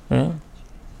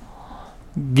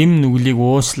 Гим нүглийг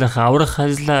уучлах аврах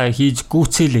ажлаа хийж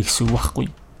гүйцээлээ гэсэн үг байхгүй.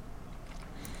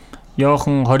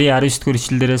 Иохан 20:19 дугаар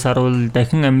ишлэлдээс харуул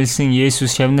дахин амилсан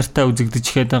Есүс шавнартаа үзэгдэж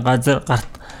ихэд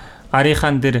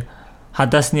гарынхан дээр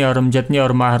хадаасны ором жадны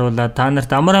ормоо харуулаад та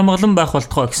нарт амар амгалан байх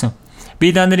болтгоо гэсэн.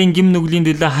 Би та нарын гим нүглийн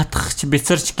төлөө хатгахч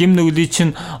бицарч гим нүглийг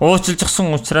чинь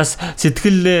уучлжсан учраас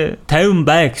сэтгэл тайван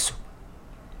бай гэсэн.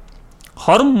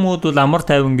 Хорон мууд бол амар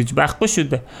тайван гэж байхгүй шүү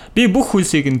дээ. Би бүх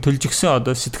хөлсийг нь төлж өгсөн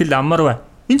одоо сэтгэл амар бай.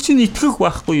 Энэ чинь итгэх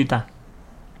байхгүй юу да.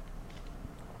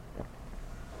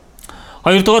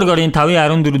 2 дугаар Коринт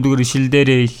 5:14 дугаар ишлэлдэр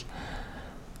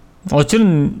учир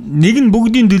нь нэг нь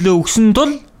бүгдийн төлөө өгсөн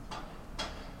тул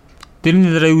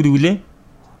тэрний дараа юу гэвэл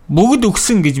бүгд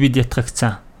өгсөн гэж бид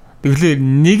ятгагцсан. Тэгэхээр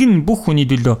нэг нь бүх хүний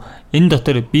төлөө энэ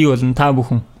дотор би болон та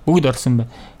бүхэн бүгд орсон бай.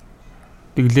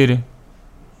 Тэгэхээр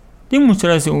тийм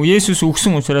учраас Есүс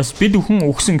өгсөн учраас бид бүхэн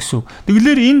өгсөн гэсэн.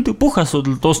 Тэгэхээр энд бүх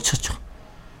асуудал дуусчих.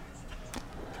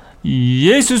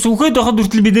 Есүс үхээд байхад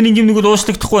хүртэл бидний гим нүгэл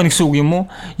уучлагдахгүй байх гэсэн үг юм уу?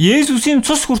 Есүсийн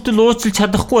цус хүртэл уучлж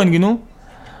чадахгүй байх гинэ үү?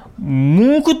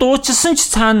 Мөнхөд уучлсан ч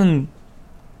цаана нь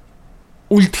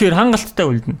үлдэхээр хангалттай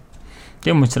үлдэнэ.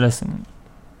 Тийм учраас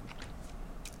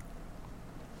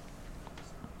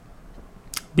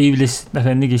Библиэс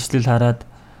дахиад нэг ишлэл хараад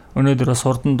өнөөдөр бас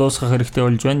хурдан дуусгах хэрэгтэй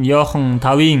болж байна. Иохан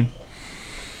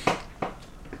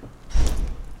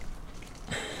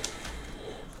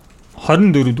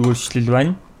 5:24 дугаар ишлэл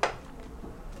байна.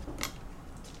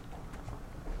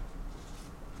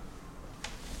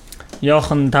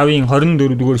 Иохан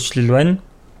 5:24 дугаар ишлэл байна.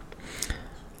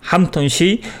 Хамт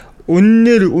уншия.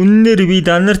 Үннээр би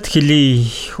данарт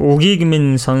хэлий. Үгийг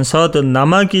минь сонсоод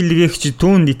намайг илгээгч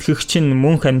түүнд итгэгч нь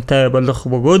мөн хамтай болох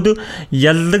бөгөөд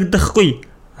яллагдахгүй.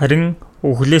 Харин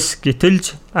өглөөс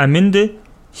гítэлж аминд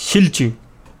шилжив.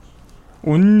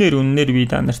 Үннээр би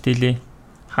данарт хэлий.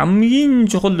 Хамгийн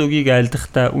чухал үгийг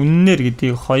айлдахдаа үннээр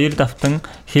гэдгийг хоёр давтан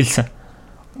хэлсэн.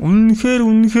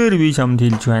 Үнэхээр би чамд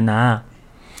хэлж байна.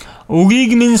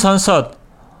 Үгийг минь сонсоод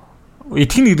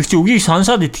итгэх гэдэг чинь үгийг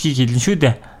сонсоод итгэхийг хэлнэ шүү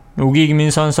дээ. Үгийг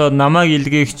минь сонсоод намайг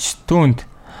илгээгч түүнд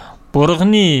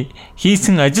Бурхны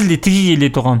хийсэн ажил итгэхийг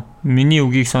хэлээд байгаа юм. Миний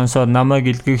үгийг сонсоод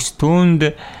намайг илгээгч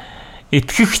түүнд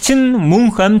итгэгч нь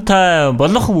мөн хамтай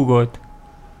болох бөгөөд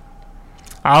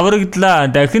аврагдлаа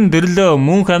дахин дөрлөө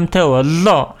мөн хамтай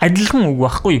боллоо. Адилхан үг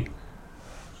байхгүй.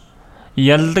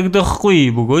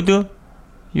 Яллагдахгүй бөгөөд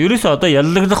ерөөсөө одоо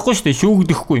яллагдахгүй шүү дээ.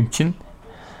 Шүүгдэхгүй юм чинь.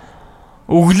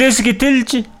 Өглөөс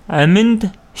гítэлж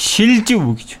аминд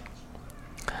шилжив гэж.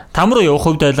 Там руу явах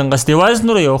хувь тавилангаас девайс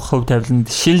руу явах хувь тавиланд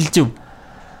шилжив.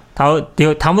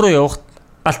 Там руу явах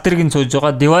галт тэрэг нь сууж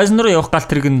байгаа. Девайс руу явах галт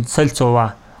тэрэг нь соль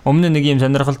цуваа. Өмнө нэг юм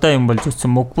сонирхолтой юм болж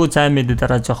утсан. Мөгбүү цай мэд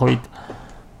дарааж явах үед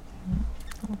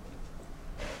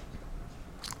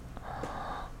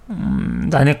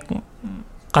Даник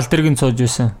гал тэрэг нь сууж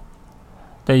байсан.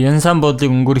 Тэгээ янсан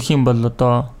бодлыг өнгөрөх юм бол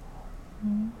одоо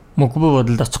мөкбө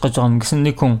бодолд очих гэж байгаа юм гэсэн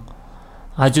нэг хүн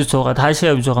хажуу цуугаад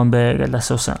хаашаа явж байгаа юм бэ гэж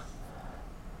асуусан.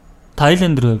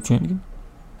 Тайланд руу явж байна гэнэ.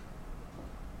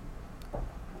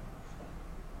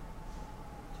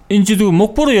 Энэ ч дүү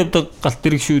мөкбөр явдаг гал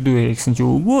тэрэг шүү дээ гэсэн чи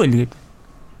үгүй л гээд.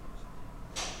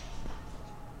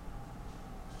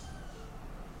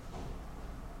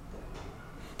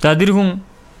 За тэр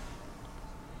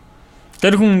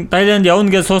хүн Тайланд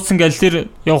явна гэж суудсан гал тэр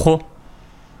явах уу?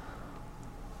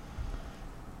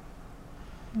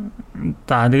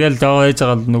 Тэгэл жоо ээж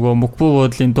байгаа л нөгөө мөкбө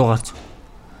буудлын дуу гарч.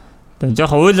 Тэгээ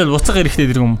жоох уйлал буцах хэрэгтэй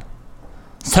тэр юм.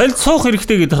 Солид суух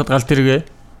хэрэгтэй гэдэг хад гал тэргээ.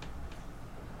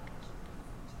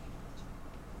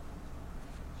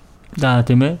 За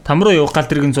тийм ээ. Там руу явах гал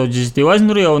тэрэг нь сууж ийж девайс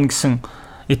руу явна гэсэн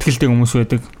итгэлтэй хүмүүс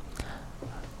байдаг.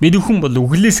 Бид бүхэн бол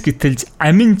өглөөс гítэлж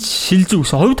амин шилж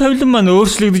өгсөн. Хувь тавилан маань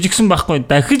өөрчлөгдөж гисэн байхгүй.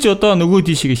 Дахиж одоо нөгөө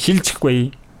тийшээ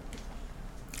шилжихгүй.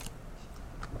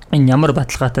 Энэ ямар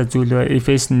баталгаатай зүйл вэ?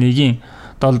 Эфес 1-ийн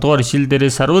 7 дугаар шил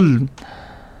дээрээс харвал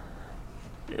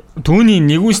түүний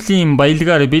нэгүслийн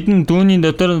баялгаар бидэн түүний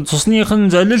дотор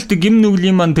цусныхын золилт гим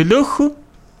нүглийн маань төлөөх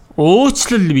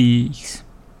уучлал бий гэсэн.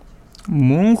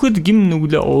 Мөнхөд гим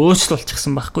нүглээ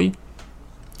уучлалчихсан байхгүй.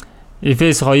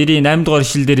 Эфес 2-ийн 8 дугаар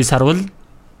шил дээрээс харвал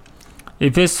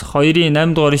Эфес 2-ийн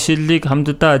 8 дугаар шиллийг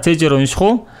хамтдаа цэжээр унших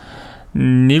уу?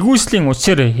 Нэгүслийн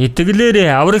учир итгэлээрээ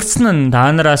аврагдсан нь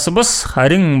та нараас бас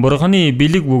харин Бурханы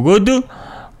бэлэг бөгөөд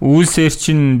үйлсээр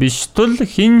чинь биш тул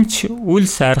хинч үл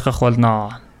сайрхах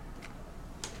болно.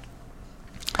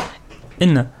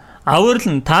 Энэ аврал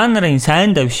нь та нарын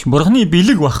сайн давш Бурханы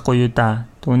бэлэг байхгүй юу да.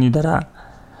 Түүний дараа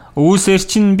үйлсээр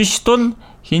чинь биш тул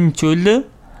хинч үл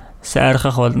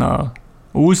сайрхах болно.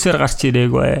 Үйлсээр гарч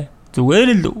ирээгүй. Зүгээр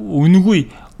л үнгүй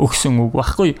өгсөн үг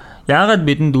байхгүй. Яагаад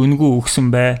бидэнд үнгүй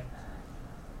өгсөн бэ?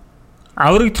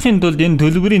 Аврагдахын тулд энэ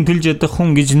төлбөрийн төлж ядах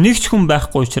хүн гэж нэг ч хүн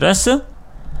байхгүй учраас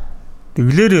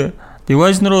тэглэр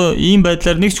девайс руу ийм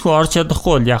байдлаар нэг ч хүн орж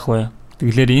чадахгүй бол яах вэ?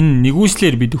 Тэглэр энэ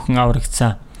нэгүслэр бид бүхэн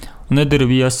аврагдсан. Өнөөдөр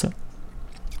би бас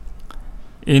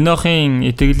Енохын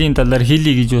итгэлийн талаар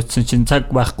хэлье гэж утсан чинь цаг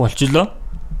байхгүй болчихлоо.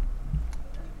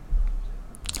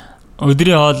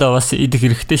 Өдрийн хоолоо бас идэх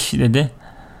хэрэгтэй шүү дээ.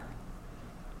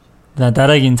 За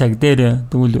дараагийн цаг дээр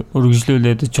тэгвэл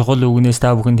өргөжлүүлээд чухал үгнээс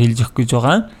та бүхэнд хэлж өгөх гэж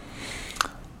байгаа.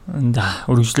 За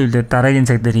өргөжлүүлээд дараагийн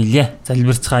цаг дээр хэлье.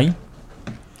 Залбирцгаая.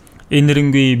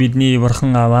 Энэрэнгүй бидний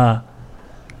Бурхан Аваа.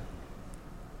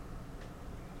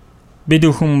 Бид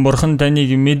бүхэн Бурхан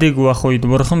таныг мэдэг байх үед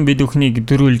Бурхан бид бүхнийг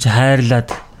дөрүүлж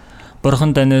хайрлаад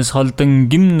Бурхан танаас холдон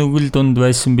гим нүгэл дунд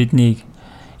байсан биднийг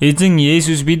Эзэн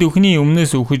Есүс бид бүхний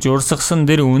өмнөөс өгөж урсгасан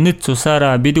тэр үнэт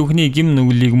цусаараа бид бүхний гим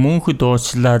нүглийг мөнхөд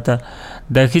уучлаад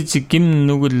дахиж гим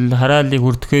нүгэл хараалыг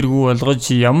хүртэхэргүй болгож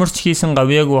ямар ч хийсэн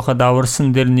гавьяагүй байхад аварсан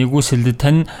тэр нэгүсэлд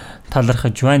тань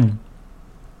талархаж байна.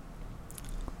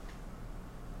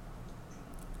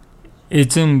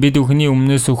 Эзэн бид бүхний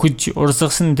өмнөөс өгөж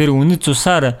урсгасан тэр үнэт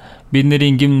цусаар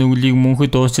бидний гим нүглийг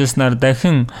мөнхөд уучласнаар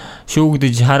дахин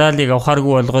шүүгдэж хараалыг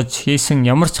авахаргүй болгож хийсэн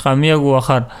ямар ч гавьяагүй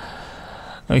байхаар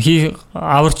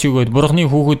аварч өгөөд Бурханы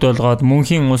хүүхэд болгоод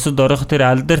мөнхийн усад орох тэр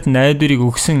алдарт найдварыг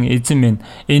өгсөн эзэн минь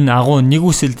энэ агуу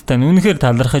нэгүсэлд тань үнэхээр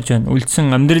талархаж байна.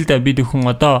 Үлдсэн амьдралдаа бид бүхэн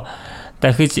одоо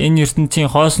дахиж энэ ертөнцийн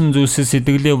хоосон зүйлсээс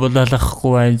сэтгэлээ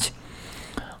булаалгахгүй байж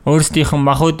өөрсдийнх нь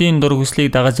махуудын дур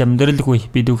хүслийг дагаж амьдралгүй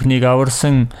бид бүхнийг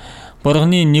аварсан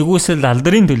Бурханы нэгүсэл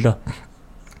алдрын төлөө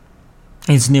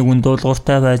эзний үн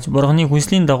дуулууртай байж Бурханы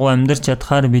хүслийн дагуу амьдарч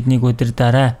чадхаар биднийг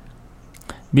удирдаарай.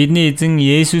 Бидний эзэн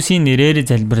Есүсийн нэрээр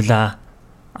залбирлаа.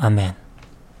 Амен.